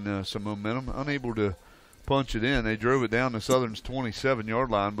gathering some momentum, unable to punch it in. They drove it down to Southern's 27-yard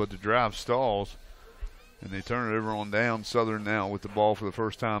line, but the drive stalls, and they turn it over on down. Southern now with the ball for the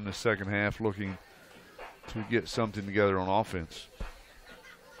first time this second half, looking to get something together on offense.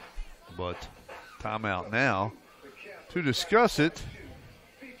 But timeout now to discuss it.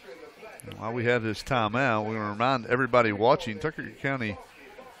 And while we have this timeout, we're going to remind everybody watching Tucker County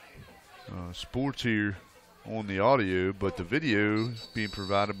sports here on the audio, but the video is being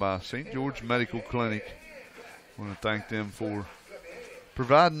provided by St. George Medical Clinic. I want to thank them for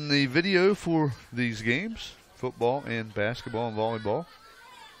providing the video for these games, football and basketball and volleyball.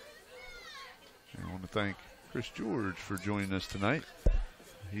 And I want to thank Chris George for joining us tonight.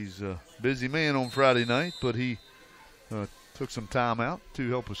 He's a busy man on Friday night, but he took some time out to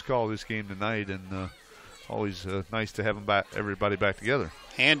help us call this game tonight, and always nice to have everybody back together.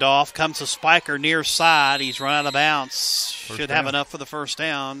 Handoff comes to Spiker near side. He's run out of bounds. Should have enough for the 1st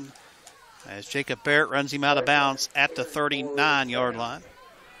down, as Jacob Barrett runs him out of bounds at the 39-yard line.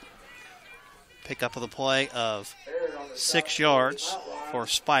 Pick up of the play of 6 yards for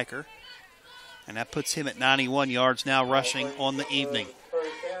Spiker, and that puts him at 91 yards now rushing on the evening.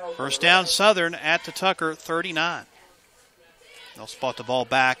 1st down Southern at the Tucker 39. They'll spot the ball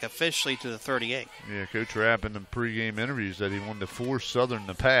back officially to the 38. Yeah, Coach Rapp in the pregame interviews said he wanted to force Southern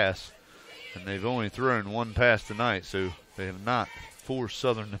to pass, and they've only thrown 1 pass tonight, so they have not forced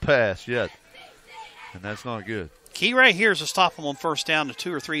Southern to pass yet, and that's not good. Key right here is to stop them on 1st down to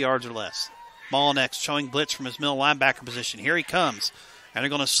 2 or 3 yards or less. Molinax showing blitz from his middle linebacker position. Here he comes, and they're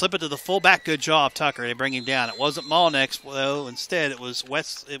going to slip it to the fullback. Good job, Tucker. They bring him down. It wasn't Molinax, though. Instead, it was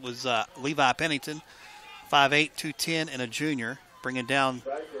Levi Pennington, 5'8", 210, and a junior, bringing down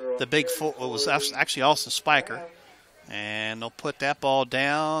the big full. It was actually Austin Spiker. And they'll put that ball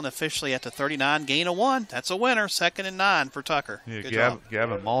down officially at the 39, gain of 1. That's a winner, 2nd and 9 for Tucker. Yeah, Good job.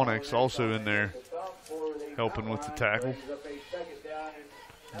 Gavin Malnick's also in there helping with the tackle.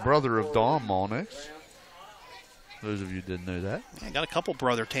 Brother of Don Malnick. Those of you who didn't know that. Yeah, got a couple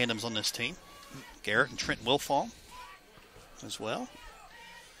brother tandems on this team. Garrett and Trent Wilfall as well.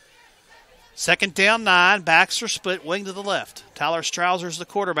 2nd down, 9. Backs are split, wing to the left. Tyler Strauzer's the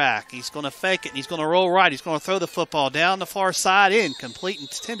quarterback. He's going to fake it, and he's going to roll right. He's going to throw the football down the far side, incomplete,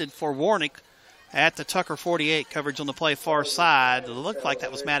 intended for Warnick at the Tucker 48. Coverage on the play far side. It looked like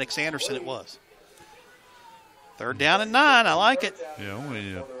that was Maddox Anderson. It was. 3rd down and 9. I like it. Yeah,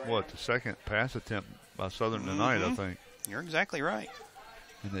 only, the second pass attempt by Southern tonight, I think. You're exactly right.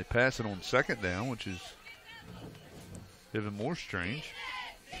 And they pass it on 2nd down, which is even more strange.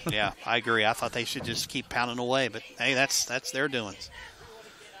 Yeah, I agree. I thought they should just keep pounding away, but hey, that's their doings.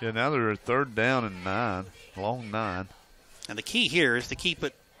 Yeah, now they're at 3rd down and 9, long 9. And the key here is to keep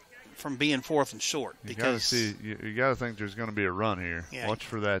it from being 4th and short. Because you got to think there's going to be a run here. Yeah. Watch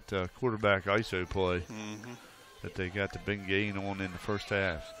for that quarterback ISO play that they got the big gain on in the first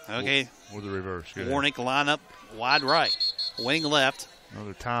half. Okay. Or the reverse. Warnick line up wide right, wing left.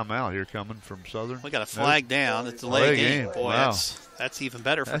 Another timeout here coming from Southern. We got a flag down. It's a delay game. Boy, wow. that's even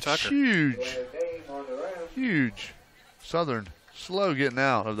better for That's Tucker. Huge. Huge. Southern slow getting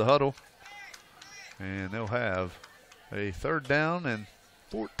out of the huddle. And they'll have a 3rd down and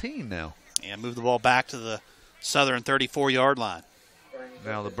 14 now. Yeah, move the ball back to the Southern 34-yard line.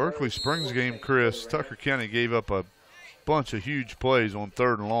 Now the Berkeley Springs game, Chris, Tucker County gave up a bunch of huge plays on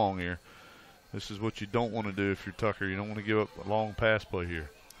 3rd and long here. This is what you don't want to do if you're Tucker. You don't want to give up a long pass play here.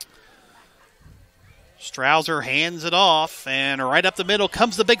 Strauzer hands it off, and right up the middle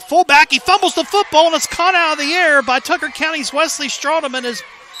comes the big fullback. He fumbles the football, and it's caught out of the air by Tucker County's Wesley Straudeman. As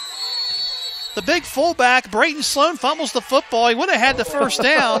the big fullback, Brayton Sloan, fumbles the football. He would have had the 1st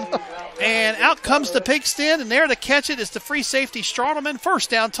down, and out comes the pigskin, and there to catch it is the free safety Straudeman. 1st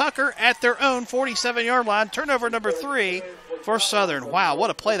down, Tucker at their own 47-yard line. Turnover number 3 for Southern. Wow,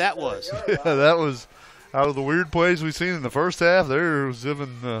 what a play that was. Yeah, that was out of the weird plays we've seen in the first half. There was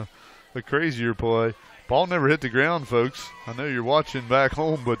even a crazier play. Ball never hit the ground, folks. I know you're watching back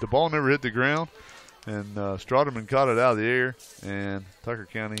home, but the ball never hit the ground. And Straudeman caught it out of the air, and Tucker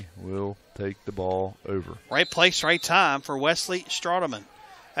County will take the ball over. Right place, right time for Wesley Straudeman.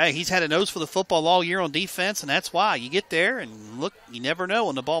 Hey, he's had a nose for the football all year on defense, and that's why. You get there, and look, you never know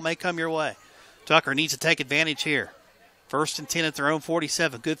when the ball may come your way. Tucker needs to take advantage here. 1st and 10 at their own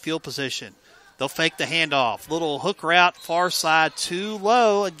 47. Good field position. They'll fake the handoff. Little hook route, far side, too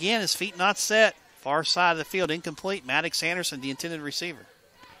low. Again, his feet not set. Far side of the field, incomplete. Maddox Anderson, the intended receiver.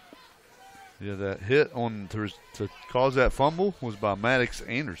 Yeah, that hit on to cause that fumble was by Maddox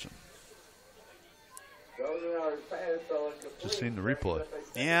Anderson. Just seen the replay.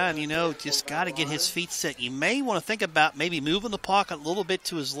 Yeah, and just got to get his feet set. You may want to think about maybe moving the pocket a little bit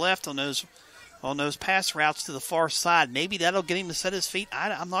to his left on those pass routes to the far side. Maybe that'll get him to set his feet.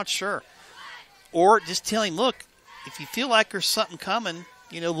 I'm not sure. Or just tell him, look, if you feel like there's something coming,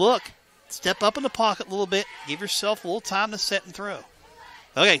 look, step up in the pocket a little bit. Give yourself a little time to set and throw.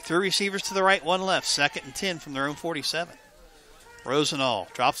 Okay, 3 receivers to the right, 1 left. 2nd and 10 from their own 47. Rosenall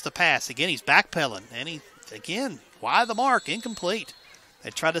drops the pass. Again, he's backpedaling. And again, wide of the mark, incomplete. They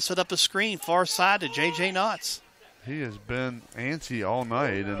try to set up a screen far side to J.J. Knotts. He has been antsy all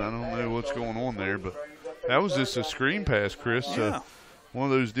night, and I don't know what's going on there, but that was just a screen pass, Chris. Yeah.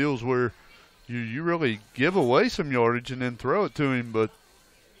 One of those deals where you really give away some yardage and then throw it to him, but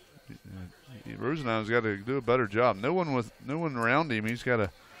Rosenau's got to do a better job. No one around him. He's got to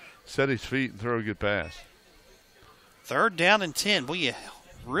set his feet and throw a good pass. 3rd down and 10. Boy, you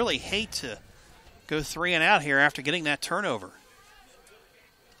really hate to go 3 and out here after getting that turnover.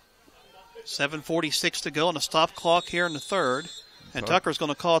 7:46 to go on the stop clock here in the 3rd. And Tucker's going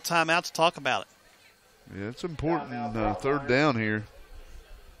to call a timeout to talk about it. Yeah, it's important 3rd down here.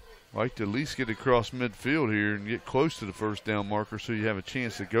 Like to at least get across midfield here and get close to the 1st down marker so you have a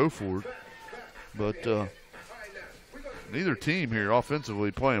chance to go for it. But neither team here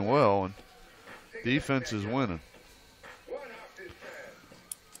offensively playing well, and defense is winning.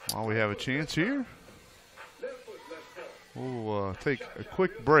 While we have a chance here, we'll take a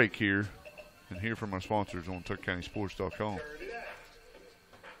quick break here and hear from our sponsors on TuckerCountySports.com.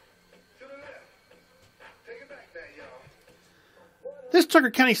 This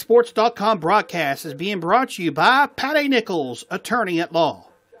TuckerCountySports.com broadcast is being brought to you by Patty Nichols, attorney at law,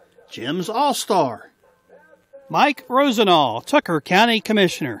 Jim's All-Star, Mike Rosenall, Tucker County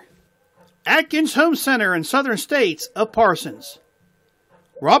Commissioner, Atkins Home Center and Southern States of Parsons,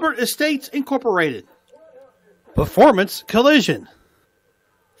 Robert Estates Incorporated, Performance Collision,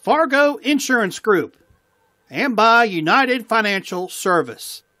 Fargo Insurance Group, and by United Financial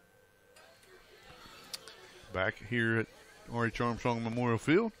Service. Back here at R.H. Armstrong Memorial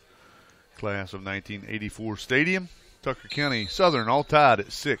Field, class of 1984 stadium. Tucker County Southern all tied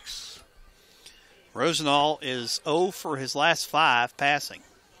at 6. Rosenall is 0 for his last 5 passing.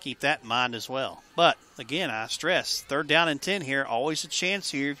 Keep that in mind as well. But, again, I stress, 3rd down and 10 here, always a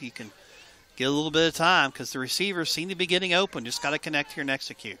chance here if you can get a little bit of time because the receivers seem to be getting open. Just got to connect here and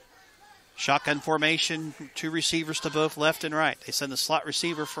execute. Shotgun formation, 2 receivers to both left and right. They send the slot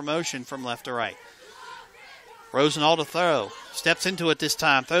receiver for motion from left to right. Rosenall to throw. Steps into it this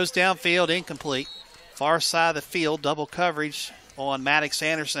time. Throws downfield, incomplete. Far side of the field, double coverage on Maddox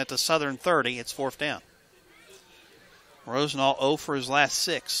Anderson at the Southern 30. It's 4th down. Rosenall 0 for his last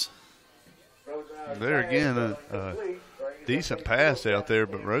 6. There again, a decent pass out there,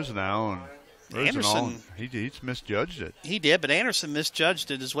 but Rosenall Anderson, he just misjudged it. He did, but Anderson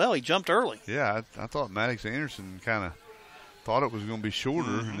misjudged it as well. He jumped early. Yeah, I thought Maddox Anderson kind of thought it was going to be shorter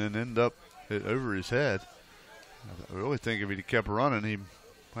and then ended up over his head. I really think if he'd kept running, he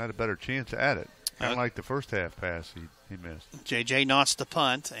had a better chance at it. Kind of like the first half pass he missed. J.J. Knotts the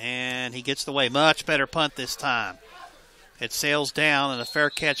punt, and he gets the way. Much better punt this time. It sails down, and a fair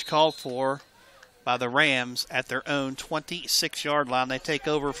catch called for by the Rams at their own 26-yard line. They take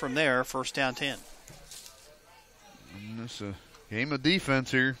over from there, 1st down 10. And it's a game of defense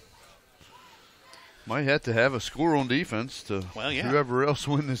here. Might have to have a score on defense to whoever else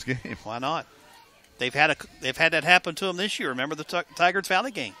win this game. Why not? They've had that happen to them this year. Remember the Tigard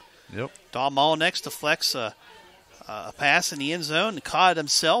Valley game? Yep. Don Mall next deflects a pass in the end zone and caught it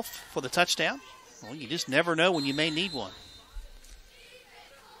himself for the touchdown. Well, you just never know when you may need one.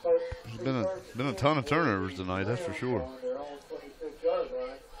 There's been a ton of turnovers tonight, that's for sure.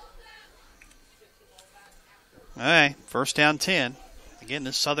 All right, 1st down 10. Again,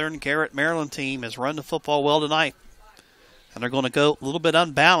 this Southern Garrett, Maryland team has run the football well tonight. And they're going to go a little bit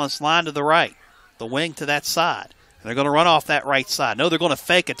unbalanced, line to the right, the wing to that side. And they're going to run off that right side. No, they're going to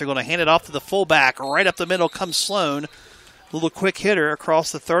fake it. They're going to hand it off to the fullback. Right up the middle comes Sloan. A little quick hitter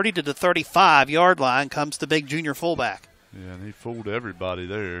across the 30 to the 35-yard line comes the big junior fullback. Yeah, and he fooled everybody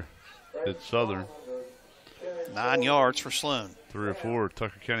there at Southern. 9 yards for Sloan. 3 or 4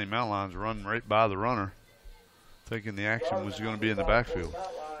 Tucker County Mountain Lions running right by the runner, thinking the action was going to be in the backfield.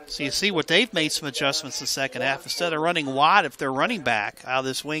 So you see what they've made some adjustments in the second half. Instead of running wide, if they're running back out of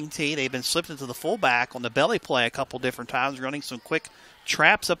this wing tee, they've been slipped into the fullback on the belly play a couple different times, running some quick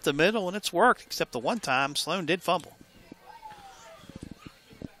traps up the middle, and it's worked, except the one time Sloan did fumble.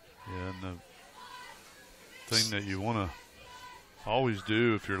 Yeah, and the thing that you want to always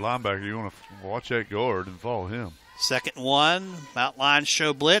do if you're a linebacker, you want to watch that guard and follow him. 2nd and 1, Mount Lions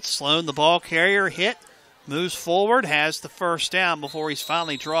show blitz. Sloan, the ball carrier, hit, moves forward, has the 1st down before he's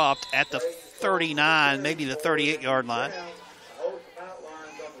finally dropped at the 39, maybe the 38-yard line.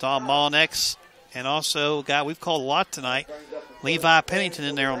 Tom Mollinex, and also a guy we've called a lot tonight, Levi Pennington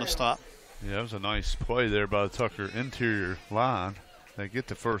in there on the stop. Yeah, that was a nice play there by the Tucker interior line. They get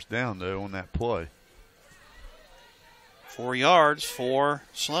the 1st down, though, on that play. 4 yards for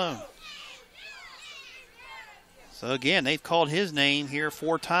Sloan. So, again, they've called his name here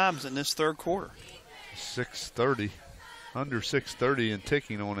 4 times in this 3rd quarter. 6:30, under 6:30 and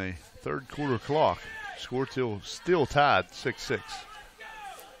ticking on a 3rd quarter clock. Score still tied, 6-6.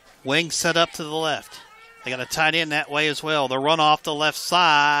 Wing set up to the left. They got a tight end that way as well. They'll run off the left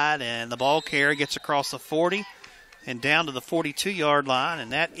side, and the ball carrier gets across the 40 and down to the 42-yard line,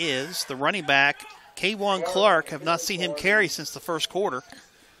 and that is the running back, K1 Clark. Have not seen him carry since the 1st quarter,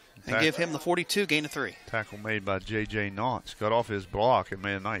 and give him the 42, gain of 3. Tackle made by J.J. Knotts. Got off his block and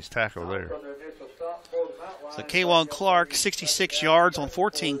made a nice tackle there. So K1 Clark, 66 yards on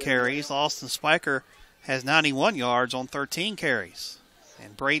 14 carries. Austin Spiker has 91 yards on 13 carries.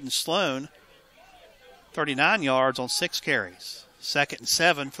 And Braden Sloan, 39 yards on 6 carries. 2nd and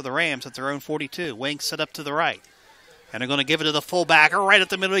 7 for the Rams at their own 42. Wing set up to the right. And they're going to give it to the fullback. Right up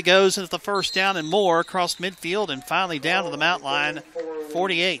the middle he goes into the 1st down and more across midfield and finally down to the Mount Line,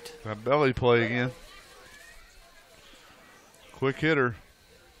 48. That belly play again. Quick hitter.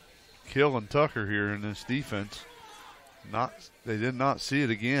 Killing Tucker here in this defense. They did not see it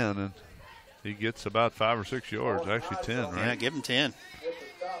again, and he gets about 5 or 6 yards, actually 10, right? Yeah, give him 10.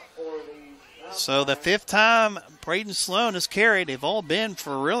 So the 5th time Braden Sloan has carried, they've all been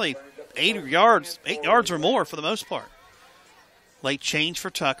for really 8 yards or more for the most part. Late change for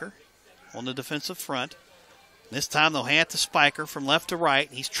Tucker on the defensive front. This time they'll hand it to Spiker from left to right.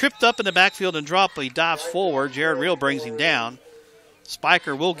 He's tripped up in the backfield and dropped, but he dives forward. Jared Reel brings him down.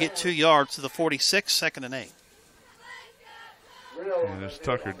 Spiker will get 2 yards to the 46, 2nd and 8. And this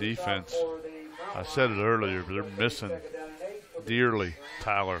Tucker defense, I said it earlier, but they're missing dearly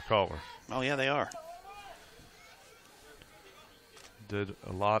Tyler Collar. Oh, yeah, they are. Did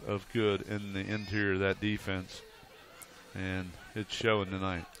a lot of good in the interior of that defense, and it's showing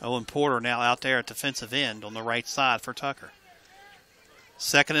tonight. Owen Porter now out there at defensive end on the right side for Tucker.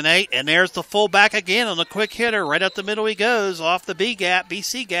 2nd and 8, and there's the fullback again on the quick hitter. Right up the middle he goes, off the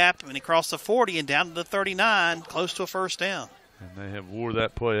BC gap, and he crossed the 40 and down to the 39, close to a first down. And they have wore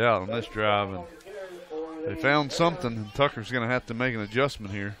that play out on this drive, and they found something, and Tucker's going to have to make an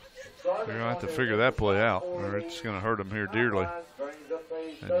adjustment here. They're going to have to figure that play out, or it's going to hurt them here dearly.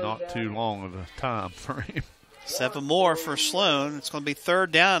 And not too long of a time frame. 7 more for Sloan. It's going to be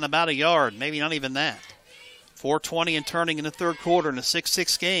 3rd down and about a yard, maybe not even that. 4:20 and turning in the 3rd quarter in a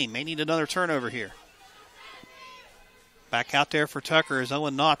 6-6 game. May need another turnover here. Back out there for Tucker is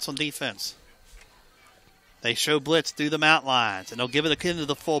Owen Knotts on defense. They show blitz through the mountain lines, and they'll give it again to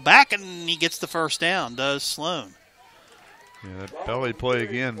the fullback, and he gets the first down, does Sloan. Yeah, that belly play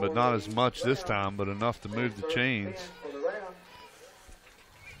again, but not as much this time, but enough to move the chains.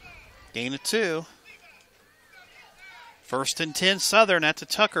 Gain of 2. 1st and 10 Southern at the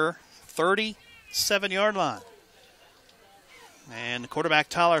Tucker 37-yard line. And the quarterback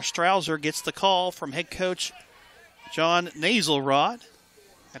Tyler Strouser gets the call from head coach John Nazelrod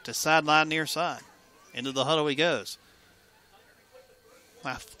at the sideline near side. Into the huddle he goes.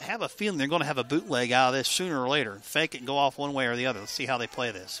 I have a feeling they're going to have a bootleg out of this sooner or later. Fake it and go off one way or the other. Let's see how they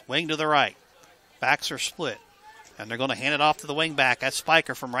play this. Wing to the right. Backs are split. And they're going to hand it off to the wing back. That's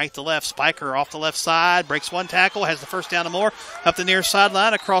Spiker from right to left. Spiker off the left side. Breaks 1 tackle. Has the first down and more. Up the near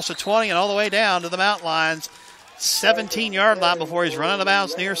sideline. Across the 20 and all the way down to the mountain lines. 17-yard line before he's running out of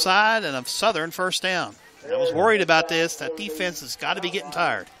bounds near side. And a Southern first down. I was worried about this. That defense has got to be getting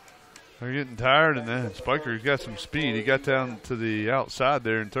tired. They're getting tired, and then Spiker's got some speed. He got down to the outside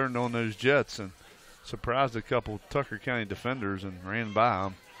there and turned on those jets and surprised a couple Tucker County defenders and ran by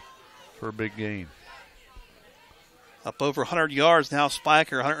them for a big gain. Up over 100 yards now,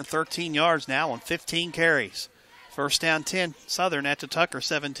 Spiker, 113 yards now on 15 carries. First down 10, Southern at the Tucker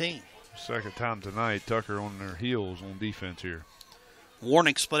 17. Second time tonight, Tucker on their heels on defense here.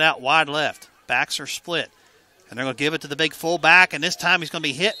 Warning split out wide left. Backs are split. And they're going to give it to the big fullback, and this time he's going to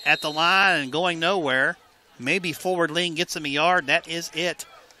be hit at the line and going nowhere. Maybe forward lean gets him a yard. That is it.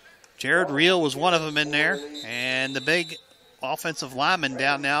 Jared Reel was one of them in there, and the big offensive lineman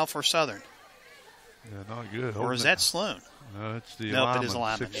down now for Southern. Yeah, not good. Or is that Sloan? No, it's the nope, lineman, it is a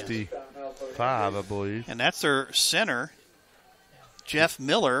lineman. 65, I believe. And that's their center, Jeff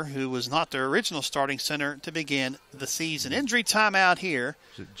Miller, who was not their original starting center to begin the season. Injury timeout here.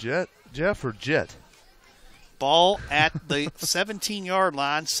 Is it Jeff or Jet? Ball at the 17-yard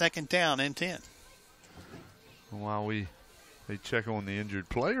line, 2nd down and 10. While they check on the injured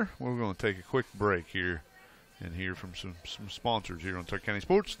player, we're going to take a quick break here and hear from some sponsors here on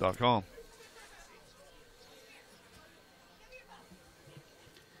TuckerCountySports.com.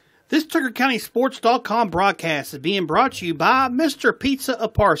 This TuckerCountySports.com broadcast is being brought to you by Mr. Pizza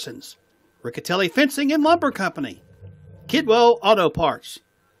of Parsons, Riccatelli Fencing and Lumber Company, Kidwell Auto Parts,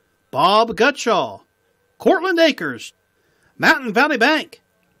 Bob Gutshaw, Cortland Acres, Mountain Valley Bank,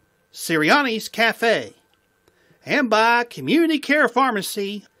 Sirianni's Cafe, and by Community Care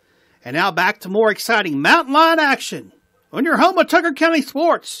Pharmacy. And now back to more exciting Mountain Lion action on your home of Tucker County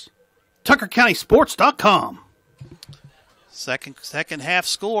Sports, TuckerCountySports.com. Second half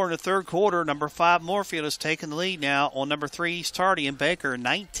score in the 3rd quarter. Number 5 Moorfield has taken the lead now on number 3 East Tardy and Baker,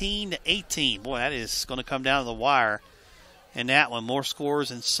 19-18. Boy, that is going to come down to the wire. And that one, more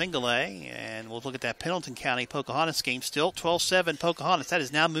scores in single A. And we'll look at that Pendleton County Pocahontas game. Still 12-7 Pocahontas. That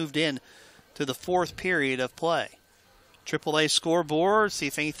has now moved in to the 4th period of play. AAA scoreboard, see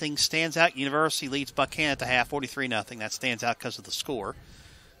if anything stands out. University leads Buchanan at the half, 43-0. That stands out because of the score.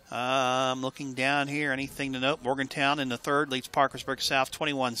 I'm looking down here. Anything to note? Morgantown in the 3rd leads Parkersburg South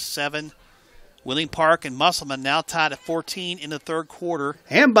 21-7. Wheeling Park and Musselman now tied at 14 in the 3rd quarter.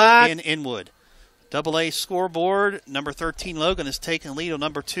 And by in Inwood. AA scoreboard, number 13 Logan has taken lead on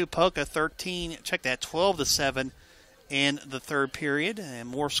number 2 Poca, 13. Check that, 12-7 in the 3rd period. And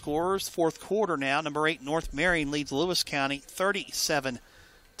more scores. 4th quarter now. Number 8 North Marion leads Lewis County 37-0.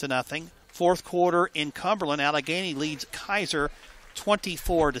 4th quarter in Cumberland, Allegheny leads Kaiser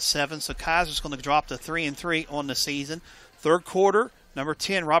 24-7. So Kaiser's going to drop to 3-3 on the season. 3rd quarter, number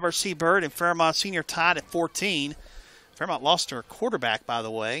 10 Robert C. Bird and Fairmont Senior tied at 14. Fairmont lost their quarterback, by the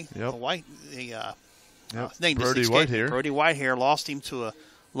way. Yep. His name Brody Whitehair. Brody Whitehair lost him to a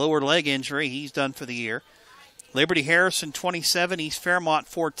lower leg injury. He's done for the year. Liberty Harrison 27, East Fairmont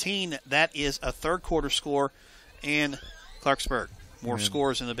 14. That is a third quarter score in Clarksburg. More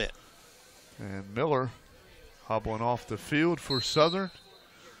scores in a bit. And Miller hobbling off the field for Southern.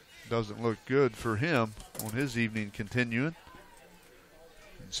 Doesn't look good for him on his evening continuing.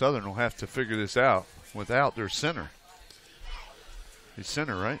 And Southern will have to figure this out without their center. He's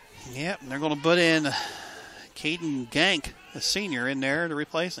center, right? Yep, and they're going to put in Caden Gank, the senior, in there to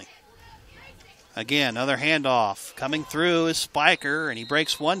replace him. Again, another handoff. Coming through is Spiker, and he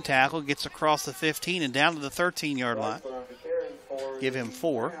breaks one tackle, gets across the 15 and down to the 13-yard line. Give him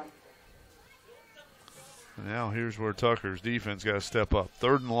 4. Now here's where Tucker's defense got to step up.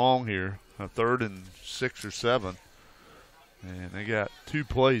 3rd and long here, a 3rd and 6 or 7. And they got 2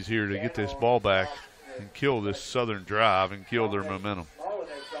 plays here to get this ball back and kill this Southern drive and kill their momentum.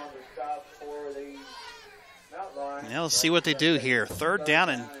 Now let's see what they do here. 3rd down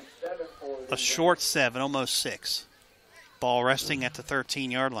and a short 7, almost 6. Ball resting at the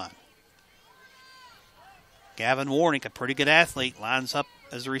 13-yard line. Gavin Warnick, a pretty good athlete, lines up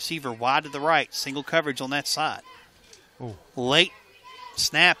as a receiver wide to the right. Single coverage on that side. Oh. Late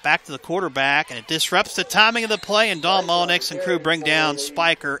snap back to the quarterback, and it disrupts the timing of the play, and Don Molnix and crew bring down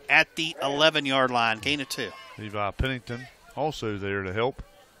Spiker at the 11-yard line. Gain of 2. Levi Pennington also there to help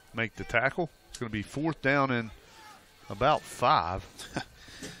make the tackle. It's going to be 4th down and about 5.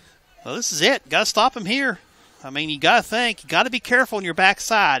 Well, this is it. Got to stop him here. I mean, you got to think. You got to be careful on your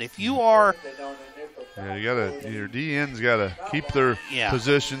backside. If you are... Yeah, your DN's got to keep their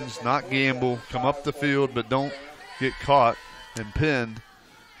positions, not gamble, come up the field, but don't get caught and pinned,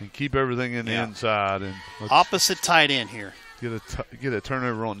 and keep everything in the inside. And opposite tight end here. Get a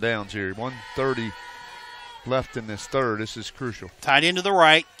turnover on downs here. 1:30 left in this third. This is crucial. Tight end to the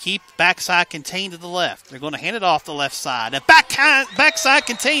right. Keep backside contained to the left. They're going to hand it off the left side. And backside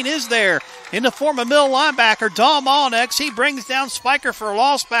contained is there in the form of middle linebacker Dom Onyx. He brings down Spiker for a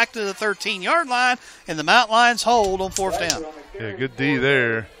loss back to the 13-yard line, and the Mountain Lions hold on 4th down. Yeah, good D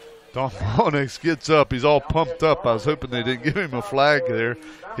there. Dom Onyx gets up. He's all pumped up. I was hoping they didn't give him a flag there.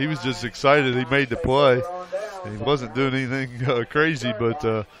 He was just excited he made the play. And he wasn't doing anything crazy,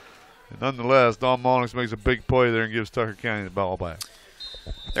 but nonetheless, Don Monix makes a big play there and gives Tucker County the ball back.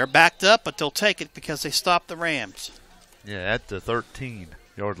 They're backed up, but they'll take it because they stopped the Rams. Yeah, at the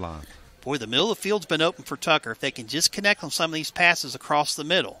 13-yard line. Boy, the middle of the field's been open for Tucker. If they can just connect on some of these passes across the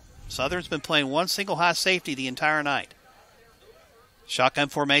middle. Southern's been playing one single high safety the entire night. Shotgun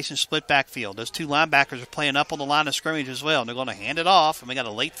formation, split backfield. Those 2 linebackers are playing up on the line of scrimmage as well. And they're going to hand it off, and we got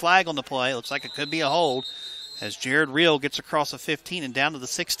a late flag on the play. Looks like it could be a hold as Jared Reel gets across the 15 and down to the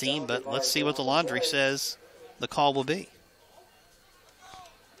 16, but let's see what the laundry says the call will be.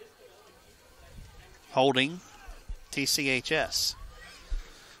 Holding TCHS.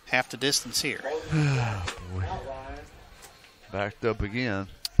 Half the distance here. Boy. Backed up again.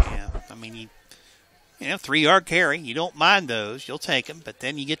 Yeah, I mean, 3-yard carry. You don't mind those. You'll take them, but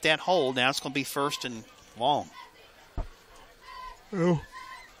then you get that hold. Now it's going to be 1st and long. Oh.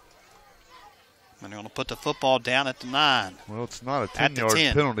 And they're going to put the football down at the 9. Well, it's not a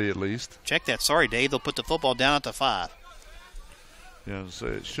 10-yard penalty at least. Check that. Sorry, Dave. They'll put the football down at the 5. Yeah, so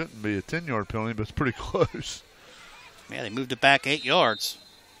it shouldn't be a 10-yard penalty, but it's pretty close. Yeah, they moved it back 8 yards.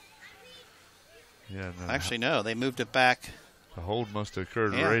 Yeah, no. Actually, no. They moved it back. The hold must have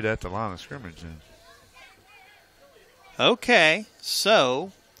occurred right at the line of scrimmage then. Okay,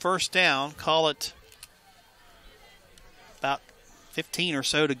 so 1st down. Call it about 15 or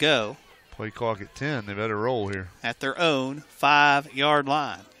so to go. Play clock at 10. They better roll here. At their own 5-yard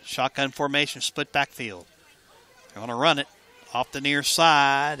line. Shotgun formation, split backfield. They're going to run it off the near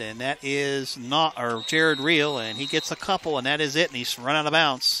side, and that is Jared Reel, and he gets a couple, and that is it, and he's run out of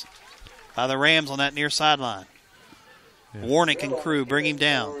bounds by the Rams on that near sideline. Yeah. Warnick and crew bring him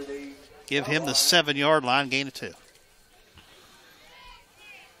down. Give him the 7-yard line, gain of 2.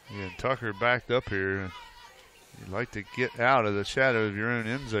 Yeah, Tucker backed up here. You'd like to get out of the shadow of your own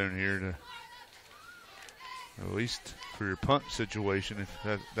end zone here to at least for your punt situation,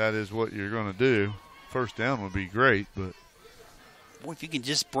 if that is what you're going to do. 1st down would be great, but boy, if you can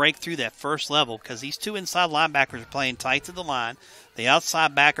just break through that first level, because these 2 inside linebackers are playing tight to the line. The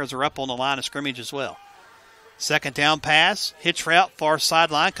outside backers are up on the line of scrimmage as well. 2nd down pass, hitch route, far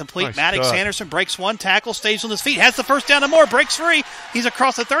sideline, complete. Nice Maddox cut. Anderson breaks 1 tackle, stays on his feet, has the 1st down and more, breaks free. He's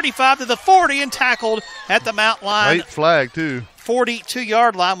across the 35 to the 40 and tackled at the Mount line. late flag too.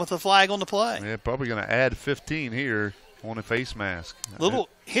 42-yard line with a flag on the play. Yeah, probably going to add 15 here on a face mask. Little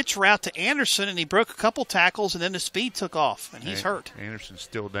hitch route to Anderson, and he broke a couple tackles, and then the speed took off, and he's hurt. Anderson's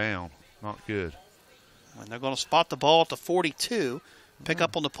still down. Not good. And they're going to spot the ball at the 42. Pick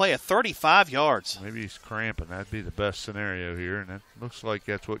up on the play of 35 yards. Maybe he's cramping. That'd be the best scenario here, and it looks like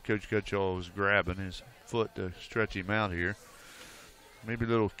that's what Coach Gutschall was grabbing, his foot to stretch him out here. Maybe a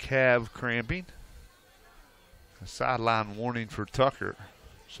little calf cramping. A sideline warning for Tucker.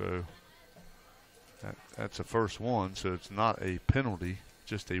 So that's the first one, so it's not a penalty,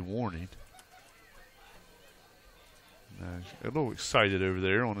 just a warning. A little excited over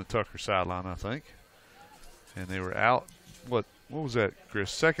there on the Tucker sideline, I think. And they were out, what was that,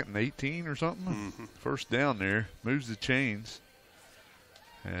 Chris? 2nd and 18 or something? Mm-hmm. First down there, moves the chains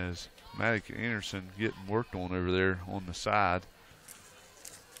as Maddox Anderson getting worked on over there on the side.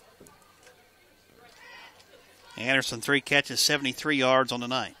 Anderson, 3 catches, 73 yards on the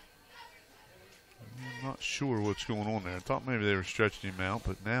night. I'm not sure what's going on there. I thought maybe they were stretching him out,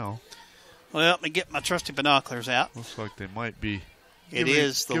 but now. Well, let me get my trusty binoculars out. Looks like they might be. It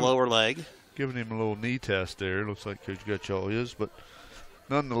is the lower leg. Giving him a little knee test there. Looks like Coach Gutschall is, but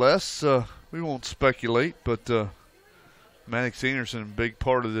nonetheless, we won't speculate. But Maddox Anderson, a big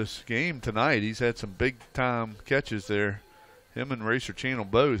part of this game tonight. He's had some big-time catches there. Him and Racer Channel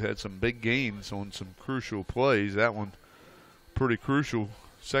both had some big gains on some crucial plays. That one pretty crucial,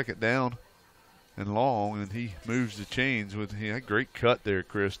 2nd down and long, and he moves the chains with a great cut there,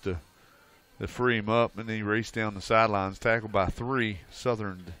 Chris, to free him up, and then he raced down the sidelines, tackled by 3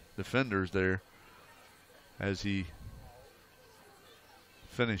 Southern defenders there as he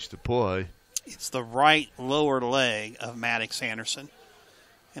finished the play. It's the right lower leg of Maddox Anderson,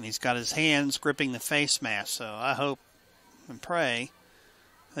 and he's got his hands gripping the face mask, so I hope and pray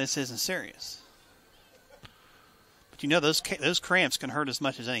this isn't serious. But you know, those cramps can hurt as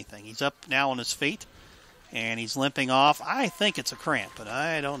much as anything. He's up now on his feet, and he's limping off. I think it's a cramp, but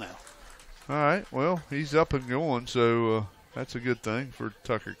I don't know. All right, well, he's up and going, so that's a good thing for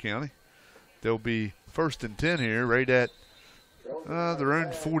Tucker County. They'll be 1st and 10 here, right at their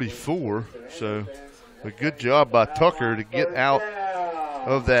own 44. So a good job by Tucker to get out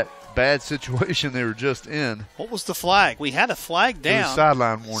of that bad situation they were just in. What was the flag? We had a flag down. It was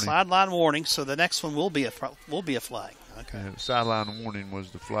sideline warning. Sideline warning, so the next one will be a flag. Okay. Yeah, sideline warning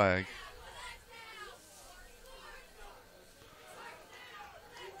was the flag.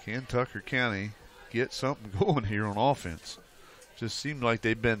 Can Tucker County get something going here on offense? Just seemed like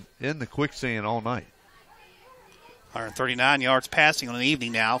they've been in the quicksand all night. 139 yards passing on the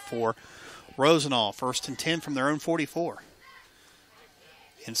evening now for Rosenau. 1st and 10 from their own 44.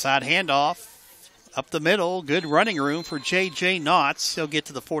 Inside handoff, up the middle, good running room for J.J. Knotts. He'll get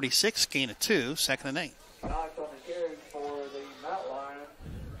to the 46, gain of 2, 2nd and 8.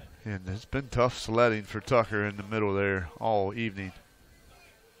 And it's been tough sledding for Tucker in the middle there all evening.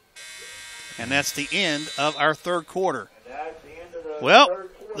 And that's the end of our 3rd quarter. Well,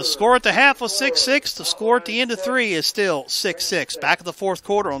 the score at the half was 6-6. The score at the end of 3 is still 6-6. Back at the 4th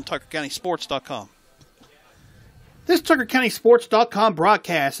quarter on TuckerCountySports.com. This TuckerCountySports.com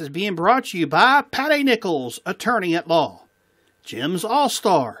broadcast is being brought to you by Pat A. Nichols, attorney at law. Jim's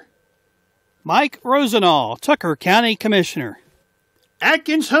All-Star. Mike Rosenau, Tucker County Commissioner.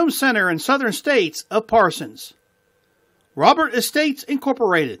 Atkins Home Center in Southern States of Parsons. Robert Estates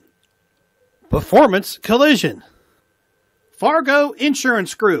Incorporated. Performance Collision. Fargo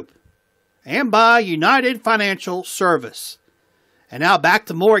Insurance Group. And by United Financial Service. And now back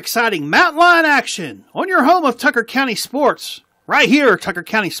to more exciting Mountain Lion action on your home of Tucker County Sports, right here at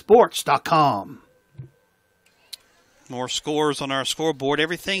TuckerCountySports.com. More scores on our scoreboard.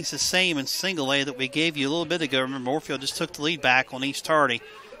 Everything's the same in single A that we gave you a little bit ago. Remember, Moorfield just took the lead back on East Hardy,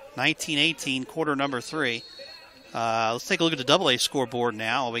 19-18, quarter number 3. Let's take a look at the double A scoreboard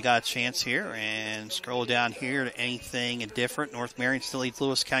now. We got a chance here and scroll down here to anything different. North Marion still leads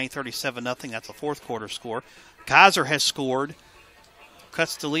Lewis County 37-0. That's a 4th quarter score. Kaiser has scored.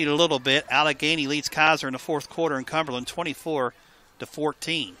 Cuts the lead a little bit. Allegheny leads Kaiser in the 4th quarter in Cumberland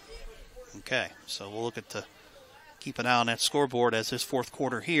 24-14. Okay, so we'll look at keep an eye on that scoreboard as this 4th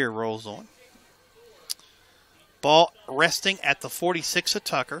quarter here rolls on. Ball resting at the 46 of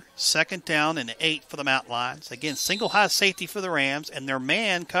Tucker. 2nd down and 8 for the Mountain Lions. Again, single high safety for the Rams, and their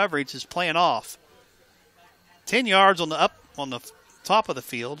man coverage is playing off. 10 yards on the top of the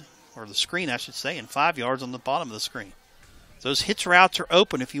field, or the screen, I should say, and 5 yards on the bottom of the screen. Those hitch routes are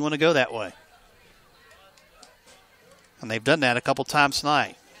open if you want to go that way. And they've done that a couple times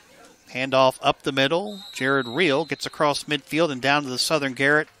tonight. Handoff up the middle. Jared Reel gets across midfield and down to the Southern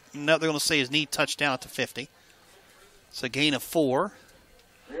Garrett. No, they're going to say his knee touchdown at the 50. It's a gain of 4.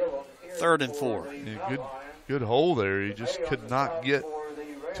 3rd and 4. Yeah, good hole there. He just could not get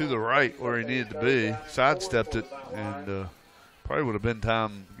to the right where he needed to be. Sidestepped it, and probably would have been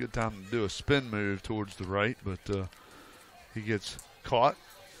good time to do a spin move towards the right, but he gets caught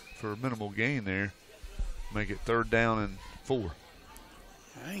for a minimal gain there. Make it 3rd down and 4.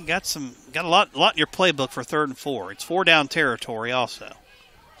 You got a lot in your playbook for 3rd and 4. It's 4-down territory also.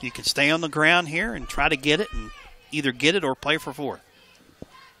 You can stay on the ground here and try to get it and either get it or play for 4th.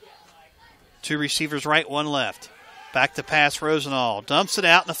 2 receivers right, 1 left. Back to pass, Rosenall. Dumps it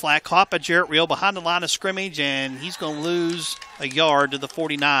out in the flat, caught by Jarrett Reel behind the line of scrimmage, and he's going to lose a yard to the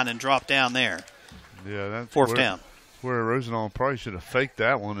 49 and drop down there. Yeah, that's 4th down. Where Rosenall probably should have faked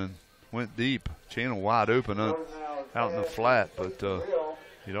that one and went deep. Channel wide open out in the flat, but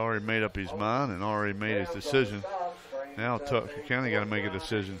he'd already made up his mind and already made his decision. Now Tucker County got to make a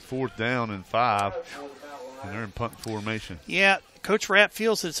decision. 4th down and 5, and they're in punt formation. Yeah, Coach Rapp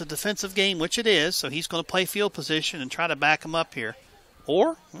feels that it's a defensive game, which it is, so he's going to play field position and try to back him up here.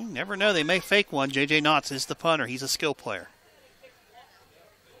 Or, you never know, they may fake one. J.J. Knotts is the punter. He's a skill player.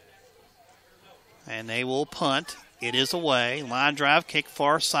 And they will punt. It is away. Line drive, kick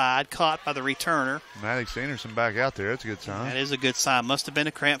far side, caught by the returner. Maddox Anderson back out there. That's a good sign. That is a good sign. Must have been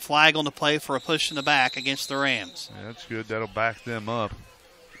a cramp flag on the play for a push in the back against the Rams. Yeah, that's good. That'll back them up.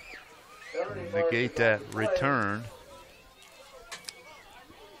 Negate that return.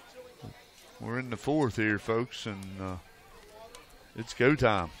 We're in the 4th here, folks, and it's go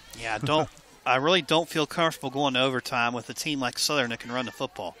time. Yeah, I really don't feel comfortable going to overtime with a team like Southern that can run the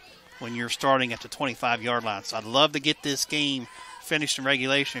football when you're starting at the 25-yard line. So I'd love to get this game finished in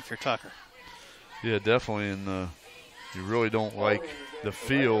regulation if you're Tucker. Yeah, definitely, and you really don't like the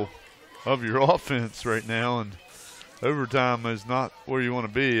feel of your offense right now, and overtime is not where you want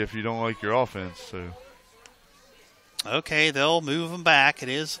to be if you don't like your offense. So. Okay, they'll move them back. It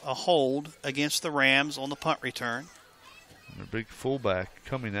is a hold against the Rams on the punt return. And their big fullback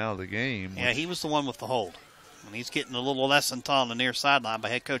coming out of the game. Yeah, he was the one with the hold. And he's getting a little lesson taught on the near sideline by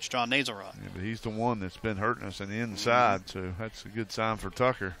head coach John Nazarov. Yeah, but he's the one that's been hurting us on the inside, so that's a good sign for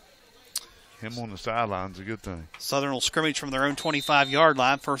Tucker. Him on the sideline is a good thing. Southern will scrimmage from their own 25-yard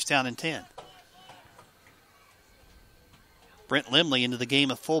line, 1st down and 10. Brent Limley into the game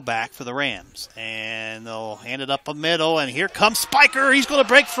of fullback for the Rams. And they'll hand it up a middle, and here comes Spiker. He's going to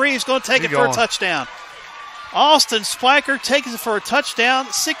break free. He's going to take it for a touchdown. Austin Spiker takes it for a touchdown,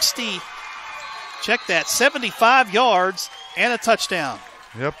 60. Check that, 75 yards and a touchdown.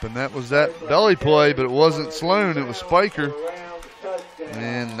 Yep, and that was that belly play, but it wasn't Sloan. It was Spiker.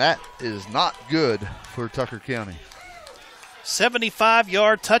 And that is not good for Tucker County.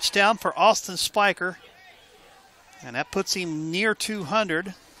 75-yard touchdown for Austin Spiker. And that puts him near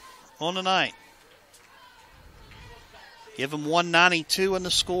 200 on the night. Give him 192 in the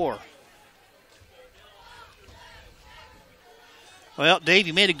score. Well, Dave,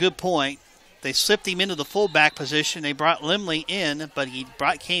 you made a good point. They slipped him into the fullback position. They brought Limley in, but he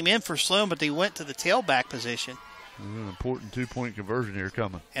came in for Sloan, but they went to the tailback position. An important 2-point conversion here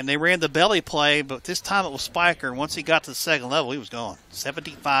coming. And they ran the belly play, but this time it was Spiker. And once he got to the second level, he was gone.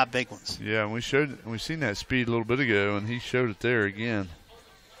 75 big ones. Yeah, and we seen that speed a little bit ago, and he showed it there again.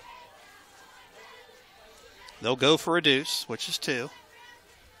 They'll go for a deuce, which is 2.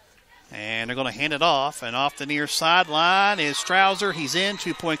 And they're going to hand it off. And off the near sideline is Strouser. He's in.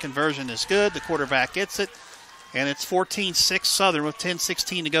 2-point conversion is good. The quarterback gets it. And it's 14-6 Southern with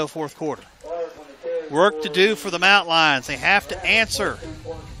 10:16 to go, 4th quarter. Work to do for the Mount Lions. They have to answer.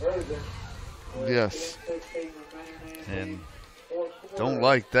 Yes. And don't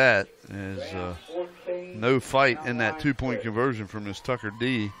like that. There's no fight in that 2-point conversion from this Tucker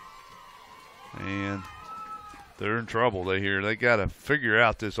D. And they're in trouble. They got to figure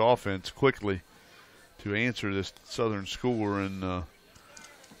out this offense quickly to answer this Southern score. And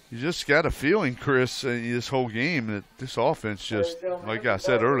you just got a feeling, Chris, this whole game that this offense just, like I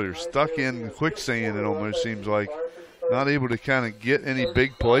said earlier, stuck in quicksand, it almost seems like. Not able to kind of get any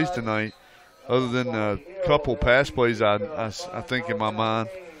big plays tonight other than a couple pass plays, I think, in my mind.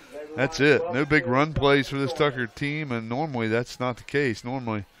 That's it. No big run plays for this Tucker team, and normally that's not the case.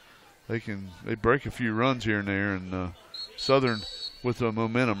 Normally they break a few runs here and there, and Southern with the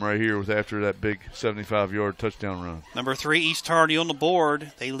momentum right here after that big 75-yard touchdown run. Number 3, East Hardy on the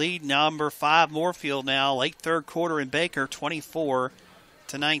board. They lead number 5, Moorfield now, late 3rd quarter in Baker, 24-19.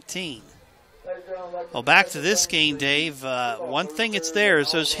 Well, back to this game, Dave. One thing that's there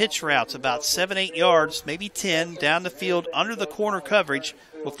is those hitch routes, about 7-8 yards, maybe 10, down the field under the corner coverage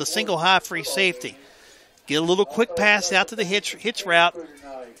with the single high free safety. Get a little quick pass out to the hitch route.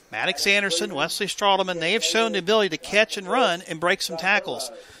 Maddox Anderson, Wesley Straudelman, they have shown the ability to catch and run and break some tackles.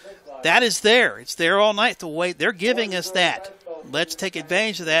 That is there. It's there all night. They're giving us that. Let's take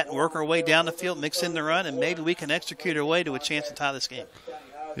advantage of that and work our way down the field, mix in the run, and maybe we can execute our way to a chance to tie this game.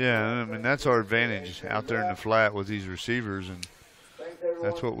 Yeah, I mean, that's our advantage out there in the flat with these receivers. And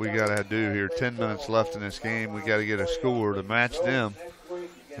That's what we got to do here. 10 minutes left in this game. We got to get a score to match them.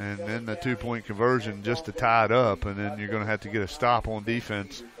 And then the 2-point conversion just to tie it up. And then you're going to have to get a stop on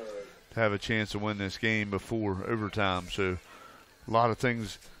defense to have a chance to win this game before overtime. So a lot of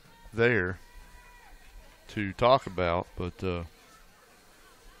things there to talk about. But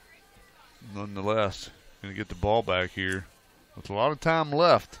nonetheless, going to get the ball back here with a lot of time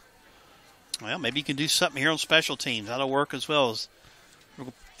left. Well, maybe you can do something here on special teams. That'll work as well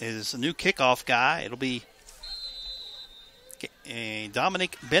as a new kickoff guy. It'll be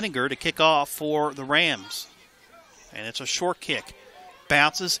Dominic Benninger to kick off for the Rams. And it's a short kick.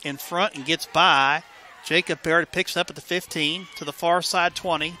 Bounces in front and gets by. Jacob Barrett picks it up at the 15 to the far side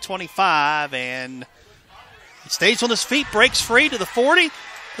 20, 25, and he stays on his feet, breaks free to the 40,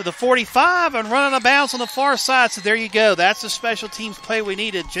 to the 45, and running out of bounds on the far side. So there you go. That's the special teams play we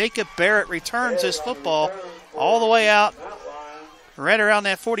needed. Jacob Barrett returns this football all the way out, right around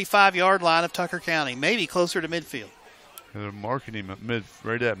that 45-yard line of Tucker County, maybe closer to midfield. They're marking him at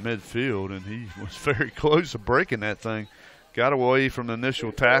right at midfield, and he was very close to breaking that thing. Got away from the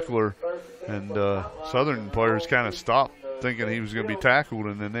initial tackler, and Southern players kind of stopped thinking he was going to be tackled,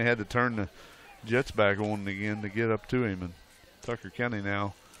 and then they had to turn the Jets back on again to get up to him. And Tucker County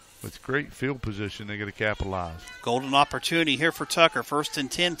now, with great field position, they got to capitalize. Golden opportunity here for Tucker. 1st and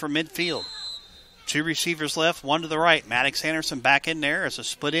 10 from midfield. 2 receivers left, 1 to the right. Maddox Anderson back in there as a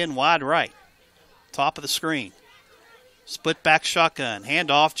split in wide right. Top of the screen. Split back shotgun.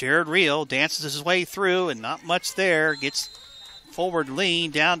 Handoff. Jared Reel dances his way through, and not much there. Gets forward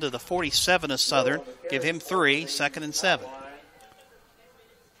lean down to the 47 of Southern. Give him 3. 2nd and 7.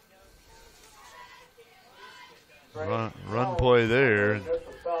 Run play there.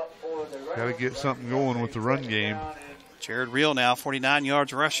 Got to get something going with the run game. Jared Reel now 49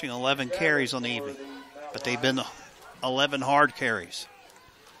 yards rushing, 11 carries on the evening. But they've been 11 hard carries.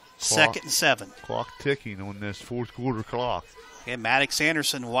 2nd and 7. Clock ticking on this fourth quarter clock. And Maddox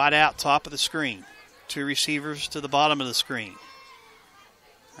Anderson wide out top of the screen. 2 receivers to the bottom of the screen.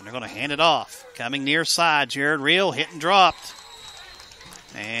 And they're going to hand it off. Coming near side, Jared Reel hit and dropped.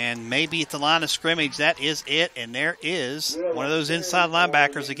 And maybe at the line of scrimmage, that is it. And there is one of those inside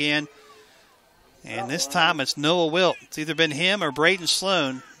linebackers again. And this time it's Noah Wilt. It's either been him or Braden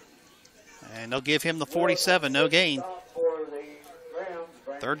Sloan. And they'll give him the 47, no gain.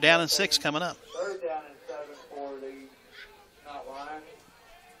 3rd down and 6 coming up.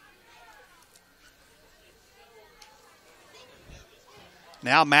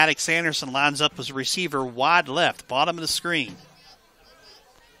 Now Maddox Anderson lines up as a receiver wide left, bottom of the screen.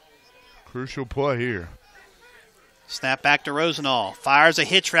 Crucial play here. Snap back to Rosenall. Fires a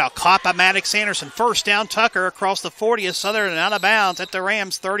hitch route. Caught by Maddox Anderson. 1st down, Tucker across the 40 of Southern and out of bounds at the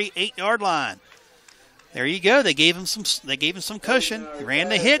Rams' 38-yard line. There you go. They gave him some cushion. He ran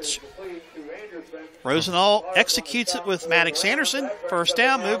the hitch. Rosenall executes it with Maddox Anderson. 1st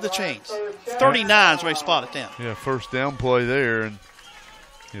down, move the chains. 39 is where he spotted down. Yeah, 1st down play there. And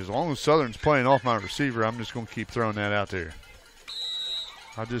as long as Southern's playing off my receiver, I'm just going to keep throwing that out there.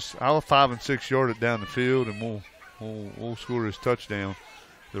 I'll 5 and 6 yard it down the field, and we'll score this touchdown.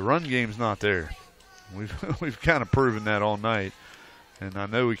 The run game's not there. We've kind of proven that all night, and I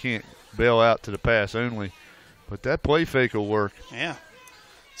know we can't bail out to the pass only, but that play fake will work. Yeah.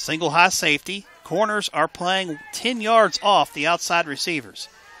 Single high safety. Corners are playing 10 yards off the outside receivers.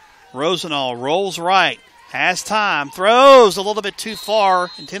 Rosenall rolls right, has time, throws a little bit too far,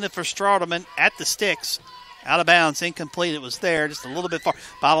 intended for Strouderman at the sticks. Out of bounds, incomplete. It was there, just a little bit far.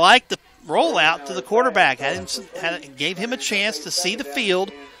 But I like the rollout to the quarterback. Gave him a chance to see the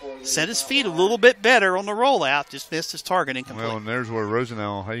field, set his feet a little bit better on the rollout. Just missed his target, incomplete. Well, and there's where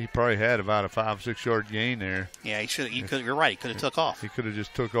Rosenau, he probably had about a 5-6 yard gain there. Yeah, he should. You're right. He could have took off. He could have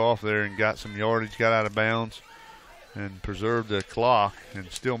just took off there and got some yardage, got out of bounds, and preserved the clock, and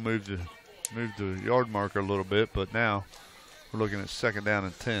still moved the yard marker a little bit. But now we're looking at 2nd down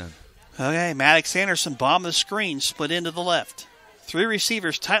and 10. Okay, Maddox Anderson, bomb the screen, split into the left. 3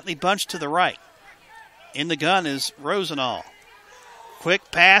 receivers tightly bunched to the right. In the gun is Rosenall.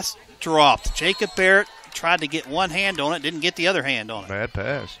 Quick pass, dropped. Jacob Barrett tried to get one hand on it, didn't get the other hand on it. Bad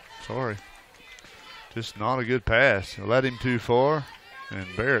pass. Sorry. Just not a good pass. Led him too far, and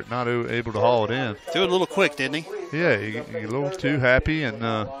Barrett not able to haul it in. Threw it a little quick, didn't he? Yeah, he a little too happy, and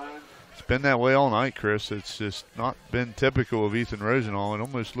it's been that way all night, Chris. It's just not been typical of Ethan Rosenall. It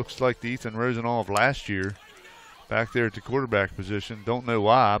almost looks like the Ethan Rosenall of last year back there at the quarterback position. Don't know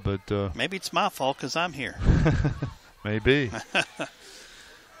why, but maybe it's my fault because I'm here. Maybe.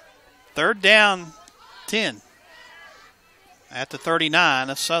 3rd down, 10. at the 39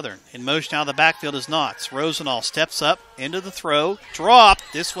 of Southern. In motion out of the backfield is Knotts. Rosenall steps up into the throw. Dropped.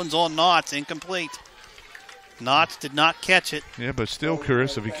 This one's on Knotts. Incomplete. Knotts did not catch it. Yeah, but still,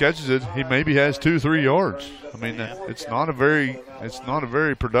 Chris, if he catches it, he maybe has 2-3 yards. I mean, it's not a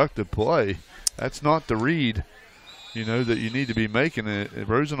very productive play. That's not the read, that you need to be making.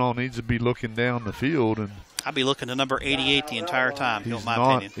 Rosenall needs to be looking down the field, and I'll be looking to number 88 the entire time. In my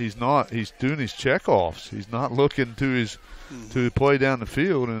opinion, he's not. He's doing his checkoffs. He's not looking to the play down the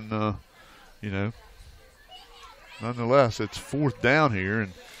field, and nonetheless, it's 4th down here,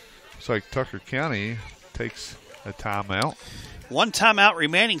 and it's like Tucker County takes a timeout. One timeout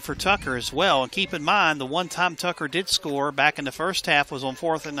remaining for Tucker as well. And keep in mind, the one time Tucker did score back in the first half was on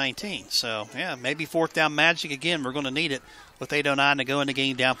 4th and 19. So, yeah, maybe 4th down magic again. We're going to need it with 8:09 to go in the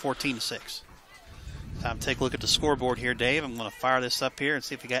game down 14-6. Time to take a look at the scoreboard here, Dave. I'm going to fire this up here and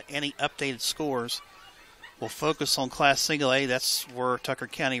see if we got any updated scores. We'll focus on Class Single A. That's where Tucker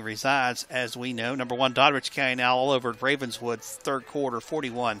County resides, as we know. Number 1, Doddridge County now all over Ravenswood, third quarter,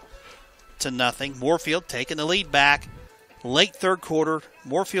 41-0. Moorfield taking the lead back. Late third quarter,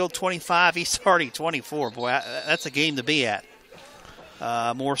 Moorfield 25, East Hardy 24. Boy, that's a game to be at.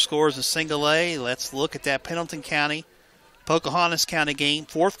 More scores in Single A. Let's look at that Pendleton County, Pocahontas County game.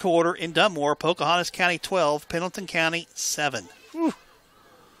 Fourth quarter in Dunmore, Pocahontas County 12, Pendleton County 7. Whew.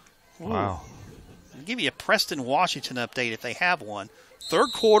 Wow. I'll give you a Preston Washington update if they have one.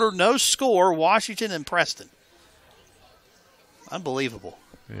 Third quarter, no score, Washington and Preston. Unbelievable.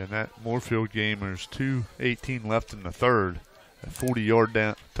 Yeah, in that Moorfield game, there's 2:18 left in the third. A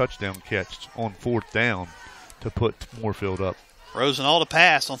 40-yard touchdown catch on 4th down to put Moorfield up. Rosenall to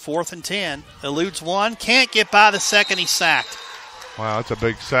pass on 4th and 10. Eludes one. Can't get by the second. He's sacked. Wow, that's a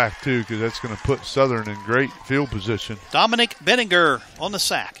big sack, too, because that's going to put Southern in great field position. Dominic Benninger on the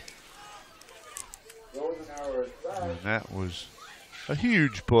sack. And that was a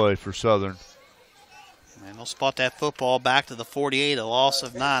huge play for Southern. And they'll spot that football back to the 48, a loss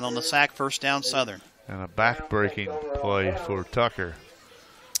of 9 on the sack, first down Southern. And a back-breaking play for Tucker.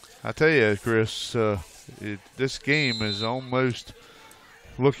 I tell you, Chris, this game is almost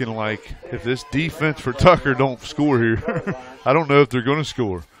looking like if this defense for Tucker don't score here, I don't know if they're going to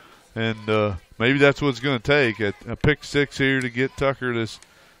score. And maybe that's what it's going to take, a pick 6 here to get Tucker this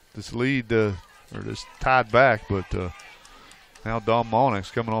lead or this tied back. But now Dom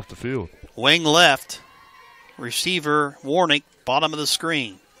Monix coming off the field. Wing left. Receiver Warnick, bottom of the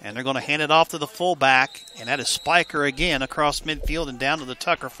screen. And they're going to hand it off to the fullback. And that is Spiker again across midfield and down to the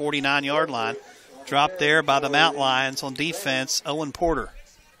Tucker 49-yard line. Dropped there by the Mount Lions on defense, Owen Porter.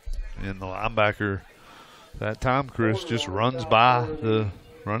 And the linebacker that time, Chris, just runs by the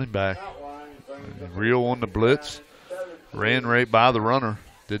running back. Real on the blitz. Ran right by the runner.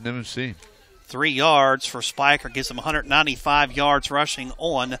 Didn't even see him. 3 yards for Spiker. Gives him 195 yards rushing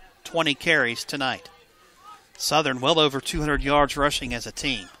on 20 carries tonight. Southern well over 200 yards rushing as a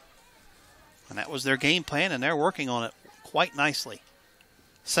team. And that was their game plan, and they're working on it quite nicely.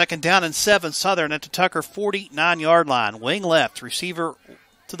 2nd down and 7, Southern at the Tucker 49-yard line. Wing left, receiver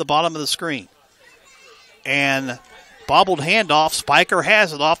to the bottom of the screen. And bobbled handoff. Spiker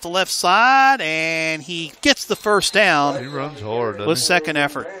has it off the left side, and he gets the first down. He runs hard, doesn't with he? Second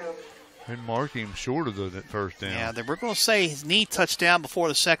effort. They mark him short of the first down. Yeah, we're going to say his knee touched down before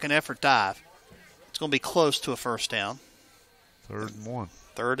the second effort dive. It's going to be close to a first down. 3rd and 1.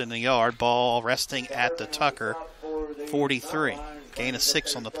 3rd and a yard. Ball resting at the Tucker 43. Gain of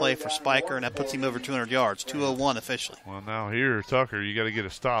 6 on the play for Spiker, and that puts him over 200 yards. 2:01 officially. Well, now here, Tucker, you got to get a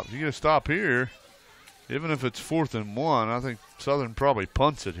stop. If you get a stop here, even if it's 4th and 1, I think Southern probably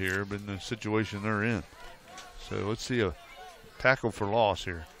punts it here, but in the situation they're in. So let's see a tackle for loss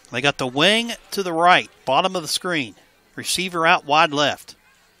here. They got the wing to the right, bottom of the screen. Receiver out wide left.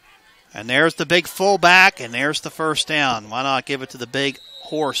 And there's the big fullback, and there's the first down. Why not give it to the big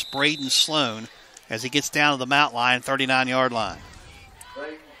horse, Braden Sloan, as he gets down to the Mount line, 39-yard line.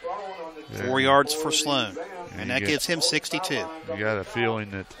 4 yards for Sloan, and that gives him 62. You got a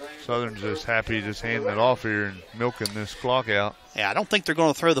feeling that Southern's just happy just handing it off here and milking this clock out. Yeah, I don't think they're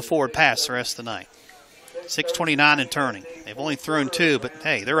going to throw the forward pass the rest of the night. 6:29 and turning. They've only thrown 2, but,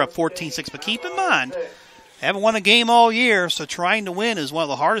 hey, they're up 14-6. But keep in mind, haven't won a game all year, so trying to win is one of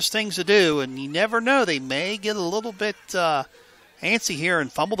the hardest things to do, and you never know. They may get a little bit antsy here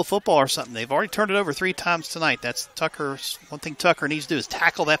and fumble the football or something. They've already turned it over 3 times tonight. That's Tucker's one thing Tucker needs to do is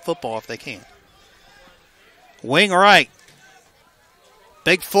tackle that football if they can. Wing right.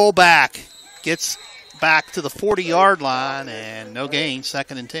 Big fullback gets back to the 40-yard line, and no gain,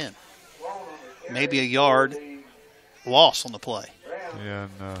 2nd and 10. Maybe a yard loss on the play. Yeah,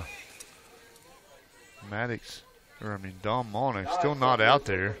 and Maddox Don Malnick still not out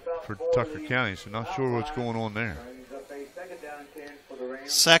there for Tucker County, so not sure what's going on there.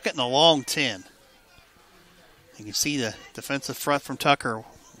 Second and a long 10. You can see the defensive front from Tucker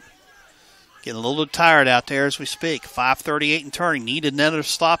getting a little tired out there as we speak. 5:38 and turning. Need another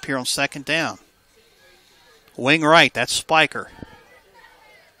stop here on second down. Wing right, that's Spiker.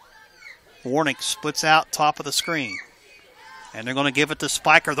 Warnick splits out top of the screen. And they're going to give it to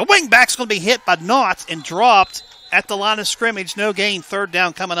Spiker. The wing back's going to be hit by Knott and dropped at the line of scrimmage. No gain. Third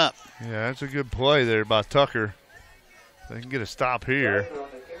down coming up. Yeah, that's a good play there by Tucker. They can get a stop here.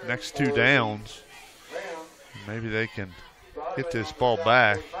 Next 2 downs. Maybe they can get this ball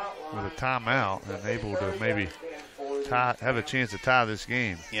back with a timeout and able to maybe have a chance to tie this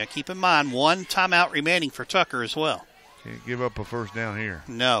game. Yeah, keep in mind, 1 timeout remaining for Tucker as well. Can't give up a first down here.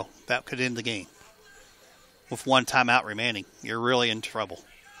 No, that could end the game. With 1 timeout remaining, you're really in trouble.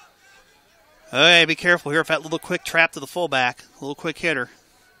 Okay, be careful here with that little quick trap to the fullback. A little quick hitter.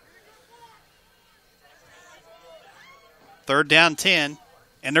 Third down 10,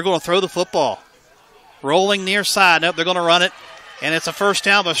 and they're going to throw the football. Rolling near side. Nope, they're going to run it. And it's a first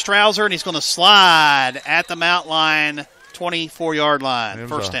down by Strouser, and he's going to slide at the Mount line, 24-yard line.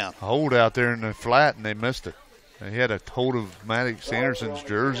 First down. A hold out there in the flat, and they missed it. They had a hold of Maddox Sanderson's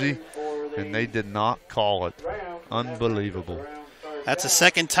jersey, and they did not call it. Unbelievable. That's the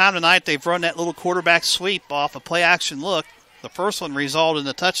second time tonight they've run that little quarterback sweep off a play-action look. The first one resulted in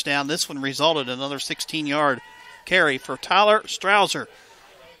a touchdown. This one resulted in another 16-yard carry for Tyler Strouser.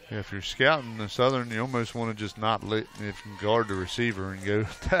 Yeah, if you're scouting the Southern, you almost want to just not let if you can guard the receiver and go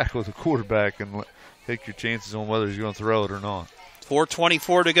tackle the quarterback and take your chances on whether he's going to throw it or not.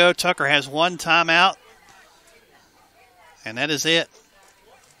 4:24 to go. Tucker has 1 timeout, and that is it.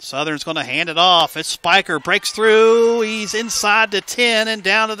 Southern's going to hand it off. It's Spiker. Breaks through. He's inside the 10 and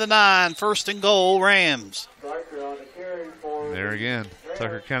down to the 9. First and goal, Rams. And there again,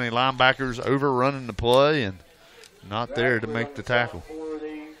 Tucker County linebackers overrunning the play and not there to make the tackle.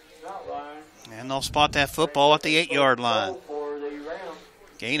 And they'll spot that football at the 8-yard line.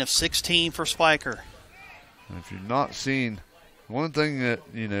 Gain of 16 for Spiker. And if you've not seen, one thing that,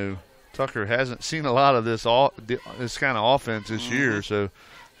 Tucker hasn't seen a lot of this kind of offense this year, so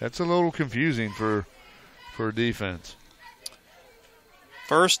that's a little confusing for defense.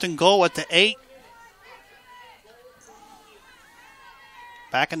 First and goal at the 8.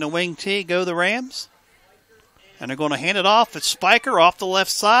 Back in the wing tee go the Rams. And they're going to hand it off. It's Spiker off the left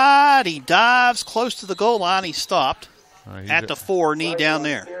side. He dives close to the goal line. He stopped at the 4, knee down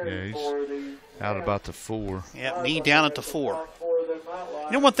there. Yeah, he's out about the 4. Yep, knee down at the 4.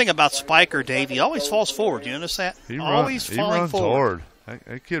 You know one thing about Spiker, Dave, he always falls forward. You notice that? He always falling runs forward. Hard.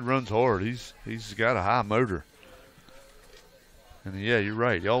 That kid runs hard. He's got a high motor. And, yeah, you're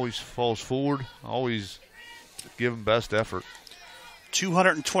right. He always falls forward, always give him best effort.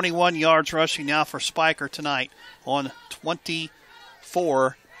 221 yards rushing now for Spiker tonight on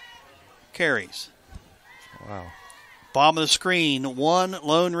 24 carries. Wow. Bottom of the screen, 1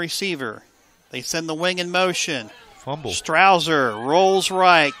 lone receiver. They send the wing in motion. Fumble. Strouser rolls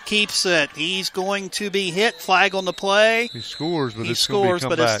right, keeps it. He's going to be hit. Flag on the play. He scores, but it's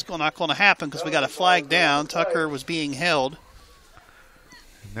not going to happen because we got a flag down. Tucker was being held.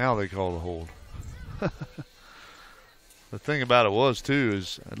 Now they call the hold. The thing about it was, too,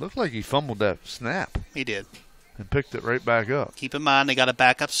 is it looked like he fumbled that snap. He did. And picked it right back up. Keep in mind they got a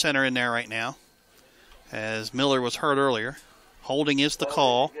backup center in there right now, as Miller was hurt earlier. Holding is the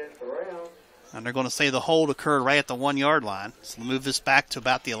call. And they're going to say the hold occurred right at the 1-yard line. So they'll move this back to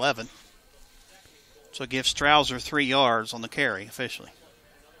about the 11. So give Strouser 3 yards on the carry officially.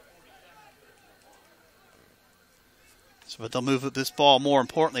 But they'll move this ball, more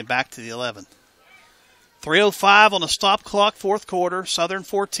importantly, back to the 11. 3:05 on the stop clock, fourth quarter. Southern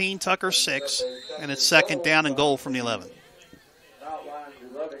 14, Tucker 6. And it's second down and goal from the 11.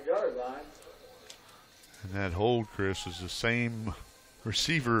 And that hold, Chris, is the same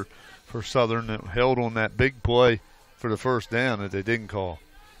receiver for Southern that held on that big play for the first down that they didn't call.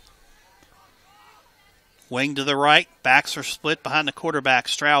 Wing to the right. Backs are split behind the quarterback,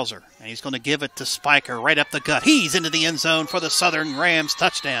 Strouser. And he's going to give it to Spiker right up the gut. He's into the end zone for the Southern Rams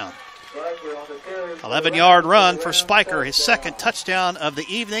touchdown. 11-yard run for Spiker, his second touchdown of the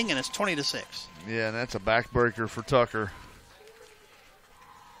evening, and it's 20-6. Yeah, and that's a backbreaker for Tucker.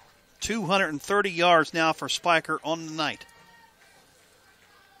 230 yards now for Spiker on the night.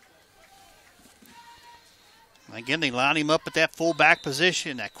 Again, they line him up at that fullback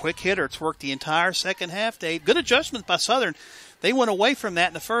position, that quick hitter. It's worked the entire second half, Dave. Good adjustment by Southern. They went away from that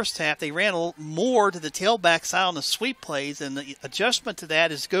in the first half. They ran a little more to the tailback side on the sweep plays, and the adjustment to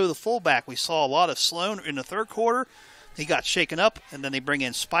that is to go to the fullback. We saw a lot of Sloan in the third quarter. He got shaken up, and then they bring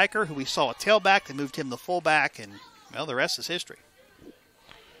in Spiker, who we saw a tailback. They moved him to fullback, and, well, the rest is history.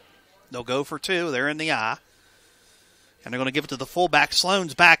 They'll go for two. They're in the eye. And they're going to give it to the fullback.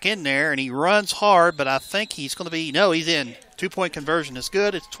 Sloan's back in there, and he runs hard, but I think he's going to be – no, he's in. Two-point conversion is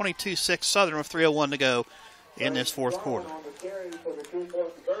good. It's 22-6 Southern with 3:01 to go in this fourth quarter.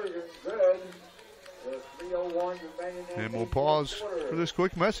 And we'll pause for this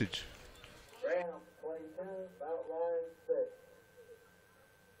quick message.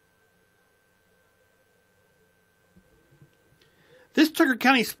 This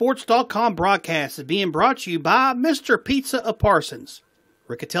TuckerCountySports.com broadcast is being brought to you by Mr. Pizza of Parsons,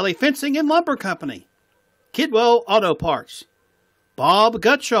 Riccatelli Fencing and Lumber Company, Kidwell Auto Parts, Bob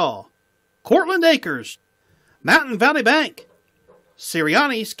Gutshaw, Cortland Acres, Mountain Valley Bank,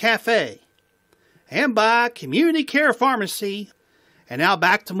 Sirianni's Cafe, and by Community Care Pharmacy. And now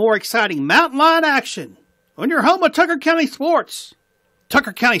back to more exciting Mountain Lion action on your home of Tucker County Sports,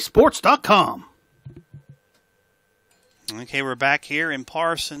 TuckerCountySports.com. Okay, we're back here in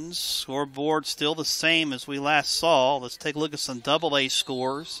Parsons. Scoreboard still the same as we last saw. Let's take a look at some AA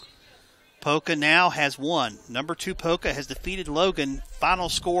scores. Polka now has won. Number 2 Polka has defeated Logan. Final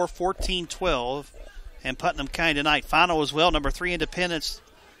score 14-12. And Putnam County tonight. Final as well. Number 3 Independence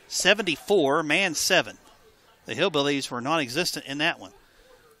 74, Man 7. The Hillbillies were non-existent in that one.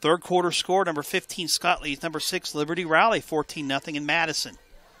 Third quarter score, number 15 Scott Lee's number 6 Liberty Raleigh 14-0 in Madison.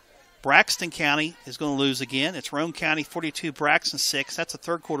 Braxton County is going to lose again. It's Roane County 42, Braxton 6. That's a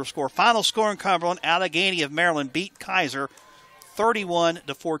third quarter score. Final score in Cumberland, Allegheny of Maryland beat Kaiser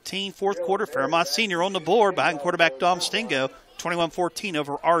 31-14. Fourth quarter, Fairmont Senior on the board behind quarterback Dom Stingo, 21-14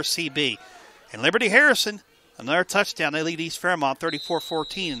 over RCB. And Liberty Harrison, another touchdown. They lead East Fairmont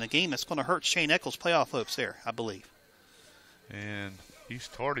 34-14 in a game that's going to hurt Shane Eccles' playoff hopes there, I believe. And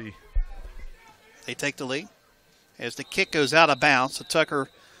East Hardy. They take the lead. As the kick goes out of bounds, so Tucker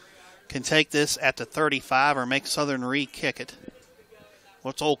can take this at the 35 or make Southern re-kick it.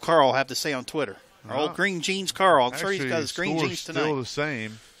 What's old Carl have to say on Twitter? Our old Green Jeans Carl. I'm sure he's got his green jeans tonight. Still the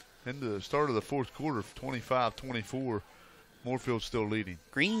same. Into the start of the fourth quarter, 25-24. Moorfield's still leading.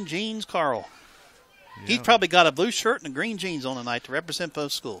 Green Jeans Carl. Yeah. He's probably got a blue shirt and a green jeans on tonight to represent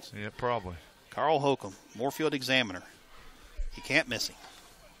both schools. Yeah, probably. Carl Holcomb, Moorfield Examiner. You can't miss him.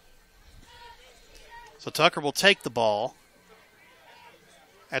 So Tucker will take the ball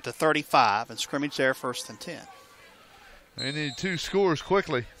at the 35 and scrimmage there, 1st and 10. They need 2 scores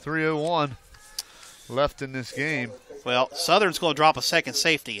quickly. 3:01 left in this game. Well, Southern's going to drop a second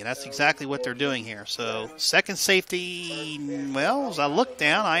safety, and that's exactly what they're doing here. So second safety, well, as I look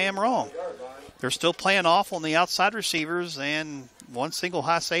down, I am wrong. They're still playing off on the outside receivers and one single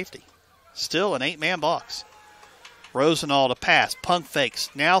high safety. Still an 8-man box. Rosenall to pass. Punk fakes.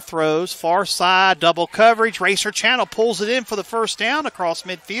 Now throws. Far side. Double coverage. Racer Channel pulls it in for the first down across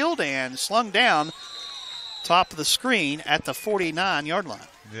midfield and slung down top of the screen at the 49-yard line.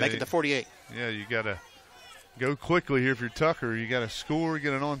 Make it to 48. Yeah, you got to go quickly here if you're Tucker. You got to score,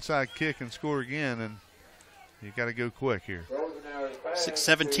 get an onside kick, and score again, and you got to go quick here.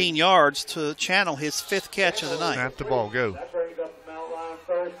 17 yards to Channel, his 5th catch of the night. Snap the ball, go.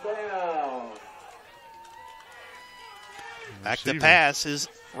 Back to pass is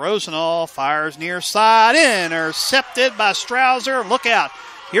Rosenall, fires near side, intercepted by Strouser. Look out.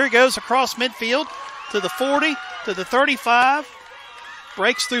 Here he goes across midfield to the 40, to the 35.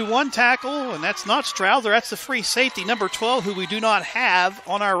 Breaks through one tackle, and that's not Strouser. That's the free safety, number 12, who we do not have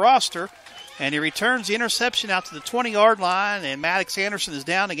on our roster. And he returns the interception out to the 20-yard line, and Maddox Anderson is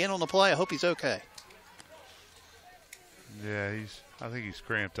down again on the play. I hope he's okay. Yeah, I think he's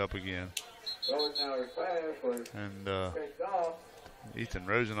cramped up again. And Ethan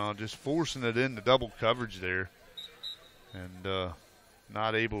Rosenall just forcing it into double coverage there and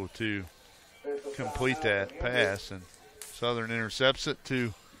not able to complete that pass. And Southern intercepts it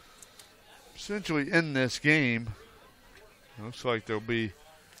to essentially end this game. Looks like there'll be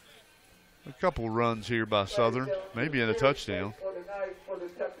a couple runs here by Southern, maybe in a touchdown.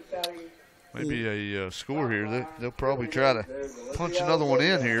 Maybe a score here. They'll probably try to punch another one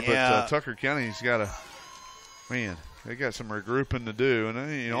in here, but Tucker County's got they got some regrouping to do.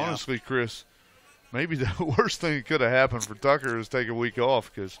 And honestly, Chris, maybe the worst thing that could have happened for Tucker is take a week off,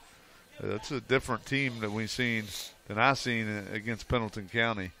 because that's a different team that we've seen than I've seen against Pendleton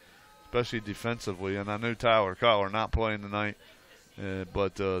County, especially defensively. And I know Tyler Collar not playing tonight,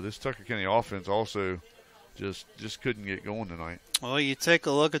 but this Tucker County offense also just couldn't get going tonight. Well, you take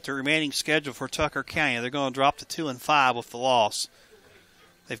a look at the remaining schedule for Tucker County. They're going to drop to 2-5 with the loss.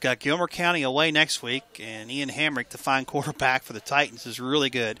 They've got Gilmer County away next week, and Ian Hamrick, the fine quarterback for the Titans, is really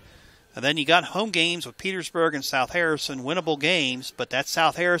good. And then you got home games with Petersburg and South Harrison, winnable games, but that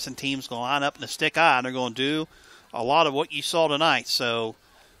South Harrison team's going to line up in a stick eye, and they're going to do a lot of what you saw tonight. So,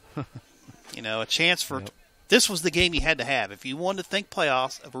 a chance for this was the game you had to have. If you wanted to think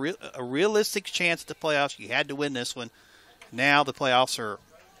playoffs, a realistic chance at the playoffs, you had to win this one. Now the playoffs are,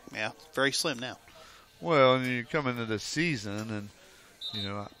 very slim now. Well, and you come into the season, and,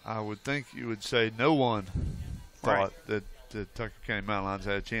 I would think you would say no one thought that the Tucker County Mountain Lions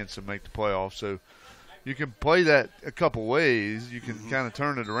had a chance to make the playoffs. So you can play that a couple ways. You can kind of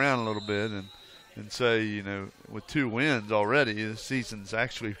turn it around a little bit and say, with 2 wins already, the season's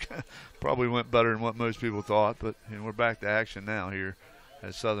actually probably went better than what most people thought. But we're back to action now here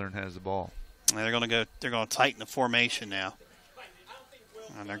as Southern has the ball. And they're going to tighten the formation now.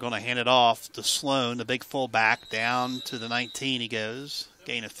 And they're going to hand it off to Sloan, the big fullback, down to the 19 he goes,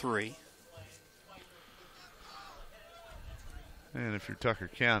 gain of 3. And if you're Tucker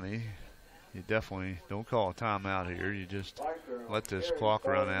County, you definitely don't call a timeout here. You just let this clock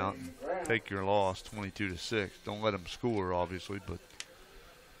run out and take your loss 22-6. Don't let them score, obviously, but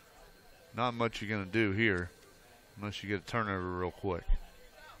not much you're going to do here unless you get a turnover real quick.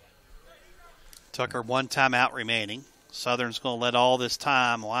 Tucker, 1 timeout remaining. Southern's going to let all this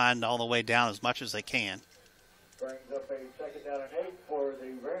time wind all the way down as much as they can. Brings up a 2nd down and 8 for the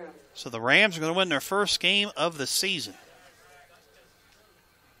Rams. So the Rams are going to win their first game of the season.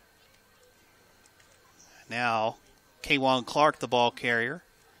 Now, K'Wan Clark, the ball carrier,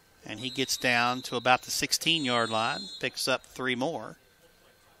 and he gets down to about the 16-yard line, picks up 3 more.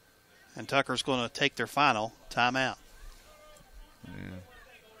 And Tucker's going to take their final timeout. Yeah.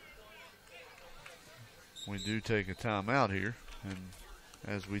 We do take a timeout here, and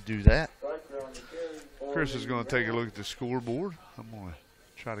as we do that, Chris is going to take a look at the scoreboard. I'm going to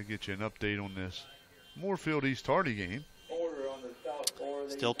try to get you an update on this Moorfield East Hardy game.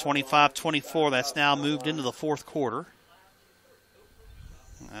 Still 25-24. That's now moved into the 4th quarter.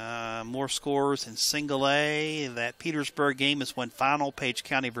 More scores in single A. That Petersburg game is when final. Page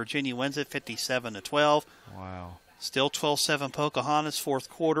County, Virginia wins it 57-12. Wow. Still 12-7 Pocahontas, 4th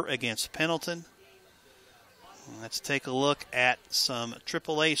quarter against Pendleton. Let's take a look at some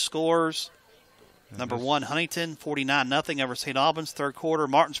AAA scores. Number 1, Huntington, 49-0 over St. Albans, 3rd quarter.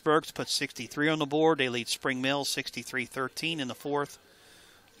 Martinsburg's put 63 on the board. They lead Spring Mills 63-13 in the 4th.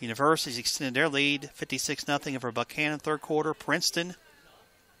 University's extended their lead, 56-0 over Buchanan, 3rd quarter. Princeton,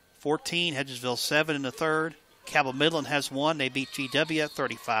 14, Hedgesville 7 in the 3rd. Cabell Midland has 1. They beat GW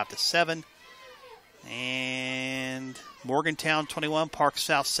 35-7. And Morgantown 21, Park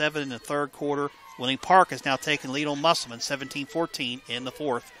South 7 in the 3rd quarter. Winning Park has now taken lead on Musselman 17-14 in the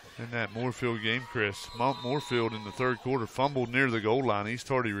 4th. In that Moorfield game, Chris, Moorfield in the 3rd quarter fumbled near the goal line. East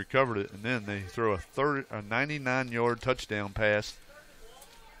Hardy recovered it, and then they throw a 99-yard touchdown pass.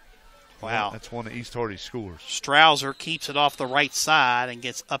 Wow. That's one of East Hardy's scores. Strouser keeps it off the right side and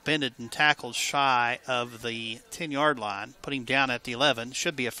gets upended and tackled shy of the 10-yard line. Put him down at the 11.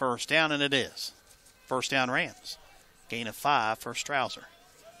 Should be a first down, and it is. First down Rams. Gain of 5 for Strouser.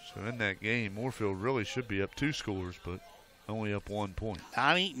 So in that game, Moorfield really should be up 2 scores, but only up 1 point.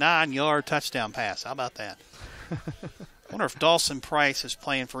 99-yard touchdown pass. How about that? I wonder if Dawson Price is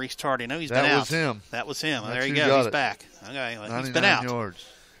playing for East Hardy. I know he's been out. That was him. That was him. That's there you who go. got He's it. back. Okay, well, 99 he's been out. yards.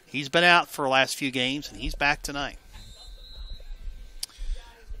 He's been out for the last few games, and he's back tonight.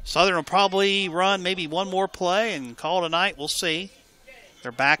 Southern will probably run maybe one more play and call tonight. We'll see.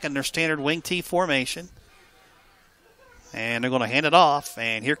 They're back in their standard wing T formation. And they're going to hand it off.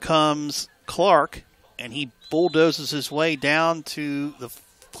 And here comes Clark, and he bulldozes his way down to the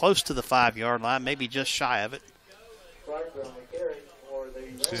close to the 5-yard line, maybe just shy of it.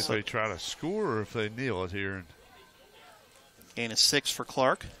 See if they try to score or if they kneel it here and gain of 6 for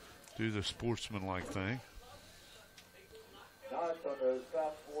Clark. Do the sportsmanlike thing.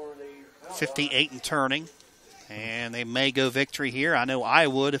 58 and turning. And they may go victory here. I know I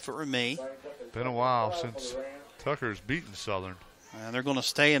would if it were me. Been a while since Tucker's beaten Southern. And they're going to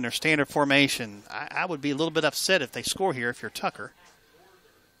stay in their standard formation. I would be a little bit upset if they score here if you're Tucker.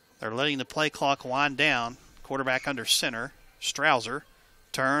 They're letting the play clock wind down. Quarterback under center. Strouser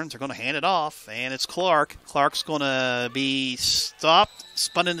turns. They're going to hand it off, and it's Clark. Clark's going to be stopped,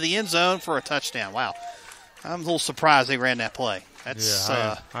 spun into the end zone for a touchdown. Wow. I'm a little surprised they ran that play. That's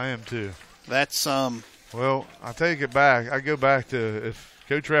I am too. That's Well, I take it back. I go back to if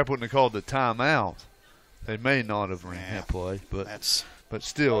Coach Rapp wouldn't have called the timeout, they may not have ran that play. But But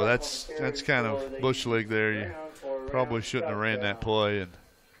still, that's kind of bush league there. You probably shouldn't have ran that play. And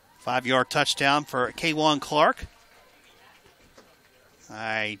 5-yard touchdown for K1 Clark.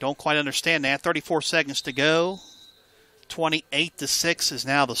 I don't quite understand that. 34 seconds to go. 28-6 is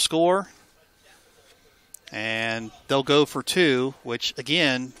now the score. And they'll go for 2, which,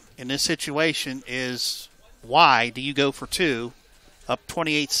 again, in this situation is why do you go for 2 up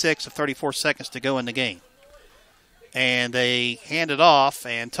 28-6 with 34 seconds to go in the game? And they hand it off,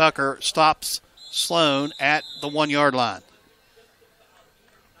 and Tucker stops Sloan at the 1-yard line.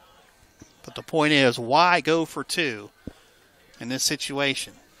 But the point is, why go for 2 in this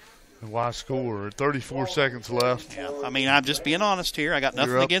situation? And why score? 34 seconds left. Yeah, I mean, I'm just being honest here. I got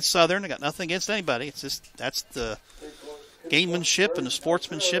nothing against Southern. I got nothing against anybody. It's just that's the gamemanship and the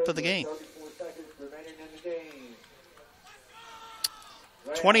sportsmanship of the game.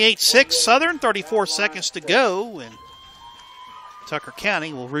 28-6 Southern, 34 seconds to go, and Tucker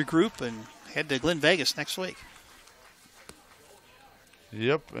County will regroup and head to Glen Vegas next week.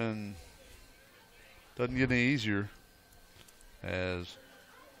 Yep, and doesn't get any easier as,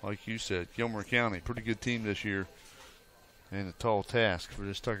 like you said, Gilmer County, pretty good team this year, and a tall task for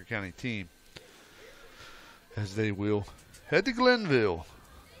this Tucker County team as they will head to Glenville.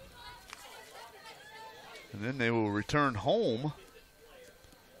 And then they will return home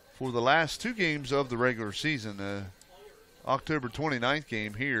for the last 2 games of the regular season. October 29th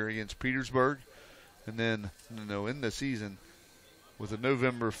game here against Petersburg, and then in the season with a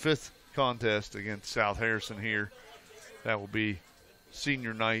November 5th contest against South Harrison here. That will be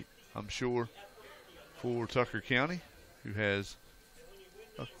senior night, I'm sure, for Tucker County, who has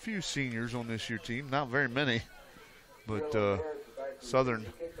a few seniors on this year team. Not very many, but Southern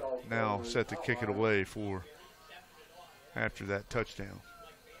now set to kick it away for after that touchdown.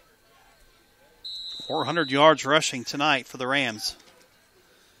 400 yards rushing tonight for the Rams.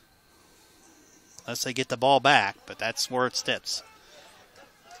 Unless they get the ball back, but that's where it steps.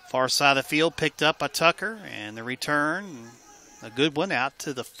 Far side of the field picked up by Tucker, and the return, a good one out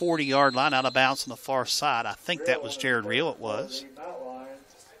to the 40-yard line, out of bounds on the far side. I think that was Jared Reel. It was.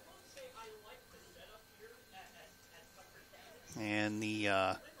 And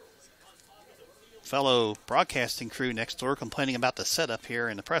the fellow broadcasting crew next door complaining about the setup here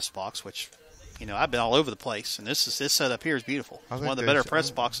in the press box, which, I've been all over the place, and this setup here is beautiful. It's one of the better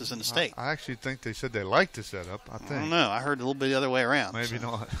press boxes in the state. I actually think they said they liked the setup. I don't know. I heard a little bit the other way around. Maybe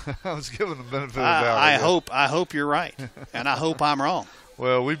not. I was giving them benefit of the doubt. I hope you're right, and I hope I'm wrong.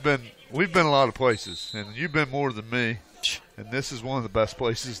 Well, we've been a lot of places, and you've been more than me, and this is one of the best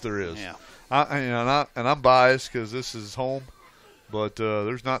places there is. Yeah. I'm biased because this is home, but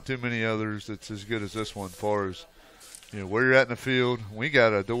there's not too many others that's as good as this one as far as where you're at in the field. We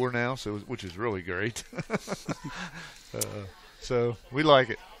got a door now, which is really great. So we like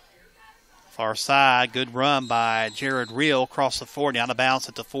it. Far side, good run by Jared Reel across the 40, out of bounds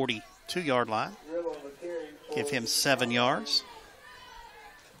at the 42-yard line. Give him 7 yards.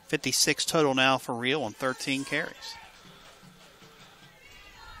 56 total now for Reel on 13 carries.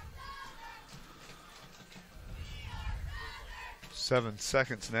 Seven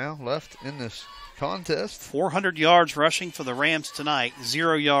seconds now left in this contest. 400 yards rushing for the Rams tonight,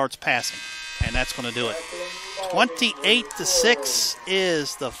 0 yards passing, and that's going to do it. 28-6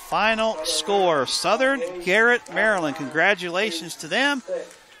 is the final score. Southern Garrett, Maryland. Congratulations to them.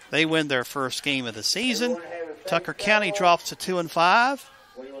 They win their first game of the season. Tucker County drops to 2-5.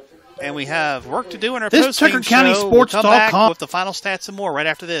 And we have work to do in our post-game show. We'll come back with the final stats and more right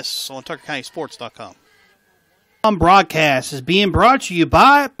after this on TuckerCountySports.com. Broadcast is being brought to you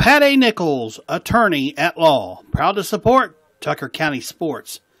by Pat A. Nichols, attorney at law. Proud to support Tucker County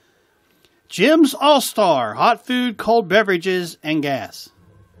Sports. Jim's All-Star, hot food, cold beverages, and gas.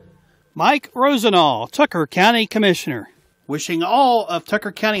 Mike Rosenall, Tucker County Commissioner. Wishing all of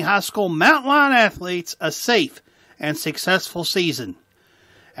Tucker County High School Mountain Lion athletes a safe and successful season.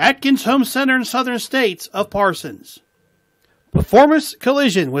 Atkins Home Center in Southern States of Parsons. Performance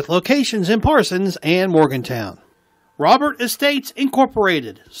Collision with locations in Parsons and Morgantown. Robert Estates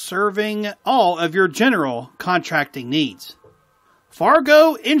Incorporated, serving all of your general contracting needs.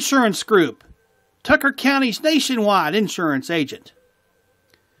 Fargo Insurance Group, Tucker County's nationwide insurance agent.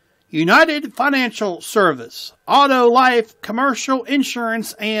 United Financial Service, auto, life, commercial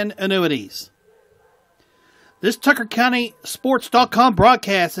insurance, and annuities. This TuckerCountySports.com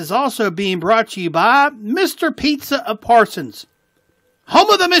broadcast is also being brought to you by Mr. Pizza of Parsons,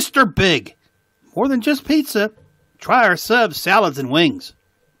 home of the Mr. Big. More than just pizza. Try our subs, salads, and wings.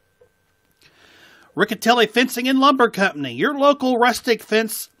 Riccatelli Fencing and Lumber Company, your local rustic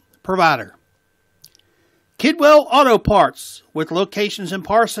fence provider. Kidwell Auto Parts with locations in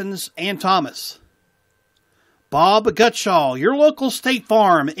Parsons and Thomas. Bob Gutshaw, your local State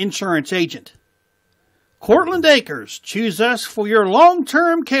Farm insurance agent. Cortland Acres, choose us for your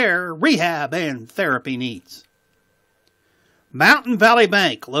long-term care, rehab, and therapy needs. Mountain Valley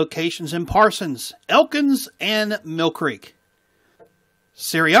Bank, locations in Parsons, Elkins, and Mill Creek.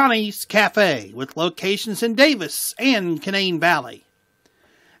 Sirianni's Cafe, with locations in Davis and Canaan Valley.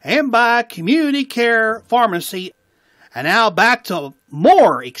 And by Community Care Pharmacy. And now back to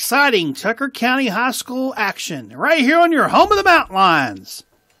more exciting Tucker County High School action right here on your home of the Mountain Lions,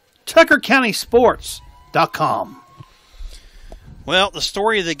 TuckerCountySports.com. Well, the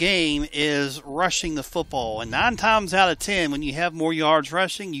story of the game is rushing the football. And 9 times out of 10, when you have more yards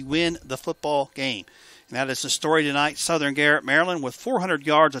rushing, you win the football game. And that is the story tonight. Southern Garrett, Maryland, with 400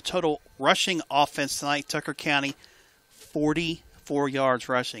 yards of total rushing offense tonight. Tucker County, 44 yards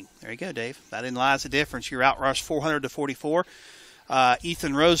rushing. There you go, Dave. That in lies the difference. You're outrushed 400 to 44.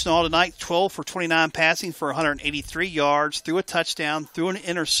 Ethan Rosenall tonight, 12 for 29 passing for 183 yards, threw a touchdown, threw an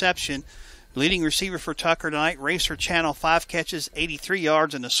interception. Leading receiver for Tucker tonight, Racer Channel, 5 catches, 83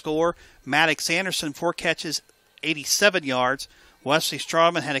 yards and a score. Maddox Anderson, 4 catches, 87 yards. Wesley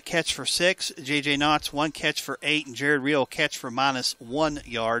Strawman had a catch for 6. J.J. Knotts, 1 catch for 8. And Jared Reel, catch for -1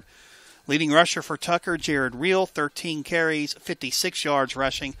 yard. Leading rusher for Tucker, Jared Reel, 13 carries, 56 yards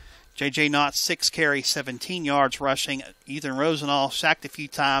rushing. J.J. Knotts, 6 carries, 17 yards rushing. Ethan Rosenall sacked a few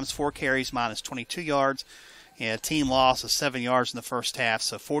times, 4 carries, -22 yards. And a team loss of 7 yards in the first half,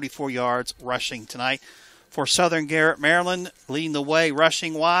 so 44 yards rushing tonight. For Southern Garrett, Maryland, leading the way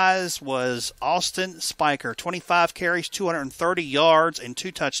rushing-wise was Austin Spiker, 25 carries, 230 yards, and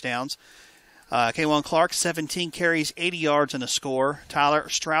 2 touchdowns. K'Wan Clark, 17 carries, 80 yards, and a score. Tyler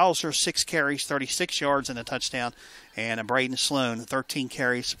Strouser, 6 carries, 36 yards, and a touchdown. And Braden Sloan, 13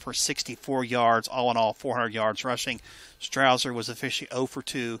 carries for 64 yards, all in all, 400 yards rushing. Strouser was officially 0 for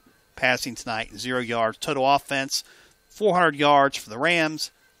 2. Passing tonight, 0 yards. Total offense, 400 yards for the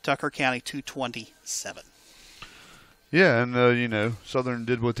Rams. Tucker County, 227. Yeah, and, Southern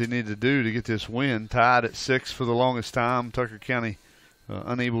did what they needed to do to get this win. Tied at 6 for the longest time. Tucker County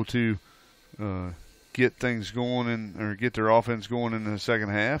unable to get things going or get their offense going in the second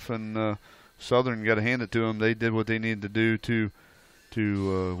half. And Southern got to hand it to them. They did what they needed to do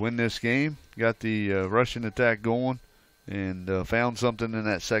to win this game. Got the rushing attack going. And found something in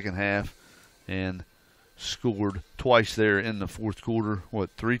that second half and scored twice there in the fourth quarter.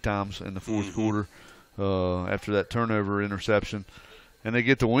 3 times in the fourth quarter after that turnover interception. And they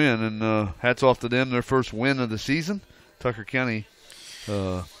get the win, and hats off to them, their first win of the season. Tucker County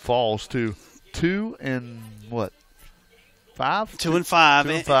falls to 2 and 5? 2 and 5.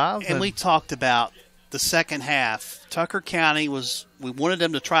 2 and 5. And we talked about the second half. Tucker County we wanted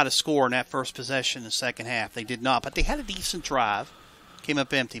them to try to score in that first possession in the second half. They did not, but they had a decent drive. Came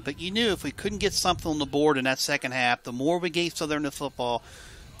up empty. But you knew if we couldn't get something on the board in that second half, the more we gave Southern the football,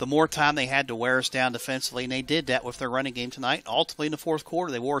 the more time they had to wear us down defensively. And they did that with their running game tonight. Ultimately, in the fourth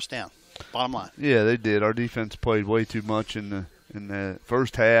quarter, they wore us down. Bottom line. Yeah, they did. Our defense played way too much in the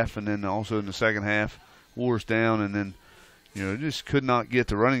first half, and then also in the second half, wore us down, and then just could not get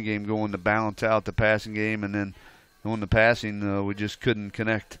the running game going to balance out the passing game. And then on the passing, we just couldn't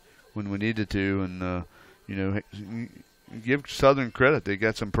connect when we needed to. And, give Southern credit. They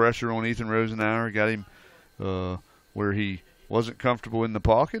got some pressure on Ethan Rosenauer, got him where he wasn't comfortable in the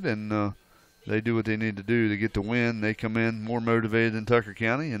pocket, and they do what they need to do to get the win. They come in more motivated than Tucker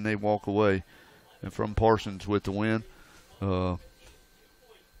County, and they walk away from Parsons with the win.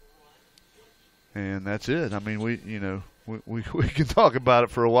 And that's it. I mean, we can talk about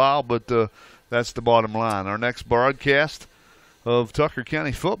it for a while, but that's the bottom line. Our next broadcast of Tucker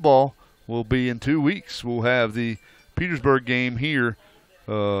County football will be in 2 weeks. We'll have the Petersburg game here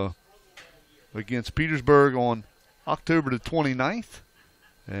against Petersburg on October the 29th,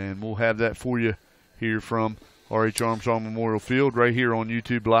 and we'll have that for you here from R.H. Armstrong Memorial Field right here on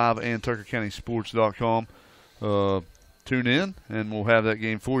YouTube Live and TuckerCountySports.com. Tune in, and we'll have that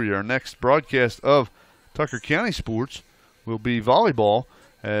game for you. Our next broadcast of Tucker County Sports will be volleyball,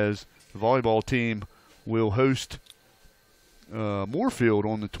 as the volleyball team will host Moorfield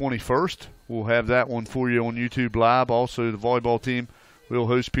on the 21st. We'll have that one for you on YouTube Live. Also, the volleyball team will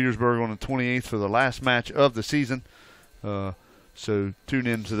host Petersburg on the 28th for the last match of the season. So tune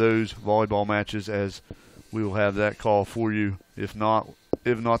in to those volleyball matches, as we will have that call for you. If not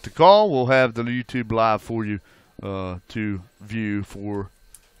the call, we'll have the YouTube Live for you to view for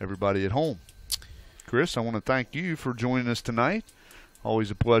everybody at home. Chris, I want to thank you for joining us tonight.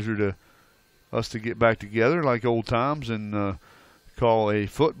 Always a pleasure to us to get back together like old times and call a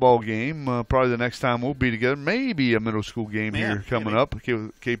football game. Probably the next time we'll be together. Maybe a middle school game here coming up.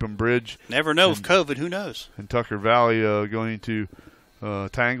 Cape and Bridge. Never know with COVID. Who knows? And Tucker Valley going to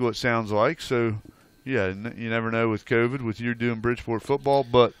tangle, it sounds like. So, yeah, you never know with COVID, with you doing Bridgeport football.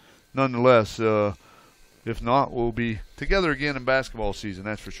 But nonetheless, if not, we'll be together again in basketball season,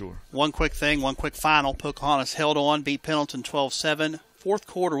 that's for sure. One quick final. Pocahontas held on, beat Pendleton 12-7. Fourth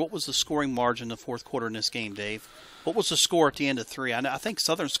quarter, what was the scoring margin in the fourth quarter in this game, Dave? What was the score at the end of three? I think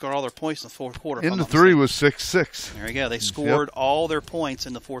Southern scored all their points in the fourth quarter. In the three was 6-6. There you go. They scored all their points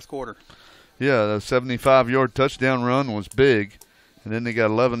in the fourth quarter. Yeah, the 75-yard touchdown run was big. And then they got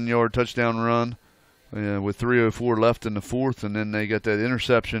 11-yard touchdown run with 3:04 left in the fourth. And then they got that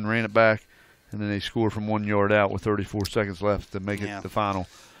interception, ran it back, and then they scored from 1 yard out with 34 seconds left to make it the final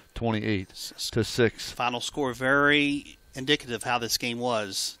 28-6. Final score very indicative of how this game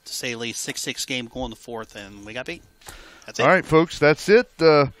was, to say the least. 6-6 game going the fourth, and we got beat. That's it. All right, folks, that's it.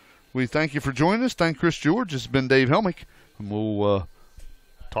 We thank you for joining us. Thank Chris George. This has been Dave Helmick, and we'll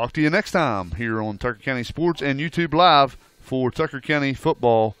talk to you next time here on Tucker County Sports and YouTube Live for Tucker County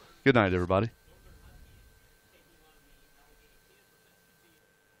Football. Good night, everybody.